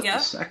 But the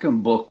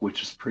second book,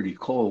 which is pretty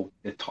cool,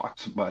 it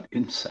talks about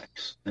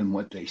insects and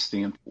what they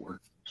stand for.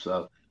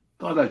 So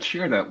thought I'd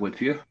share that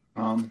with you.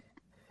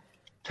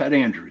 Ted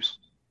Andrews.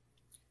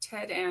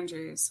 Ted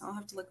Andrews. I'll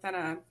have to look that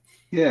up.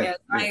 Yeah. Yes,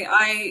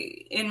 I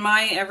in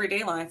my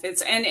everyday life,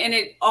 it's and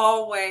it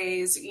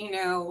always,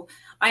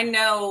 I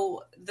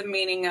know the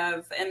meaning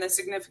of and the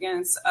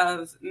significance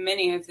of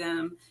many of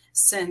them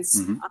since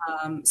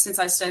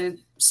I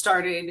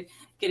started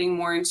getting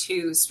more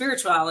into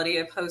spirituality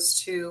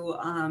opposed to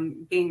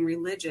being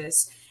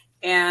religious,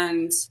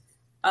 and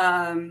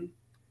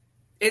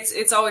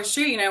it's always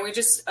true. We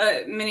just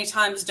many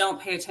times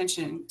don't pay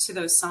attention to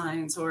those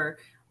signs or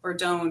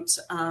don't.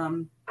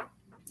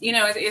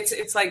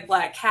 It's like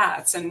black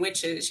cats and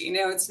witches.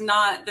 It's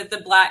not that the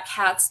black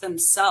cats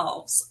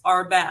themselves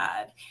are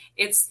bad.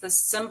 It's the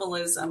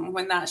symbolism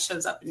when that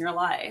shows up in your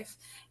life.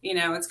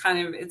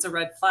 It's a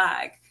red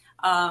flag.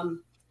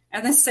 And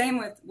the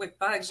same with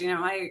bugs.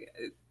 I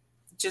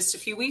just a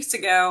few weeks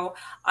ago,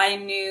 I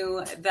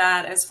knew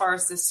that as far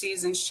as the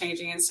seasons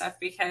changing and stuff,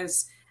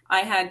 because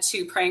I had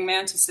 2 praying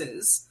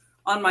mantises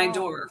on my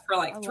door for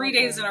like 3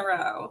 days in a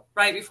row,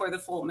 right before the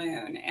full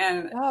moon.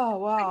 And oh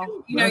wow,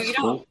 you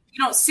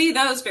don't see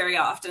those very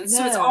often.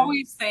 So it's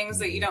always things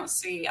that you don't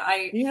see.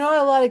 You're not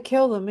allowed to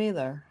kill them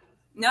either.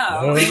 No,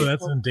 oh,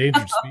 that's an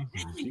endangered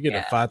species. You get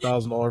a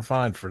 $5,000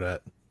 fine for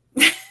that.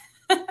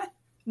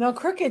 No,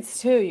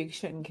 crickets too. You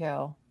shouldn't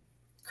kill.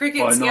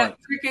 Crickets,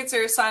 crickets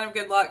are a sign of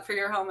good luck for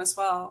your home as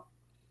well.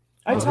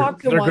 I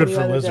talked to one the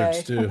other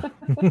lizards day.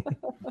 Too.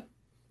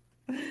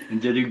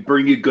 And did he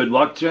bring you good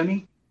luck,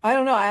 Jenny? I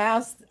don't know. I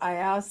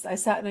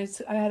sat and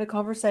I had a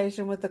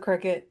conversation with the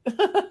cricket.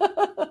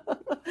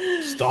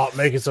 Stop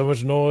making so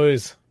much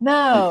noise.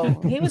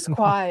 No, he was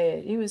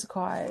quiet.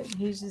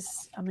 He's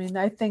just,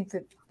 I think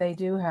that they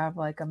do have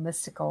like a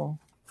mystical,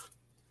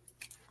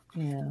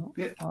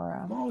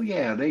 aura. Oh,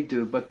 yeah, they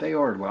do, but they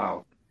are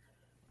loud.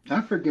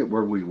 I forget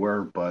where we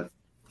were, but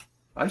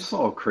I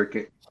saw a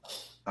cricket.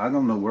 I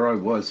don't know where I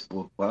was,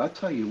 but I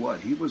tell you what,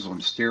 he was on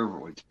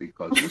steroids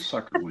because this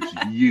sucker was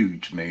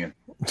huge, man.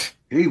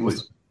 He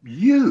was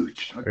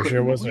huge. Are you sure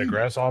it wasn't a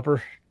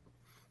grasshopper?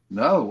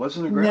 No, it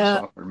wasn't a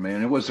grasshopper,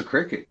 man. It was a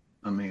cricket.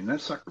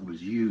 That sucker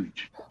was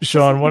huge.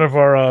 Sean, one of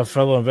our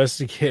fellow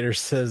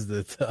investigators says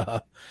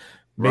that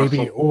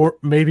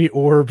maybe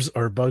orbs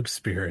are bug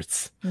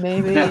spirits.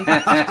 Maybe.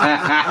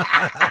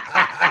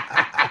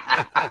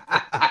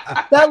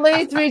 That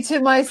leads me to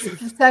my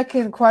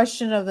second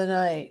question of the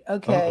night.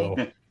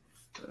 Okay.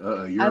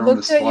 I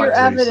looked at your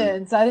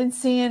evidence. I didn't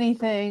see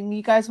anything.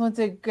 You guys went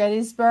to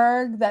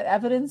Gettysburg, that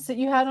evidence that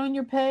you had on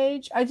your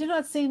page. I did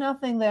not see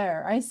nothing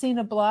there. I seen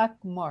a black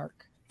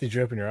mark. Did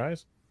you open your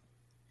eyes?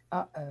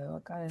 Uh-oh, I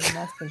got a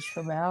message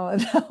from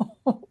Alan.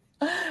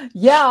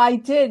 Yeah, I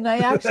did. And I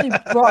actually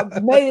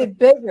made it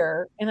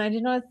bigger, and I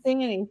did not see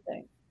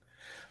anything.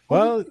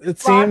 Well, it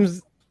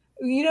seems...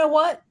 You know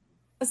what?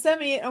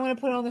 Send me it. I'm going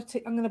to put it on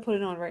I'm going to put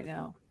it on right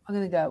now. I'm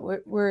going to go.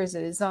 Where is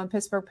it? It's on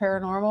Pittsburgh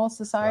Paranormal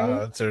Society?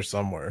 It's there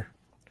somewhere.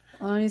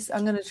 I'm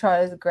going to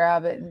try to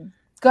grab it. And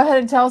go ahead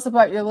and tell us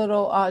about your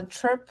little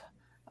trip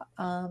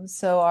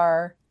so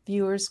our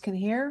viewers can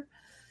hear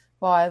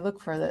while I look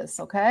for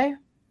this, okay?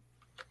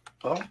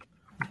 Oh,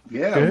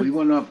 yeah. Good. We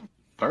went up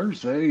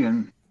Thursday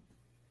and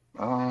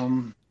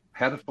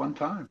had a fun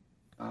time.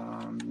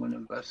 Went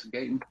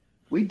investigating.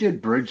 We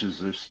did bridges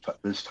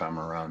this time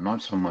around,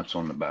 not so much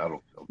on the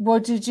battlefield.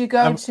 Well, did you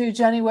go to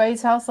Jenny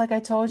Wade's house like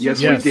I told you?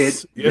 Yes, we did.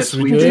 Yes,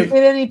 we did. did. Did you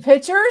get any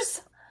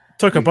pictures?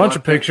 Took a bunch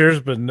of pictures,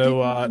 but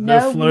no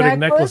floating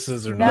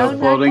necklaces or no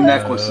floating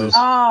necklaces.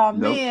 Oh,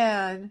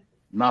 man.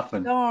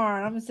 Nothing.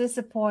 Darn, I'm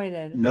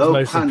disappointed. No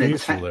nice pun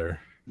intended there.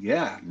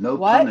 Yeah, no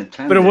pun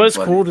intended. But it was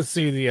cool to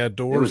see the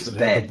doors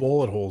that had the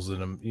bullet holes in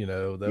them.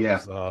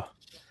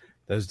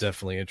 That was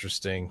definitely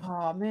interesting.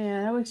 Oh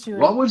man, I wish you.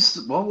 What was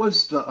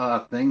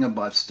the thing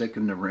about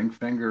sticking the ring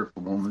finger? If a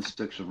woman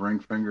sticks a ring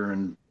finger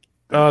and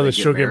that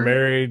she'll get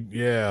married.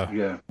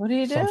 Yeah. What do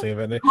you do? Something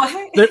of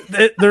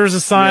that. There's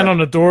a sign on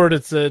the door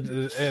that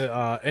said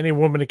any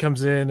woman that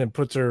comes in and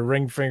puts her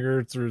ring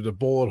finger through the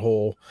bullet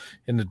hole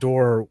in the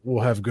door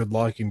will have good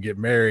luck and get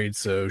married.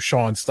 So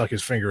Sean stuck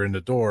his finger in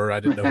the door. I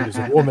didn't know he was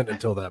a woman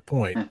until that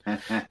point.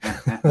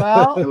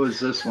 Well, it was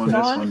this one.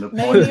 Sean, The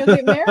maybe point. you'll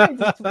get married.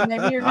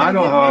 Maybe you're I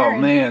don't. get Oh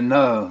man,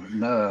 no,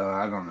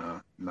 I don't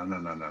know. No,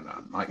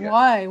 not yet.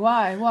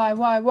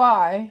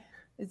 Why?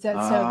 Is that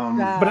so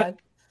bad?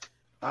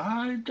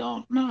 I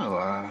don't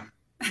know.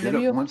 Did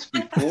it once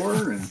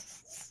before,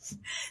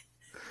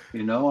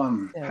 and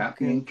I'm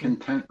happy and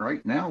content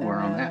right now where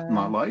I'm at in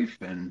my life.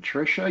 And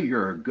Trisha,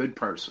 you're a good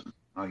person.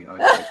 I take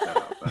that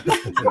up.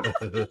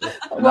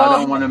 And I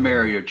don't want to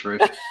marry you,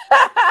 Trish.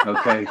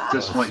 Okay,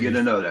 just want you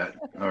to know that.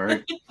 All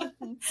right.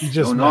 You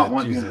just not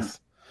want Jesus.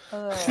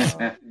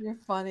 You're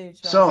funny,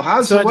 John. So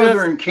how's the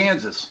weather in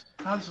Kansas?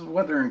 How's the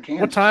weather in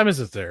Kansas? What time is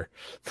it there?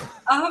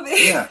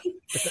 Yeah.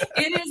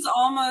 It is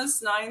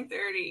almost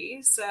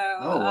 9:30. So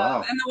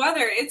wow. And the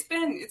weather, it's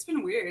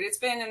been weird. It's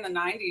been in the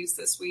 90s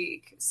this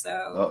week.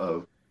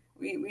 So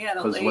we had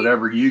a because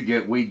whatever you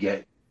get, we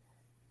get.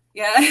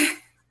 Yeah.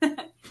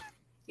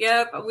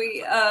 Yeah, but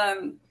we've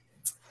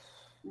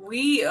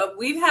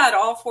had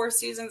all 4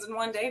 seasons in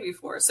one day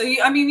before. So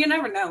you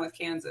never know with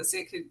Kansas.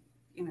 It could,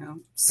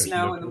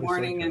 snow in the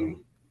morning and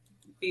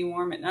be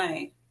warm at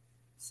night.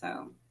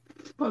 So.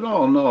 But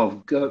all in all,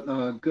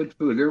 good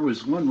food. There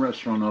was one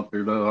restaurant up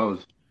there though I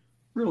was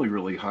really,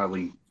 really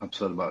highly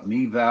upset about.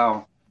 Me,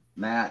 Val,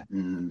 Matt,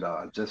 and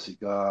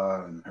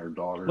Jessica and her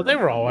daughter. Well, they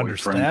were all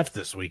understaffed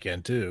this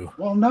weekend too.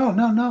 Well,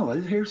 no.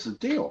 Here's the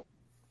deal.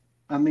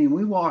 I mean,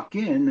 we walk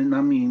in,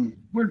 and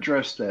we're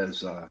dressed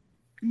as,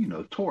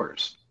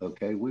 tourists.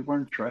 Okay, we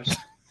weren't dressed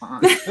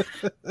fine.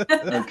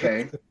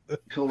 Okay,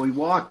 so we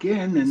walk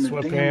in, and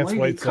the damn lady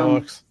white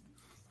socks.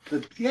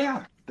 The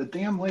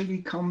damn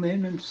lady come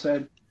in and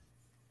said,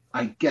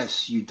 "I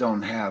guess you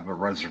don't have a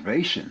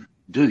reservation,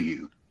 do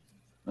you?"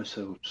 I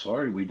said,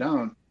 "Sorry, we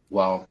don't."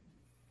 "Well,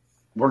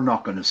 we're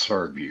not going to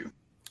serve you."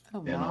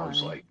 And I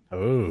was like,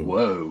 "Oh,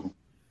 whoa."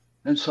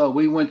 And so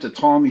we went to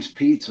Tommy's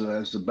Pizza.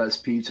 That's the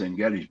best pizza in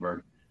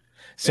Gettysburg.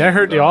 See, I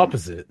heard the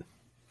opposite.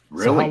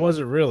 Really? So how was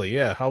it really?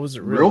 Yeah, how was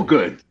it really? Real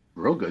good.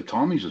 Real good.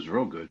 Tommy's is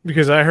real good.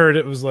 Because I heard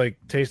it was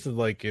tasted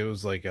like it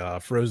was like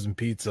frozen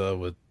pizza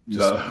with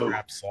just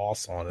crap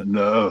sauce on it.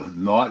 No,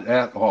 not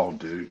at all,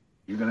 dude.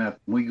 You're going to have,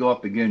 when we go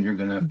up again, you're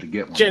going to have to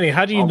get one. Jenny,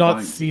 how do you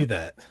not see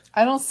that?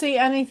 I don't see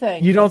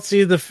anything. You don't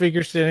see the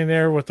figure standing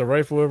there with the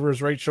rifle over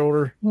his right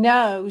shoulder?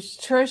 No.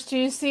 Trish, do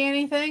you see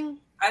anything?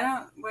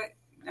 No,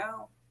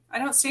 I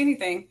don't see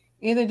anything.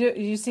 Either do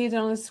you see it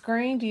on the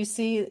screen? Do you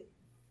see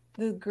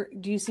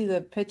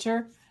the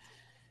picture?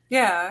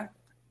 Yeah.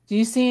 Do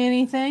you see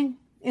anything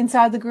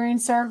inside the green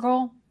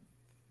circle?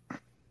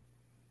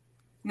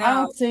 No. I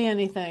don't see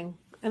anything.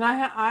 And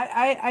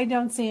I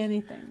don't see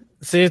anything.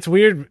 See, it's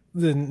weird.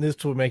 Then this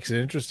is what makes it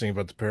interesting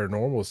about the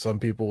paranormal. Some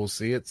people will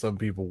see it, some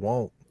people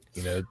won't.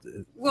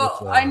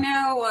 Well, I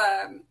know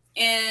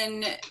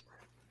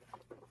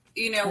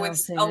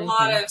with a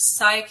lot of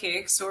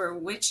psychics or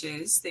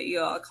witches that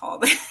you all call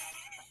them,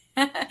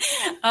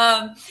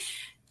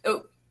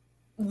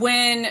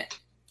 when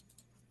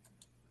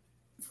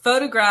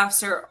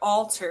photographs are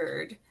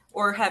altered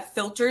or have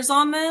filters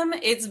on them,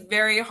 it's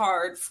very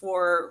hard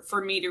for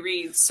me to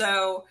read.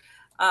 So,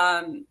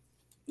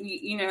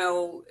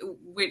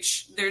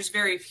 which there's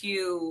very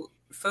few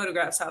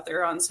photographs out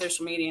there on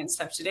social media and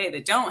stuff today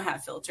that don't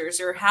have filters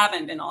or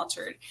haven't been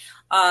altered.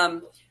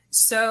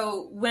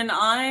 So when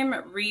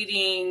I'm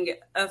reading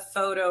a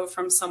photo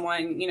from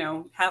someone,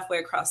 halfway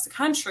across the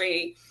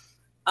country,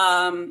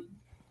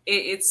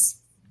 it's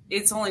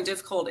only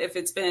difficult if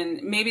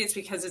maybe it's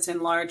because it's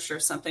enlarged or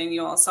something.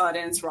 You all saw it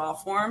in its raw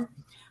form.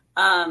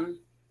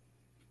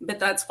 But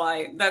that's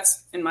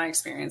in my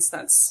experience,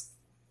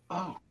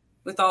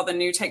 with all the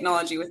new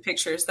technology with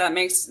pictures, that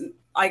makes,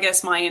 I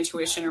guess, my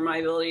intuition or my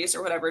abilities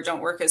or whatever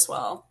don't work as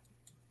well.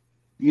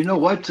 You know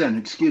what, then?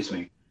 Excuse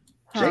me.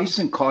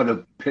 Jason caught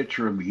a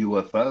picture of a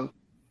UFO.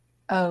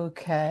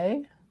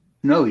 Okay.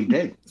 No, he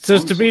did. So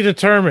it's to be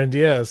determined,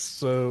 yes.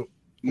 So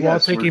while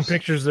taking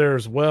pictures there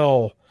as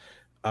well,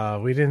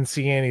 we didn't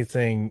see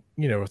anything,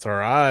 with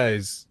our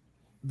eyes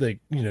that,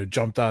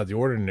 jumped out of the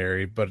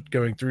ordinary. But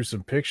going through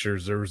some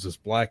pictures, there was this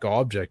black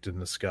object in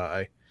the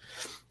sky.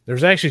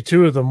 There's actually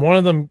 2 of them. One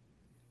of them,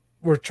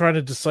 we're trying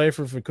to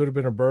decipher if it could have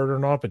been a bird or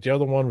not, but the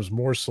other one was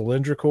more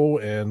cylindrical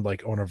and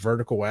on a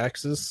vertical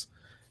axis.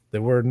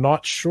 That we're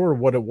not sure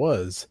what it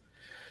was.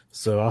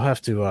 So I'll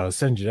have to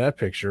send you that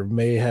picture.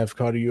 May have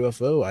caught a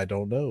UFO. I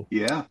don't know.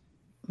 Yeah.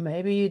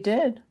 Maybe you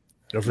did.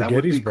 Over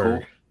Gettysburg.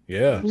 Cool.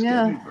 Yeah.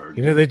 Yeah.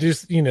 They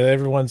just,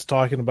 everyone's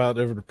talking about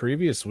over the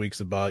previous weeks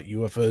about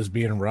UFOs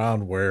being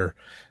around where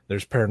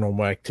there's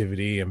paranormal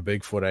activity and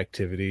Bigfoot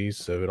activities.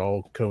 So it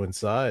all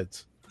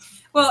coincides.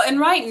 Well, and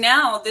right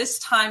now, this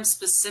time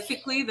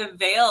specifically, the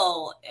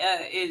veil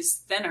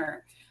is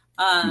thinner.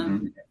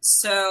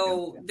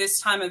 So this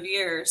time of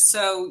year,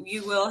 so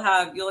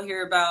you'll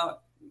hear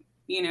about,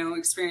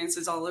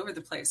 experiences all over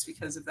the place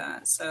because of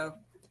that. So.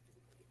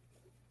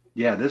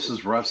 Yeah, this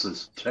is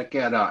Russ's. Check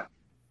that out.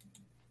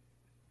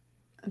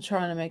 I'm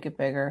trying to make it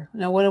bigger.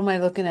 Now, what am I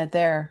looking at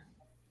there?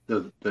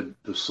 The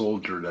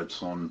soldier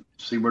that's on,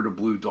 see where the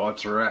blue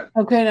dots are at?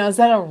 Okay, now is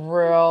that a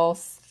real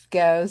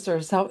ghost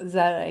or something? Is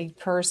that a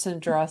person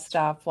dressed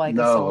up like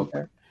a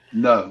soldier?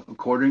 No,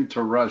 according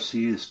to Russ,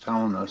 he is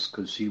telling us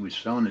because he was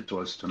showing it to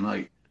us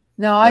tonight.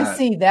 No, I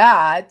see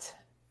that.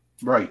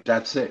 Right,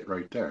 that's it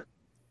right there.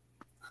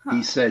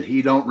 He said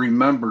he don't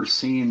remember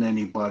seeing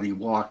anybody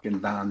walking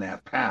down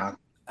that path,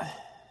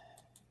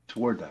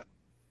 toward that.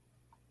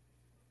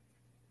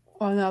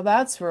 Well, no,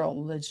 that's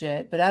real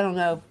legit, but I don't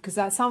know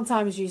because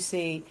sometimes you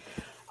see,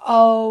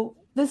 oh,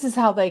 this is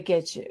how they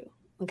get you,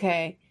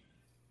 okay?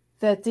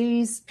 That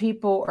these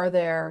people are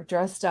there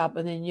dressed up,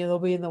 and then they'll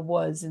be in the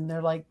woods, and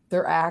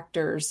they're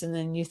actors, and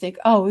then you think,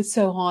 oh, it's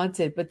so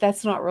haunted, but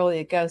that's not really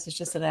a ghost; it's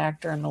just an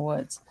actor in the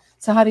woods.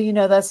 So how do you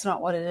know that's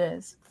not what it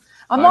is?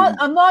 I'm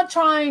not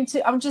trying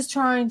to. I'm just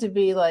trying to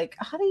be like,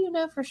 how do you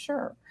know for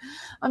sure?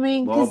 I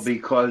mean,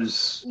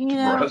 because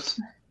Russ,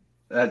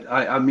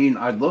 I mean,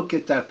 I look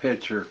at that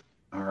picture.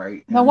 All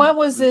right. Now, when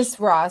was this,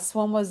 Ross?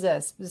 When was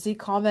this? Was he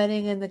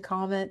commenting in the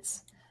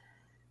comments?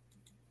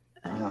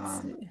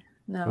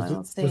 No, I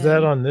don't see. Was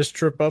that on this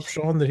trip up,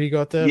 Sean, that he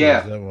got that?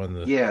 Yeah.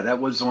 That that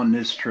was on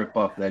this trip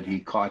up that he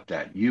caught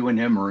that. You and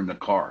him are in the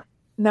car.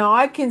 No,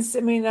 I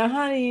mean, now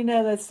how do you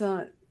know that's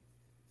not?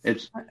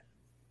 It's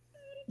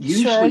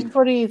usually.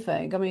 What do you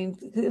think? I mean,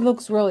 it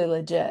looks really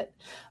legit,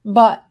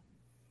 but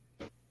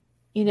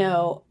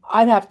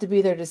I'd have to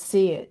be there to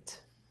see it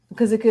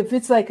because if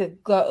it's like a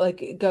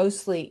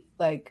ghostly,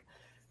 like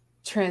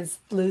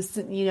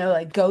translucent,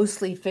 like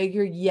ghostly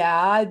figure,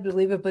 yeah, I'd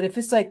believe it. But if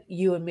it's like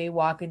you and me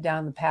walking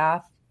down the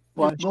path,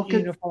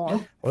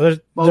 uniform. There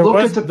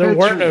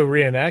were no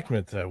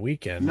reenactment that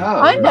weekend. No,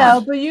 I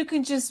know, but you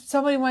can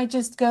somebody might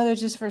just go there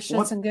just for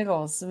shits and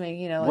giggles. I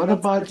mean, what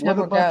about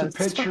the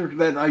picture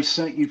that I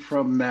sent you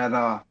from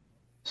that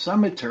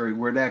cemetery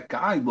where that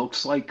guy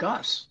looks like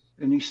us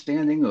and he's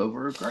standing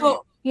over a grave?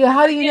 Oh, yeah,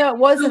 how do you know it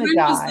wasn't a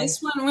guy?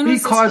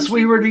 Because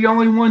we were the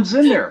only ones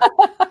in there.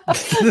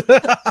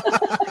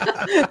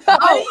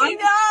 How do you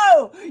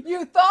know?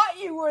 You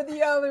thought you were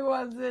the only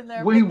ones in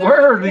there. We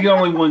were the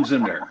only ones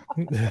in there.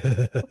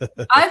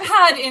 I've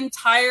had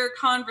entire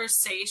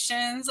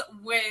conversations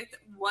with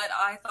what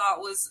I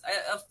thought was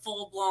a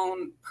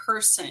full-blown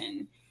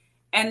person.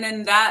 And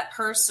then that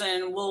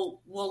person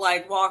will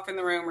like walk in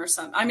the room or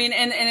something. I mean,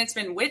 and it's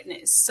been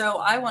witnessed. So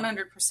I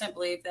 100%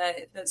 believe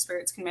that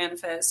spirits can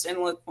manifest and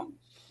look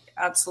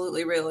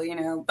absolutely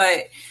real,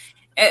 But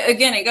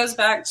again, it goes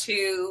back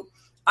to,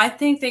 I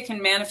think they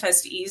can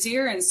manifest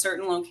easier in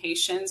certain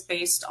locations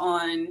based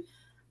on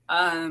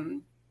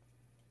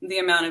the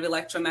amount of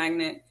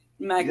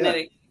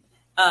magnetic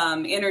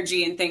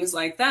energy and things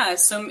like that.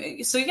 So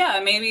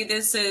yeah, maybe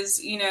this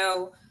is,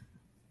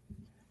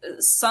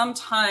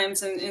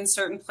 sometimes in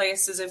certain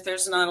places, if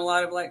there's not a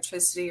lot of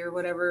electricity or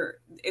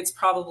whatever, it's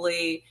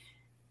probably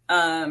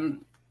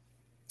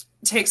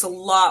takes a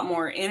lot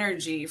more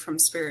energy from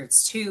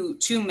spirits to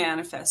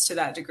manifest to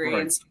that degree,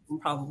 right. And some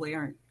probably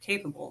aren't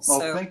capable. Well,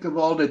 so think of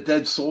all the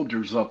dead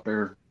soldiers up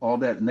there, all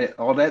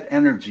that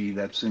energy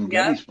that's in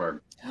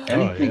Gettysburg.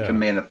 Anything can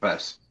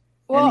manifest.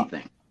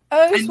 Anything.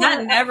 And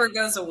that never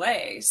goes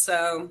away.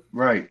 So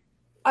right.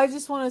 I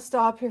just want to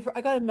stop here.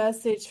 I got a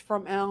message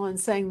from Alan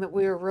saying that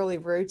we were really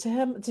rude to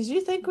him. Did you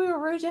think we were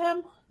rude to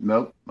him?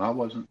 Nope, I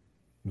wasn't.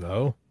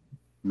 No.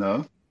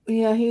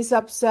 Yeah, he's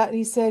upset.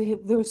 He said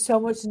there was so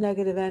much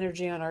negative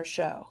energy on our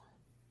show.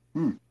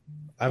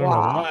 I don't know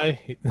why.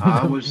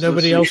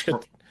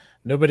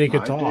 Nobody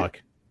could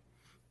talk.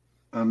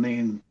 I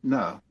mean,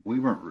 no, we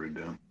weren't rude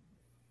to him.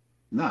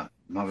 No,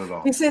 not at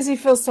all. He says he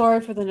feels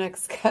sorry for the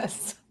next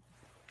guest.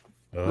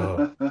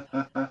 Oh.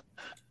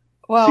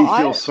 Well,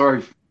 he feels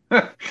sorry.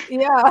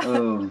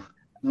 Yeah.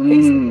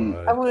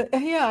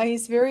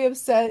 He's very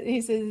upset.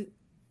 He says,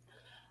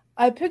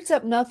 I picked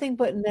up nothing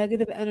but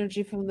negative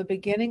energy from the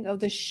beginning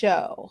of the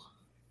show.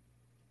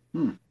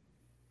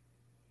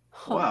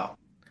 Wow.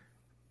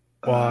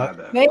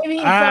 Maybe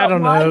he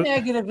felt my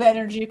negative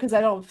energy because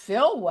I don't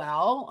feel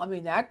well. I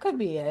mean, that could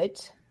be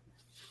it.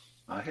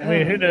 I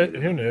mean,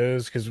 who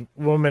knows? Because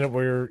one minute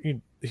we're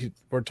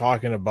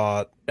talking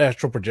about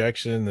astral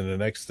projection, and then the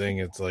next thing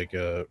it's like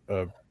a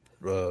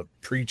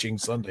preaching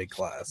Sunday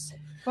class.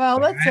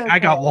 Well, that's okay. I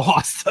got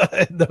lost.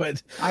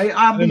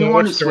 I'll be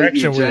honest with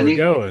you, Jenny.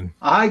 Going.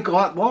 I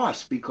got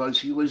lost because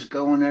he was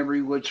going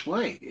every which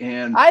way,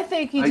 and I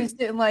think he just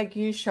didn't like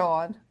you,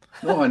 Sean.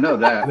 No, I know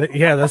that.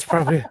 Yeah, that's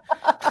probably.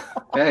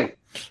 Hey,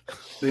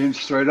 being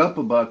straight up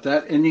about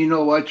that, and you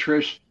know what,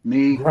 Trish? I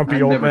never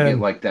get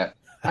like that.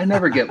 I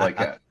never get like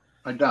that.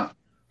 I don't,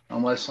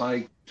 unless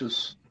I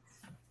just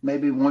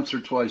maybe once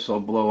or twice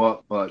I'll blow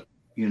up. But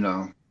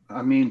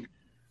I mean.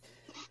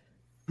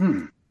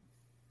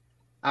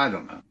 I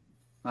don't know.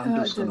 I'm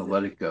just going to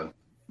let it go.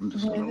 I'm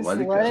just going to let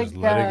it go.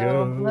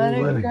 Let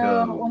it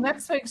go. Well,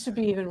 next week should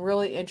be even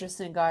really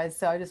interesting, guys.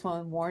 So I just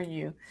want to warn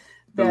you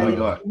that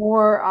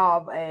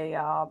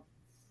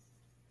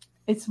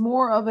it's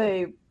more of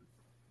a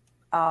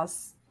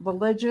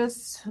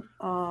religious.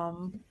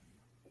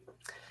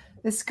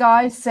 This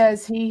guy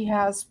says he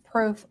has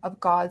proof of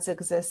God's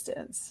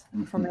existence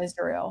from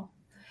Israel.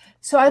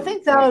 So I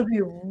think that would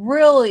be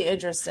really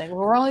interesting.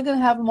 We're only going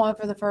to have him on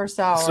for the first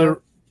hour.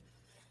 So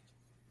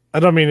I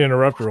don't mean to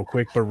interrupt real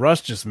quick, but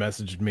Russ just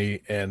messaged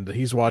me, and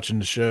he's watching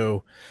the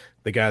show,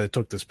 the guy that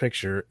took this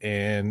picture,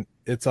 and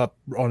it's up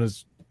on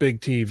his big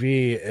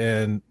TV,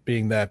 and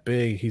being that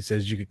big, he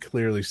says you could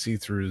clearly see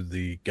through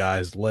the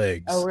guy's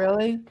legs. Oh,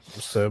 really?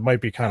 So it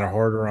might be kind of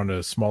harder on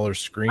a smaller I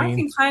screen.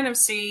 can kind of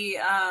see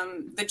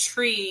the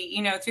tree,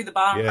 through the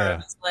bottom part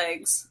of his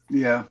legs.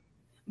 Yeah.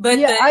 But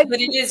Yeah,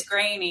 but it is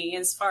grainy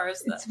as far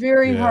as It's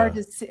very Yeah. hard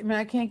to see. I mean,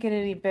 I can't get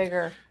any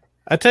bigger.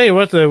 I tell you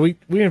what, though, we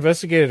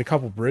investigated a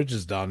couple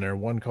bridges down there.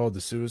 One called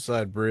the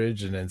Suicide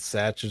Bridge, and then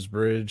Satch's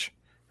Bridge,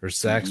 or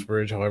Sachs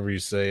Bridge, however you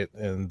say it.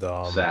 And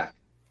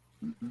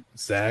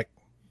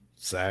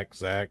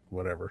Zach,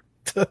 whatever.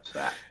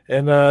 Zach.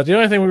 And the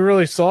only thing we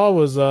really saw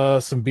was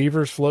some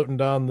beavers floating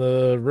down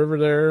the river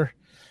there.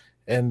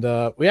 And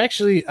I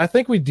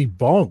think we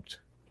debunked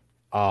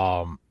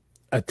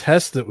a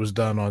test that was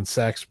done on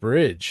Sachs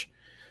Bridge.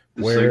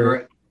 The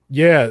cigarette?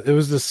 Yeah, it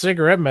was the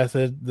cigarette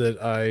method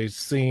that I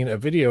seen a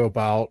video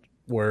about,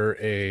 where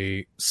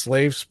a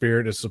slave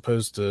spirit is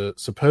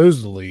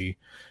supposedly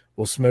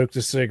will smoke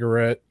the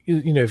cigarette,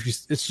 if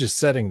it's just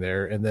sitting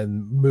there, and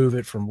then move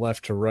it from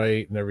left to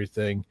right and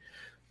everything.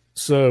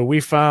 So we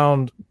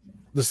found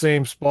the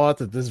same spot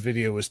that this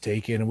video was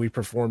taken, and we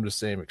performed the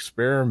same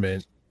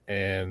experiment.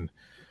 And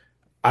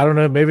I don't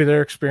know, maybe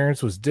their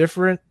experience was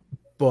different,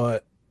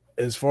 but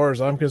as far as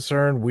I'm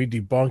concerned, we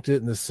debunked it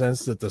in the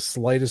sense that the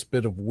slightest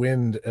bit of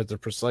wind at the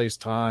precise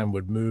time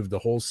would move the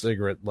whole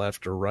cigarette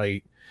left or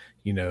right,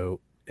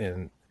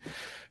 and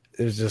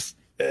it's just,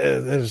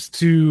 it was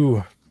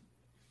too,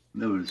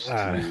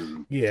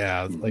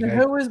 yeah. Like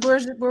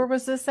where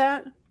was this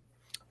at?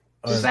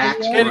 Zach's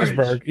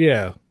Gettysburg.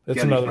 Yeah.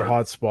 That's another Gettysburg.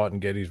 hot spot in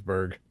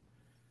Gettysburg.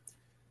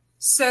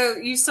 So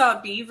you saw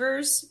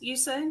beavers, you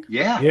said?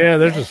 Yeah. Yeah,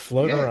 they're just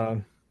floating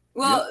around.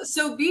 Well,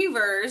 so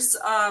beavers,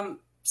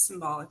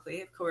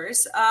 symbolically, of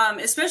course,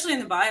 especially in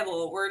the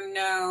Bible, were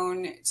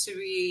known to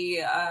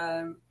be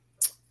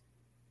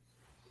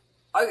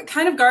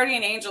kind of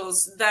guardian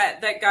angels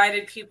that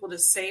guided people to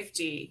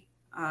safety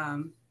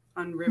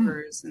on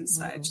rivers and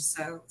such.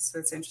 So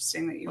it's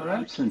interesting that you. Well,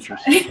 that's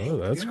interesting. Oh,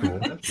 that's cool.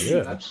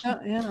 That's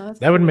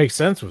That would make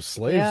sense with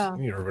slaves, Yeah.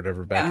 or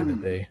whatever back in the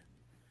day.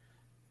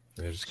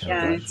 They're just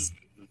kind of.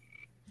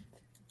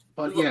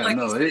 But yeah, Like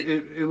no,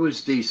 it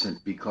was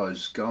decent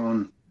because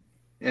going,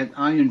 and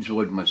I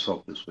enjoyed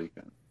myself this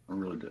weekend. I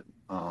really did.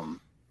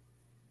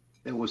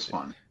 It was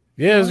fun.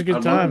 Yeah, it was a good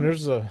I time. learned.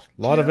 There's a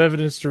lot of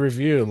evidence to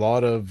review, a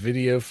lot of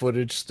video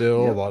footage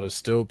still, a lot of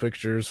still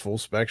pictures, full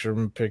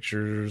spectrum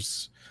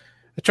pictures.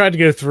 I tried to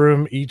go through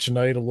them each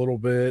night a little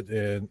bit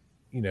and,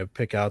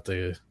 pick out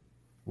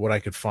what I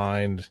could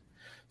find.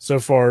 So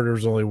far,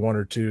 there's only one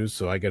or two,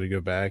 so I got to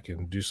go back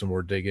and do some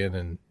more digging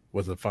and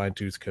with a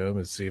fine-tooth comb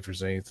and see if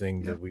there's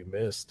anything that we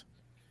missed.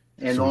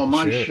 And So we on can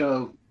my share.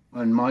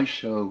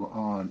 show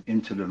on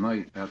Into the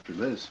Night after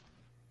this,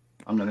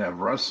 I'm going to have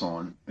Russ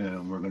on,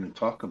 and we're going to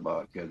talk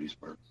about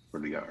Gettysburg for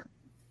the hour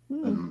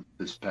and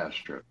this past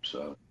trip.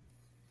 So,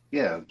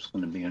 yeah, it's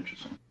going to be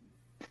interesting.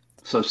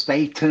 So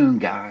stay tuned,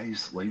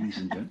 guys, ladies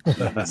and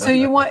gentlemen. So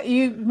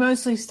you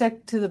mostly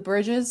stick to the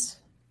bridges?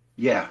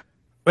 Yeah.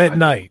 At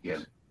night. Yeah.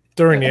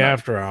 During At the night.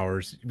 after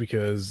hours,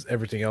 because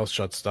everything else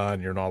shuts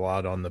down. You're not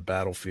allowed on the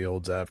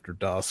battlefields after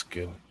dusk,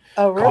 and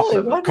Oh, really?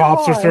 Wonder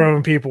cops are why.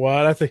 throwing people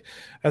out. I think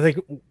a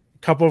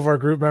couple of our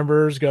group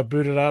members got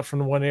booted out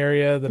from one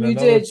area. Then You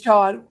did,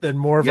 Sean. Then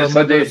more of Yes,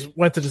 our I did. members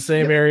went to the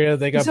same area.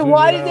 They got So booted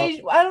why did out.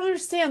 they? I don't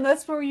understand.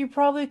 That's where you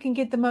probably can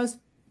get the most,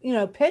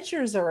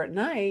 pictures are at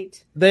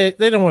night. They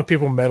don't want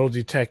people metal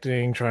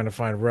detecting, trying to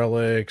find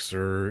relics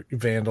or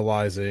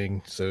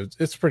vandalizing. So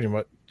it's pretty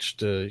much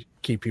to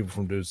keep people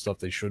from doing stuff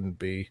they shouldn't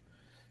be,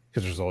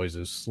 because there's always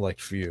a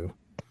select few.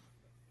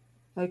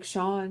 Like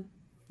Sean.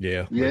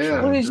 Yeah.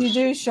 Yeah. What did you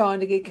do, Sean,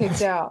 to get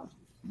kicked out?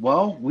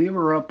 Well, we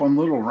were up on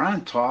Little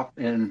Round Top,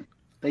 and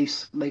they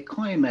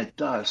claim at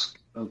dusk,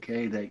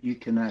 okay, that you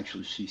can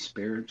actually see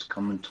spirits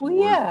coming toward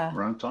yeah.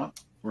 Round Top,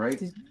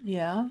 right?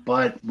 Yeah.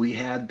 But we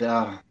had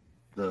the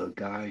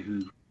guy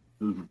who's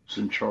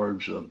in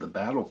charge of the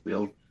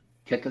battlefield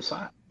kick us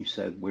out. He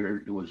said where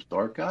it was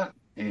dark out,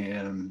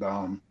 and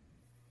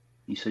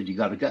he said you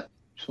got to go.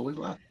 So we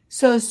left.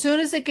 So as soon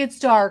as it gets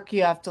dark,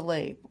 you have to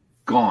leave.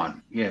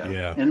 Gone. Yeah.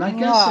 Yeah. And I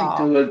guess Wow.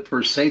 they do it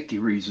for safety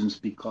reasons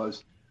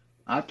because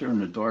out there in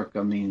the dark,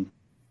 I mean,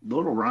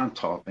 Little Round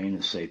Top ain't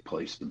a safe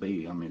place to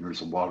be. I mean,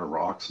 there's a lot of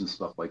rocks and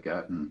stuff like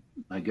that, and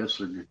I guess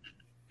they're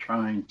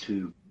trying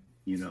to,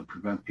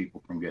 prevent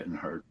people from getting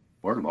hurt.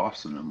 We're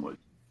lost in them woods.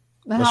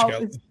 Now,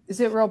 go. is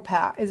it real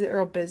Is it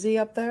real busy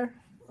up there?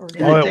 Or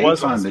Yeah. Oh, it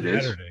was on Daytime it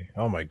is. Saturday.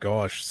 Oh my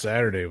gosh,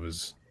 Saturday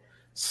was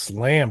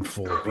slammed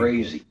full. of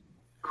people.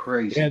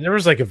 Crazy. Yeah, there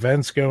was like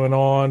events going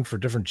on for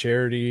different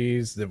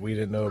charities that we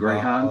didn't know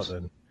Greyhounds?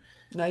 about. And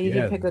No, you Yeah,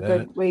 didn't pick a that-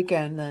 good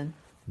weekend then.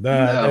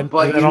 No,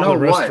 but and then you all know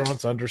the what?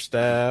 restaurants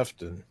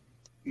understaffed, and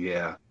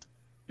Yeah.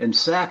 And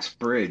Sachs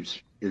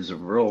Bridge is a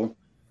real,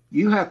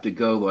 you have to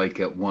go like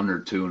at 1 or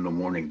 2 in the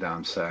morning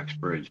down Sachs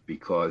Bridge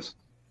because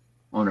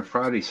on a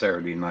Friday,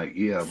 Saturday night,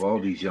 you have all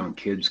these young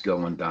kids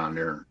going down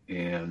there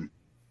and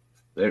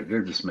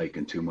they're just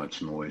making too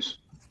much noise,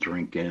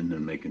 drinking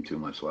and making too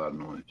much loud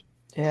noise.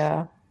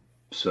 Yeah.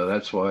 So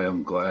that's why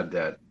I'm glad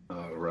that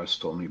Russ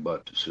told me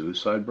about the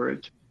Suicide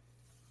Bridge,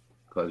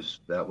 because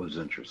that was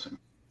interesting.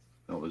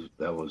 That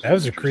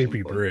was a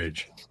creepy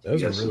bridge. That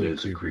was yes, a really it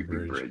is a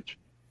creepy bridge.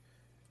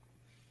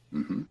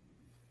 Mm-hmm.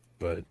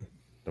 But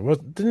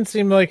didn't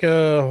seem like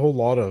a whole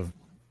lot of,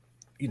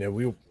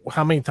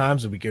 how many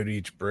times did we go to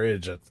each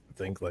bridge? I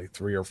think like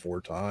 3 or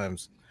 4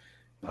 times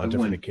on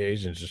different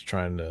occasions, just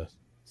trying to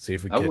see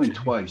if we could. I went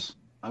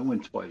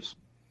twice.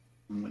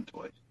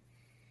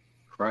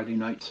 Friday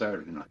night,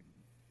 Saturday night.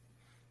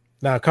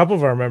 Now, a couple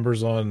of our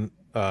members on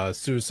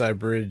Suicide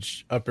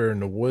Bridge up there in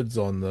the woods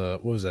on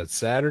what was that,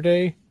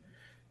 Saturday,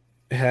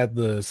 had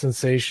the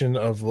sensation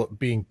of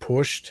being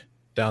pushed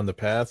down the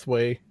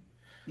pathway.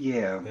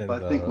 Yeah,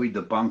 but I think we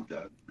debunked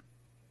that.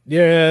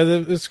 Yeah,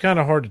 it's kind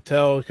of hard to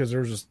tell because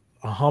there's just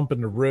a hump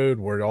in the road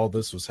where all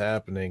this was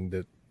happening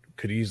that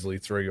could easily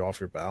throw you off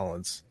your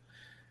balance.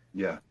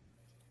 Yeah.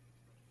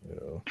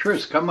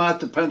 Tris, come out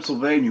to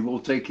Pennsylvania. We'll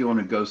take you on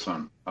a ghost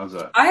hunt. How's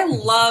that? I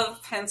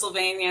love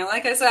Pennsylvania.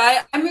 Like I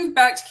said, I moved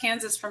back to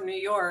Kansas from New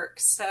York,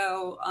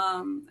 so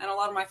and a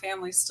lot of my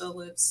family still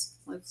lives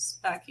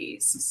back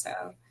east.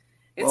 So,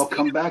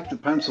 come back to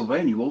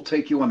Pennsylvania. We'll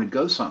take you on a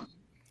ghost hunt.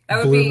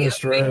 That would be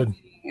amazing.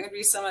 It would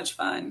be so much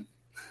fun.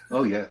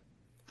 Oh yeah,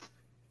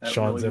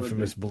 Sean's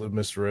infamous Blue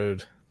Mist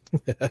Road.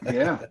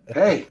 Yeah.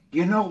 Hey,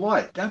 you know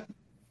what?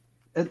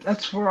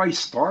 That's where I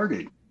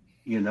started.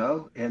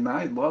 And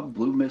I love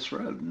Blue Mist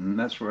Road, and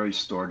that's where I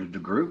started the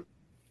group.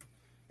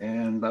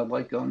 And I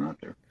like going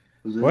out there.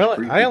 Well,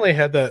 I only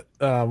had that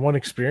one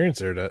experience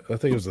there. I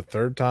think it was the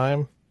third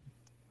time.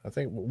 I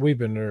think we've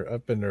been there.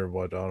 I've been there,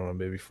 I don't know,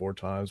 maybe 4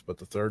 times, but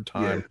the third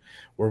time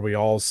where we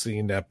all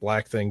seen that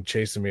black thing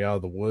chasing me out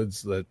of the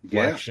woods, that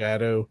black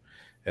shadow.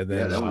 And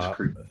then, that was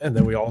creepy. And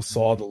then we all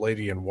saw the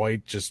lady in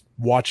white just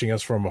watching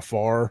us from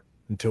afar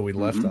until we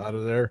left out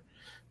of there.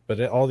 But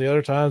all the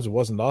other times, it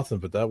wasn't nothing.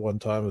 But that one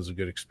time was a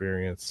good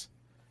experience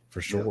for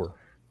sure.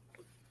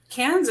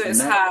 Kansas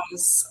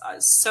has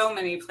so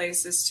many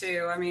places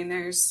too. I mean,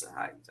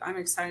 I'm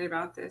excited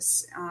about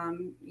this.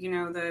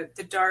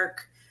 The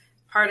dark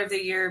part of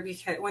the year,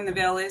 because when the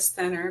veil is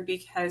thinner,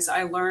 because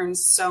I learned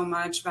so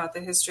much about the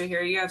history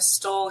here. You have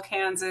Stoll,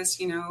 Kansas.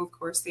 Of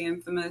course, the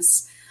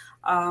infamous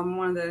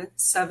one of the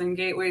 7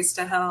 gateways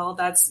to hell.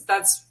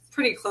 That's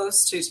pretty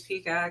close to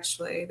Topeka,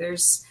 actually.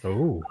 There's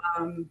oh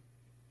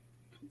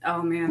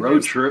man,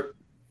 road trip.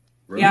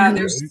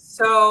 There's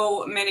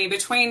so many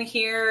between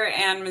here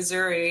and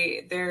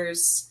Missouri.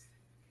 There's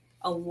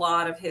a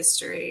lot of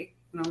history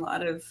and a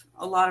lot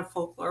of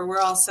folklore. We're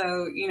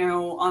also,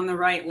 on the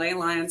right ley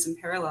lines and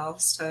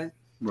parallels to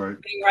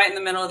being right in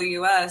the middle of the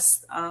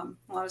U.S. A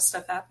lot of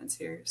stuff happens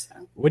here.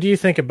 So, what do you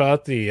think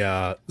about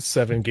the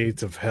 7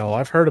 gates of hell?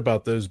 I've heard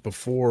about those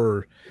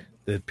before.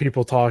 That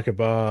people talk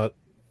about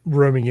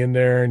roaming in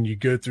there, and you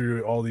go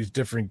through all these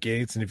different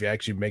gates, and if you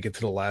actually make it to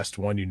the last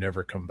one, you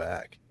never come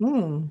back.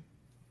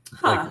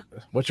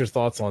 What's your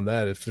thoughts on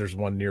that? If there's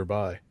one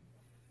nearby,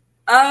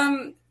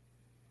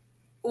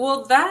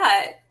 well,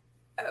 that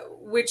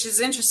which is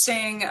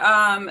interesting.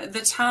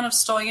 The town of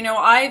Stoll.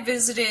 I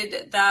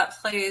visited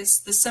that place,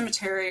 the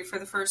cemetery, for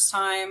the first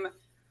time.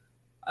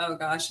 Oh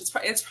gosh,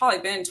 it's probably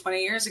been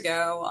 20 years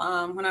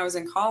ago when I was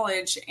in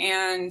college,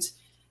 and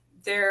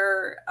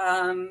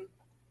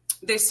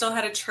they still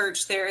had a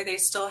church there. They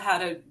still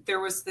had there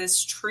was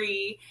this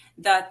tree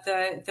that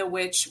the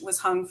witch was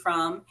hung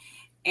from.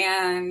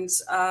 And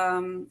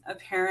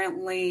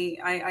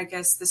apparently, I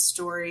guess the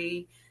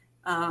story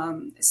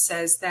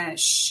says that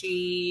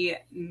she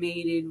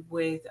mated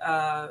with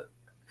the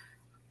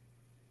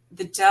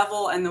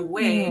devil, and the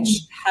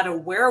witch had a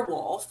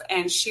werewolf,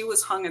 and she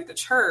was hung at the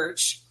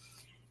church.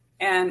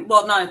 And,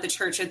 well, not at the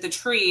church, at the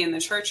tree in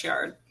the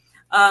churchyard.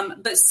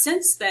 But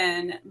since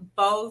then,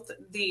 both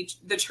the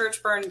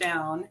church burned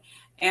down,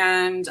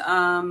 and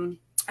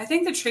I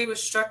think the tree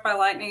was struck by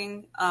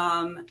lightning.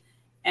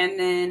 And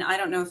then I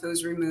don't know if it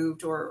was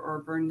removed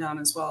or burned down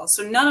as well.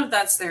 So none of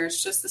that's there.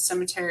 It's just the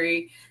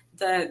cemetery.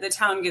 The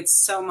town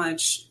gets so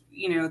much,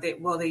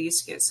 they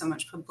used to get so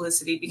much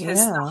publicity because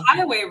the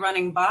highway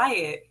running by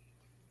it,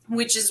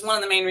 which is one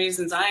of the main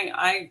reasons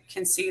I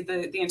can see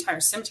the entire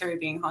cemetery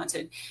being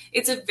haunted.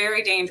 It's a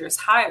very dangerous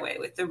highway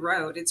with the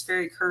road. It's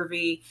very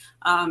curvy.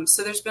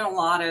 So there's been a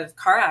lot of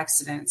car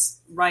accidents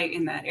right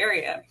in that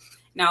area.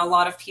 Now, a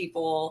lot of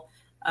people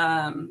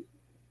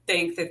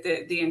think that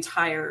the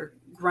entire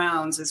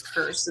grounds is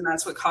cursed, and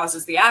that's what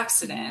causes the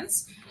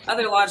accidents.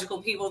 Other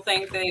logical people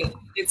think that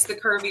it's the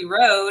curvy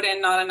road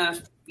and not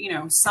enough,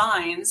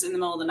 signs in the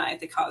middle of the night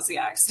that cause the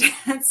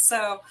accidents.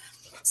 So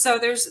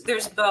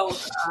there's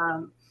both.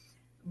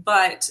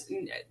 But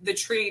the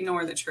tree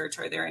nor the church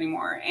are there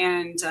anymore.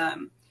 And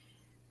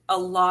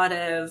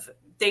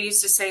they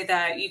used to say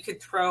that you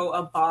could throw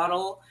a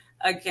bottle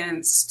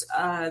against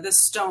the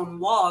stone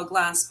wall, a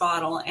glass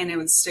bottle, and it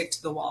would stick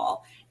to the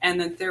wall. And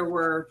that there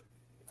were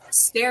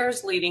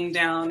stairs leading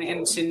down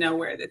into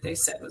nowhere that they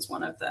said was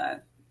one of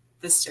the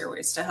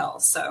stairways to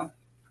hell. So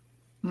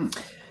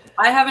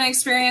I haven't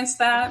experienced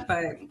that,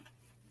 but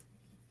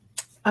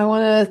I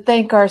want to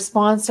thank our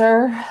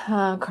sponsor,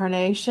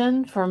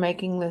 Carnation, for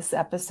making this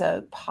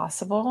episode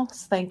possible.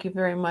 So thank you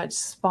very much,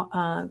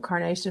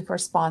 Carnation, for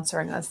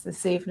sponsoring us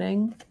this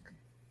evening.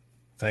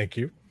 Thank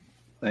you.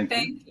 Thank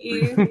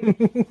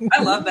you.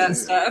 I love that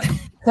stuff.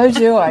 So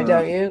do I,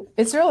 don't you?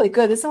 It's really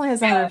good. This only has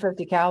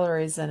 150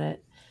 calories in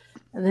it,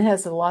 and it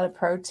has a lot of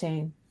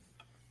protein.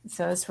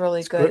 So it's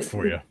really good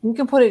for you. You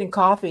can put it in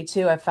coffee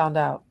too, I found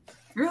out.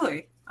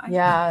 Really?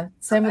 Yeah.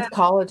 Same with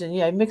collagen.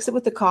 Yeah, mix it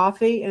with the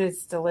coffee and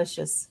it's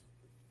delicious.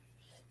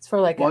 It's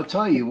for like. Well, I'll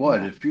tell you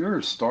what, if you're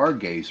a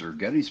stargazer,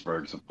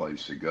 Gettysburg's a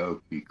place to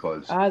go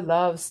because I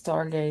love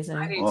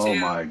stargazing. Oh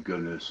my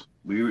goodness.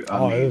 There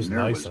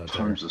was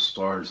tons of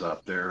stars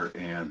out there,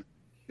 and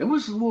it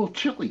was a little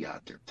chilly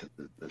out there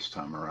this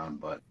time around,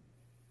 but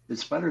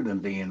it's better than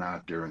being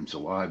out there in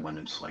July when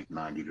it's like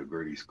 90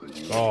 degrees.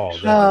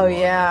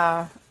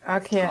 Yeah. I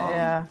can't,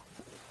 yeah.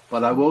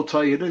 But I will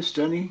tell you this,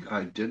 Jenny,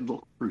 I did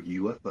look for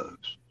UFOs.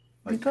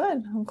 Good.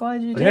 I'm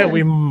glad you did. Yeah,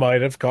 we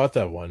might have caught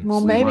that one.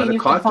 Well, maybe you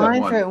can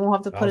find it and we'll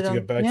have to put it on.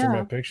 Get back to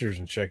my pictures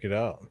and check it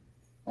out.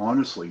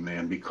 Honestly,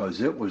 man, because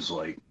it was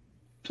like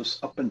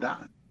just up and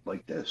down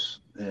like this.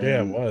 And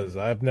yeah, it was.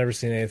 I've never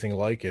seen anything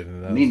like it.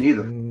 And me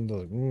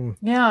neither.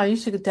 Yeah, you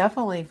should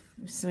definitely,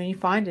 when you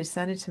find it,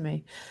 send it to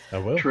me. I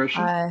will.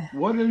 Trisha,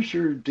 what is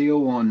your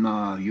deal on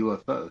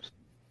UFOs?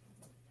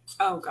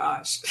 Oh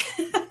gosh.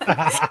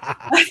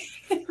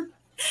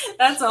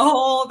 That's a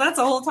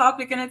whole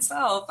topic in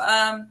itself.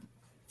 I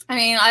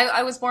mean,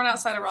 I was born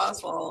outside of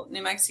Roswell,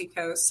 New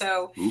Mexico,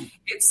 so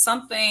it's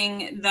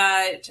something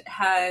that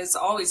has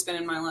always been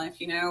in my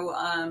life, you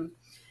know.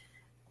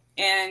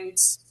 And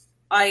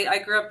I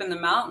grew up in the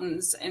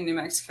mountains in New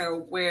Mexico,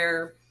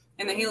 where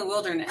in the Gila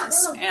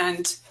Wilderness,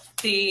 and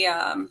they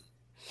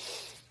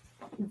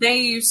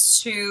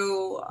used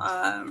to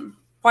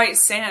White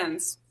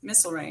Sands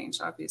Missile Range,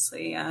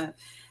 obviously.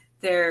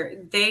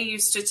 They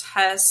used to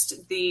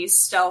test the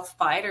stealth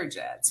fighter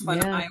jets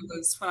when I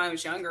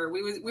was younger.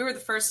 We were the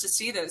first to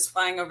see those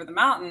flying over the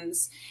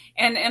mountains,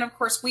 and of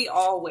course we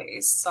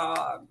always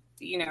saw,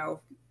 you know,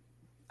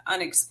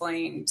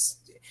 unexplained.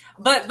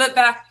 But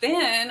back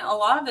then, a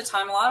lot of the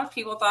time, a lot of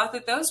people thought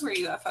that those were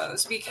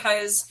UFOs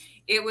because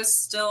it was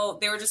still,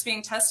 they were just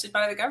being tested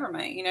by the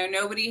government. You know,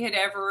 nobody had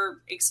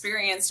ever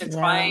experienced a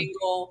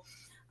triangle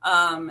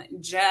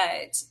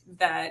jet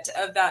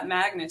of that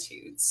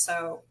magnitude.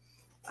 So.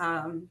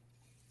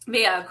 But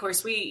yeah, of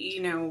course we,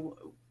 you know,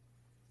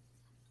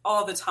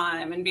 all the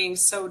time, and being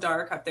so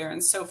dark up there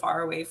and so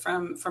far away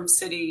from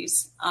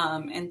cities,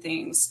 and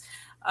things,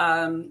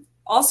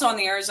 also on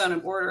the Arizona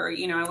border,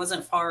 you know, I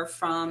wasn't far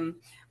from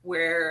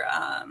where,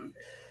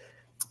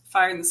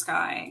 Fire in the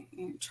Sky,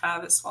 you know,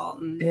 Travis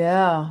Walton.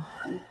 Yeah.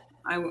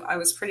 I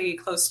was pretty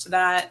close to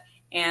that.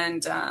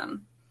 And,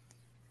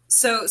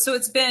 So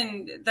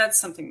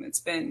that's something that's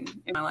been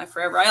in my life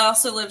forever. I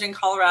also lived in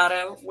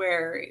Colorado,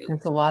 where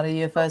there's a lot of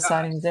UFO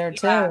sightings there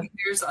too.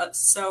 There's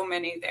so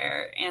many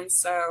there, and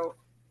so,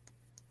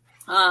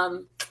 I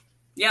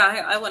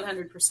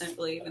 100%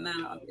 believe in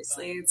that.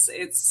 Obviously,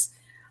 it's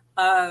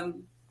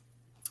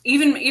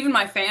even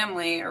my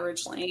family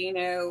originally, you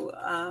know,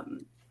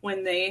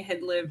 when they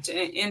had lived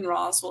in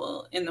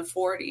Roswell in the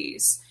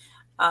 40s,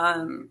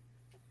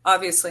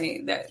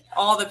 obviously that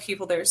all the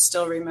people there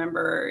still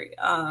remember.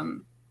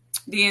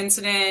 The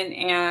incident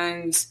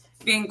and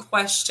being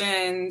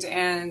questioned,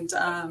 and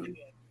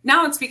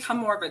now it's become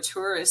more of a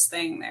tourist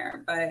thing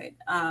there. But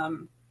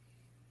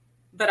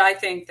I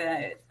think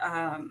that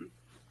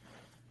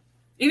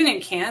even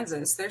in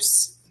Kansas,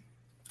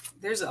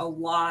 there's a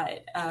lot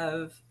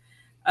of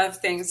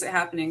things that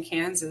happen in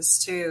Kansas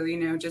too. You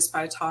know, just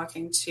by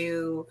talking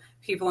to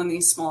people in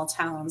these small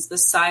towns, the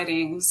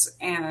sightings,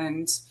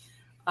 and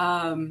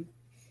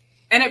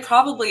it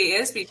probably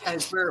is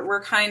because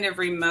we're kind of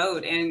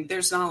remote, and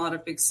there's not a lot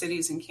of big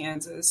cities in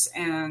Kansas,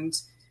 and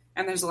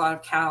there's a lot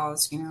of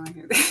cows, you know.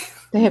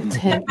 They have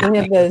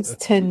those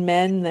 10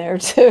 men there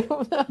too.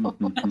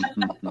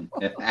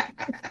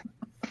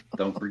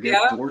 Don't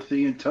forget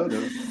Dorothy and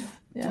Toto.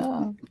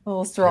 Yeah,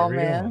 little straw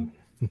man.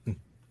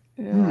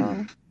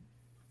 Yeah,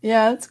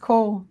 yeah, it's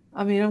cool.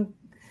 I mean,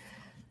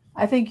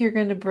 I think you're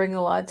going to bring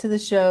a lot to the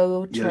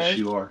show, Trish. Yes,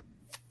 you are.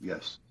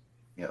 Yes.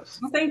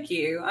 Well, thank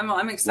you.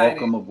 I'm excited.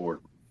 Welcome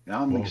aboard.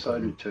 Yeah, I'm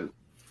excited too.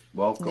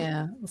 Welcome.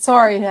 Yeah.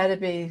 Sorry, it had to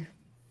be.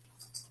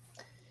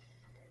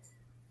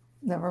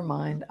 Never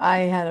mind.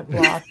 I had it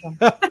blocked.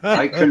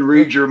 I can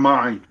read your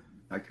mind.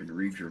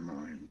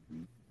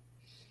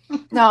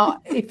 No,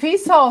 if he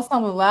saw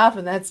someone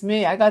laughing, that's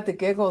me. I got the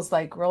giggles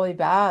like really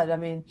bad. I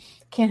mean,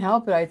 can't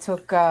help it. I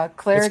took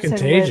Claritin. It's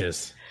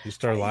contagious. You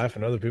start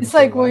laughing, other people.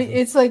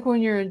 It's like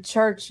when you're in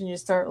church and you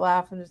start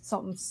laughing at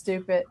something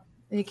stupid.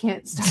 You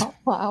can't stop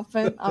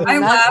laughing. I mean, I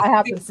laugh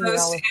at the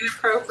most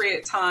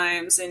inappropriate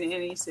times in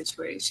any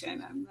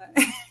situation.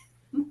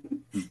 Do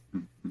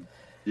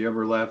you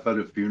ever laugh at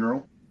a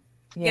funeral?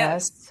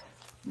 Yes.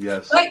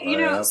 Yes. But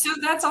so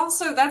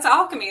that's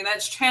alchemy.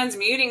 That's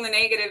transmuting the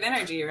negative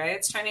energy, right?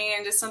 It's turning it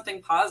into something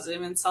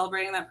positive and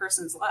celebrating that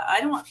person's life. I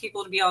don't want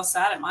people to be all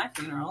sad at my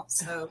funeral,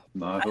 so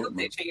I hope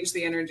they change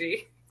the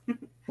energy.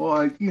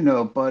 Well,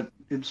 but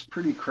it's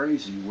pretty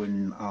crazy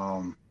when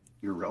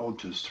your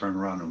relatives turn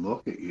around and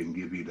look at you and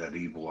give you that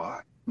evil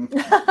eye.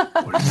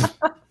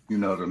 You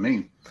know what I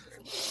mean?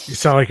 You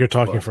sound like you're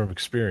talking from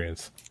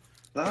experience.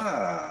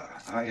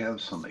 I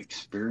have some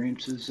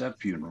experiences at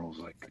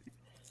funerals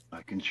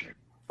I can share.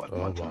 But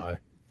oh my!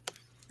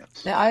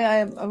 Yes.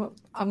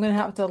 I'm gonna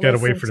have to. Gotta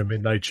wait for the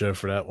midnight show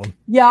for that one.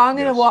 Yeah, I'm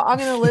gonna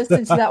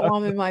listen to that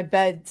one in my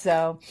bed.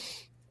 So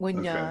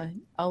when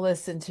I'll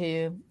listen to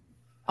you,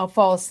 I'll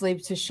fall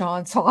asleep to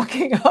Sean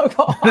talking. I'm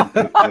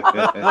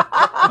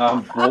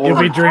bored. You'll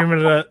be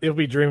dreaming of that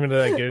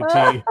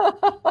goatee.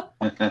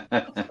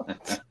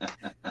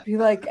 Be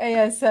like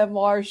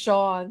ASMR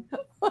Sean.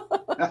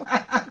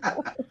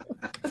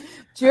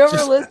 Do you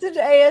ever listen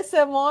to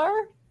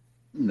ASMR?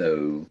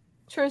 No.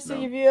 Tristan,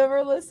 No. have you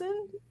ever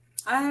listened?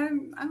 I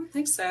don't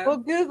think so. Well,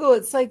 Google.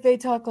 It's like they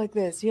talk like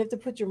this. You have to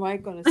put your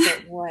mic on a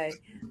certain way.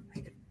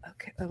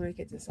 Okay, let me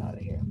get this out of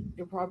here.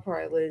 You'll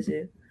probably lose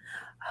you.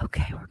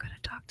 Okay, we're going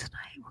to talk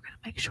tonight. We're going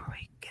to make sure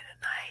we get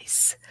a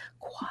nice,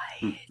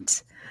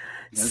 quiet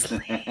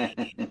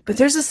sleep. But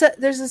there's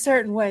a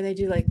certain way they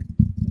do like.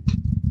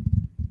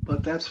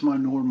 But that's my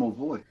normal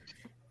voice.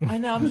 I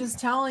know. I'm just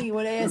telling you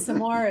what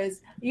ASMR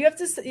is. You have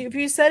to, if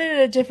you set it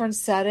at a different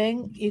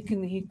setting, you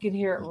can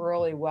hear it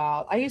really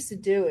well. I used to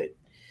do it.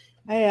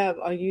 I have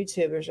on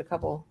YouTube. There's a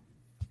couple.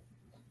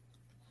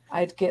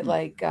 I'd get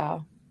like,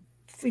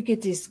 you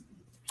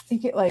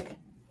get like.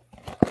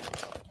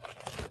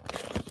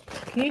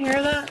 Can you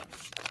hear that?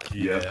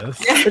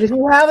 Yes. But if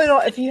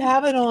you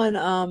have it on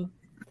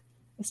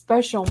a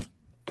special,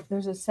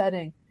 there's a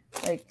setting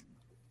like.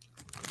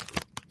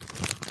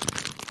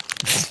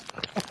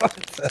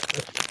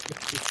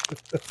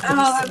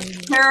 Oh, that's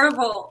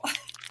terrible.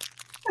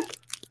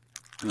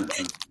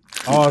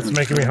 Oh, it's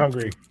making me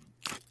hungry.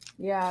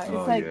 Yeah,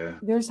 it's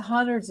there's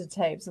hundreds of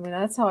tapes. I mean,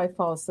 that's how I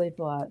fall asleep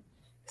a lot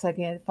because I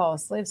can't fall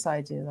asleep. So I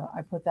do that.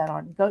 I put that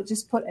on.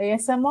 Just put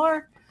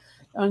ASMR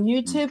on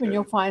YouTube, and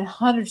you'll find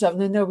hundreds of them.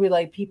 Then there'll be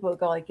like people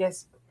go like,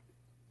 yes,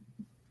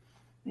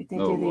 like they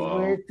do these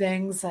weird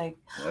things. Like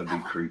that'd be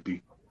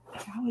creepy.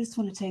 I just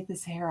want to take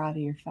this hair out of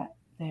your fat.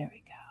 There we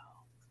go.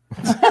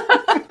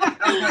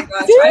 Oh my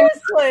gosh.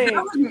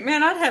 Seriously,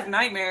 man, I'd have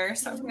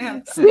nightmares.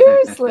 Yeah.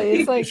 Seriously,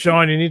 it's like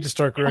Sean, you need to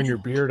start growing your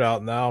beard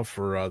out now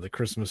for the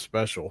Christmas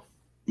special.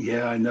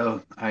 Yeah, I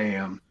know. I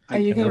am. Are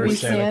you going to be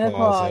Santa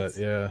Claus?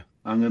 Yeah,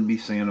 I'm going to be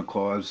Santa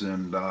Claus,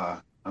 and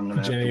I'm going to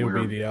have Jenny to will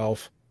wear. be the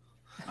elf.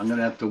 I'm going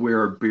to have to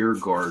wear a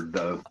beard guard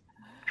though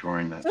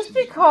during that. Just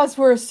season. because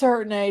we're a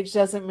certain age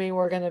doesn't mean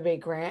we're going to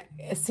be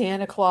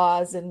Santa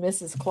Claus and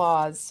Mrs.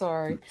 Claus.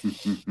 Sorry.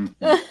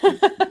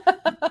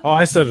 Oh,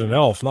 I said an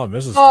elf, not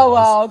Mrs. Oh Claus.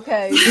 well,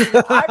 okay.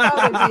 I'd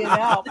rather be an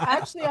elf.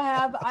 Actually, I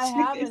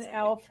have an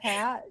elf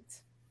hat.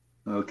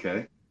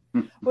 Okay.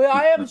 Well,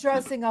 I am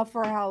dressing up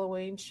for a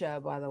Halloween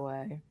show, by the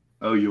way.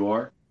 Oh, you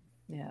are?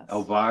 Yes.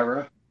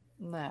 Elvira?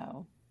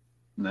 No.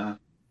 No.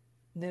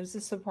 It was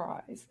a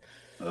surprise.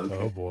 Okay.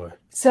 Oh boy.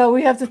 So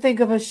we have to think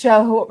of a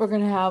show, what we're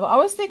going to have. I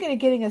was thinking of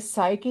getting a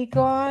psychic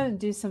on and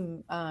do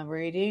some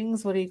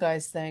readings. What do you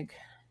guys think?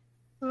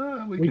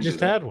 We just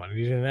had one.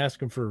 You didn't ask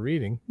him for a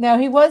reading. No,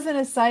 he wasn't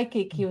a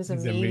psychic. He was a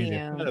He's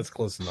medium. That's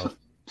close enough.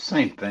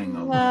 Same thing.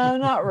 No,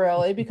 not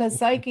really, because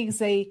psychics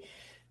they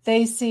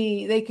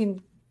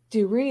can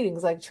do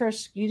readings. Like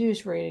Trish, you do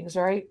readings,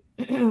 right?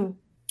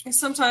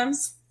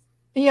 Sometimes.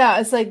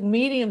 Yeah, it's like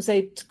mediums.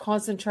 They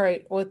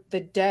concentrate with the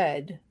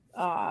dead,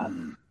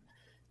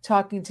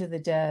 talking to the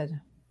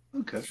dead.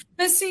 Okay.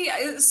 But see,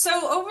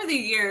 so over the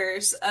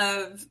years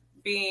of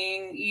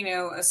being,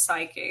 a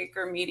psychic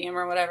or medium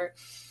or whatever,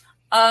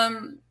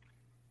 I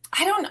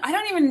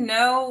don't even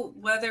know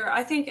whether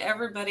I think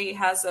everybody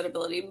has that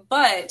ability,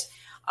 but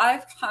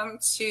I've come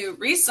to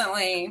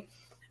recently,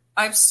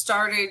 I've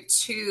started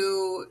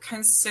to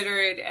consider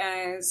it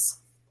as,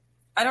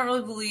 I don't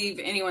really believe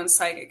anyone's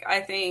psychic. I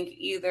think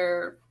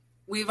either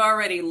we've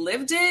already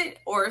lived it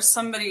or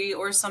somebody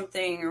or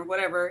something or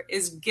whatever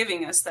is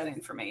giving us that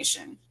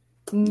information.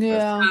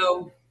 Yeah.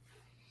 So,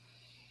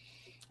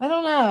 I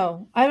don't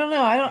know. I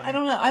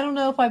don't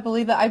know if I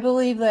believe that. I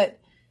believe that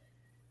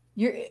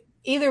you're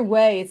either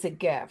way. It's a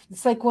gift.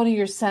 It's like one of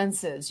your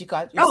senses. You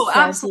got your senses,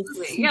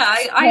 absolutely. Yeah,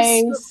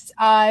 taste,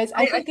 eyes.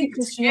 I think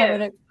it's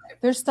it's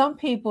there's some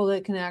people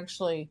that can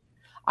actually.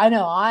 I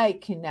know I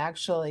can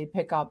actually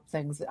pick up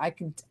things. That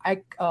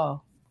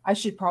I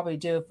should probably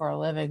do it for a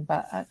living,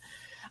 but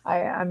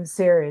I'm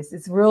serious.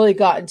 It's really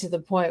gotten to the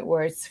point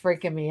where it's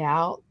freaking me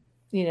out,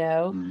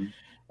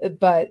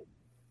 But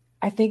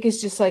I think it's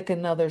just like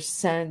another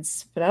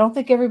sense, but I don't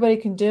think everybody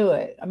can do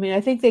it. I mean,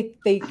 I think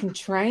they can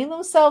train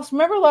themselves.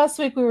 Remember last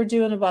week we were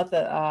doing about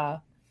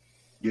the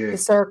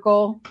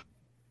circle?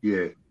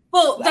 Yeah.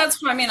 Well,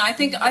 that's what I mean. I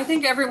think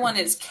everyone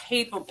is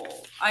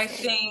capable. I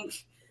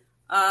think,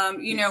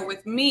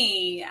 with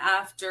me,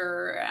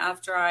 after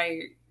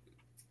I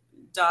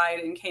died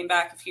and came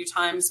back a few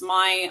times,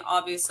 my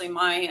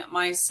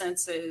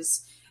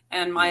senses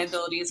and my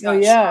abilities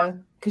got yeah,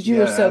 because you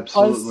were so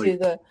absolutely. close to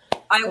the.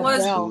 I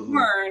was Wow.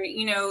 born,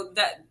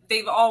 that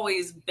they've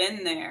always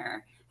been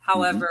there.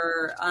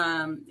 However,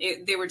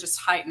 they were just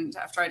heightened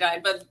after I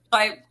died. But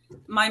by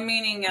my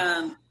meaning,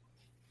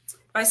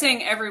 by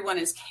saying everyone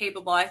is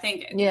capable, I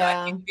think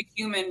the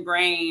human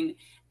brain,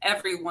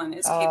 everyone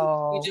is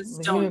capable. You just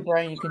the don't. human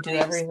brain, you can do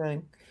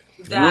everything.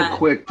 Real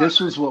quick, this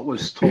was what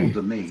was told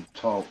to me,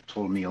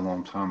 told me a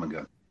long time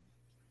ago.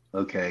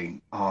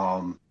 Okay,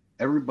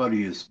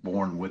 everybody is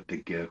born with the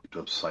gift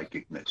of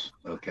psychicness.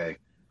 Okay,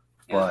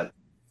 but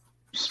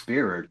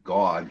spirit,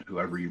 God,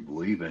 whoever you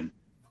believe in,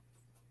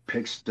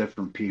 picks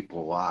different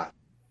people a lot,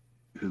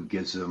 who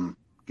gives them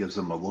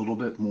a little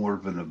bit more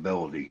of an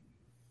ability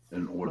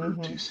in order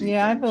to see.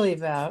 Yeah, things. I believe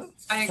that.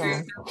 I agree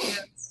with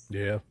that.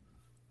 Yeah.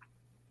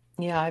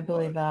 Yeah, I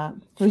believe that.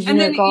 And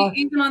then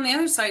even on the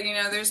other side,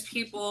 there's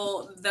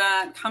people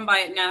that come by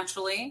it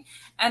naturally.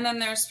 And then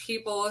there's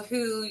people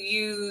who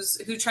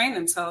train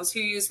themselves,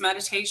 who use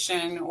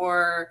meditation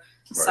or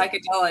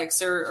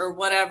psychedelics or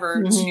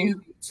whatever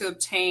to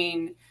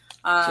obtain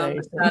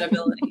that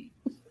ability.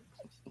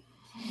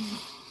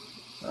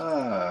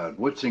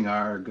 Witching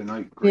hour. Good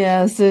night, Grace.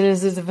 Yes, it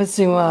is. It's a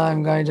witching hour.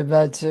 I'm going to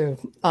bed too.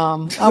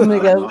 I'm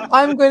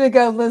going to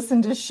go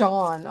listen to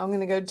Sean. I'm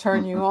going to go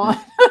turn you on.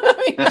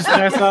 Just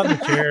pass out in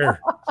the chair.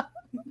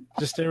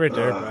 Just stay right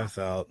there. Pass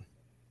out.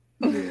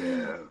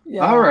 Yeah.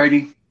 All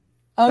righty.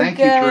 Okay. Thank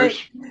you,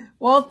 Trish.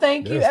 Well,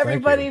 thank you, Yes, thank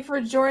everybody, you.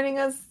 for joining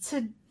us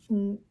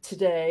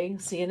today.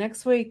 See you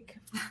next week.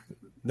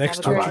 Next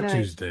Have a great Torture night.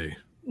 Tuesday.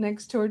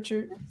 Next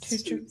torture. I'm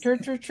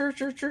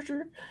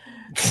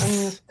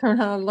going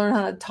to learn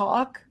how to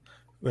talk.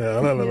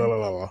 Thank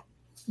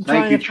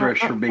you, Trish,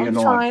 for being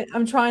on.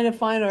 I'm trying to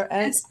find our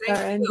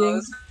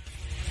ending.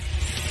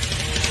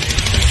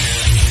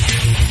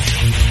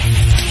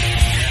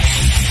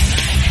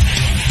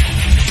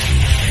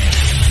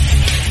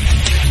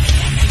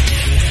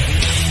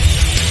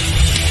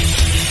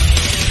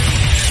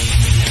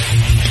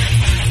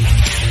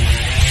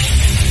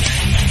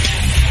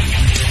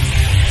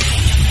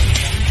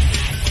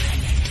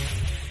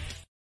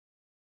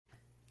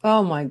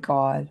 Oh my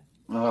God.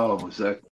 Oh, was that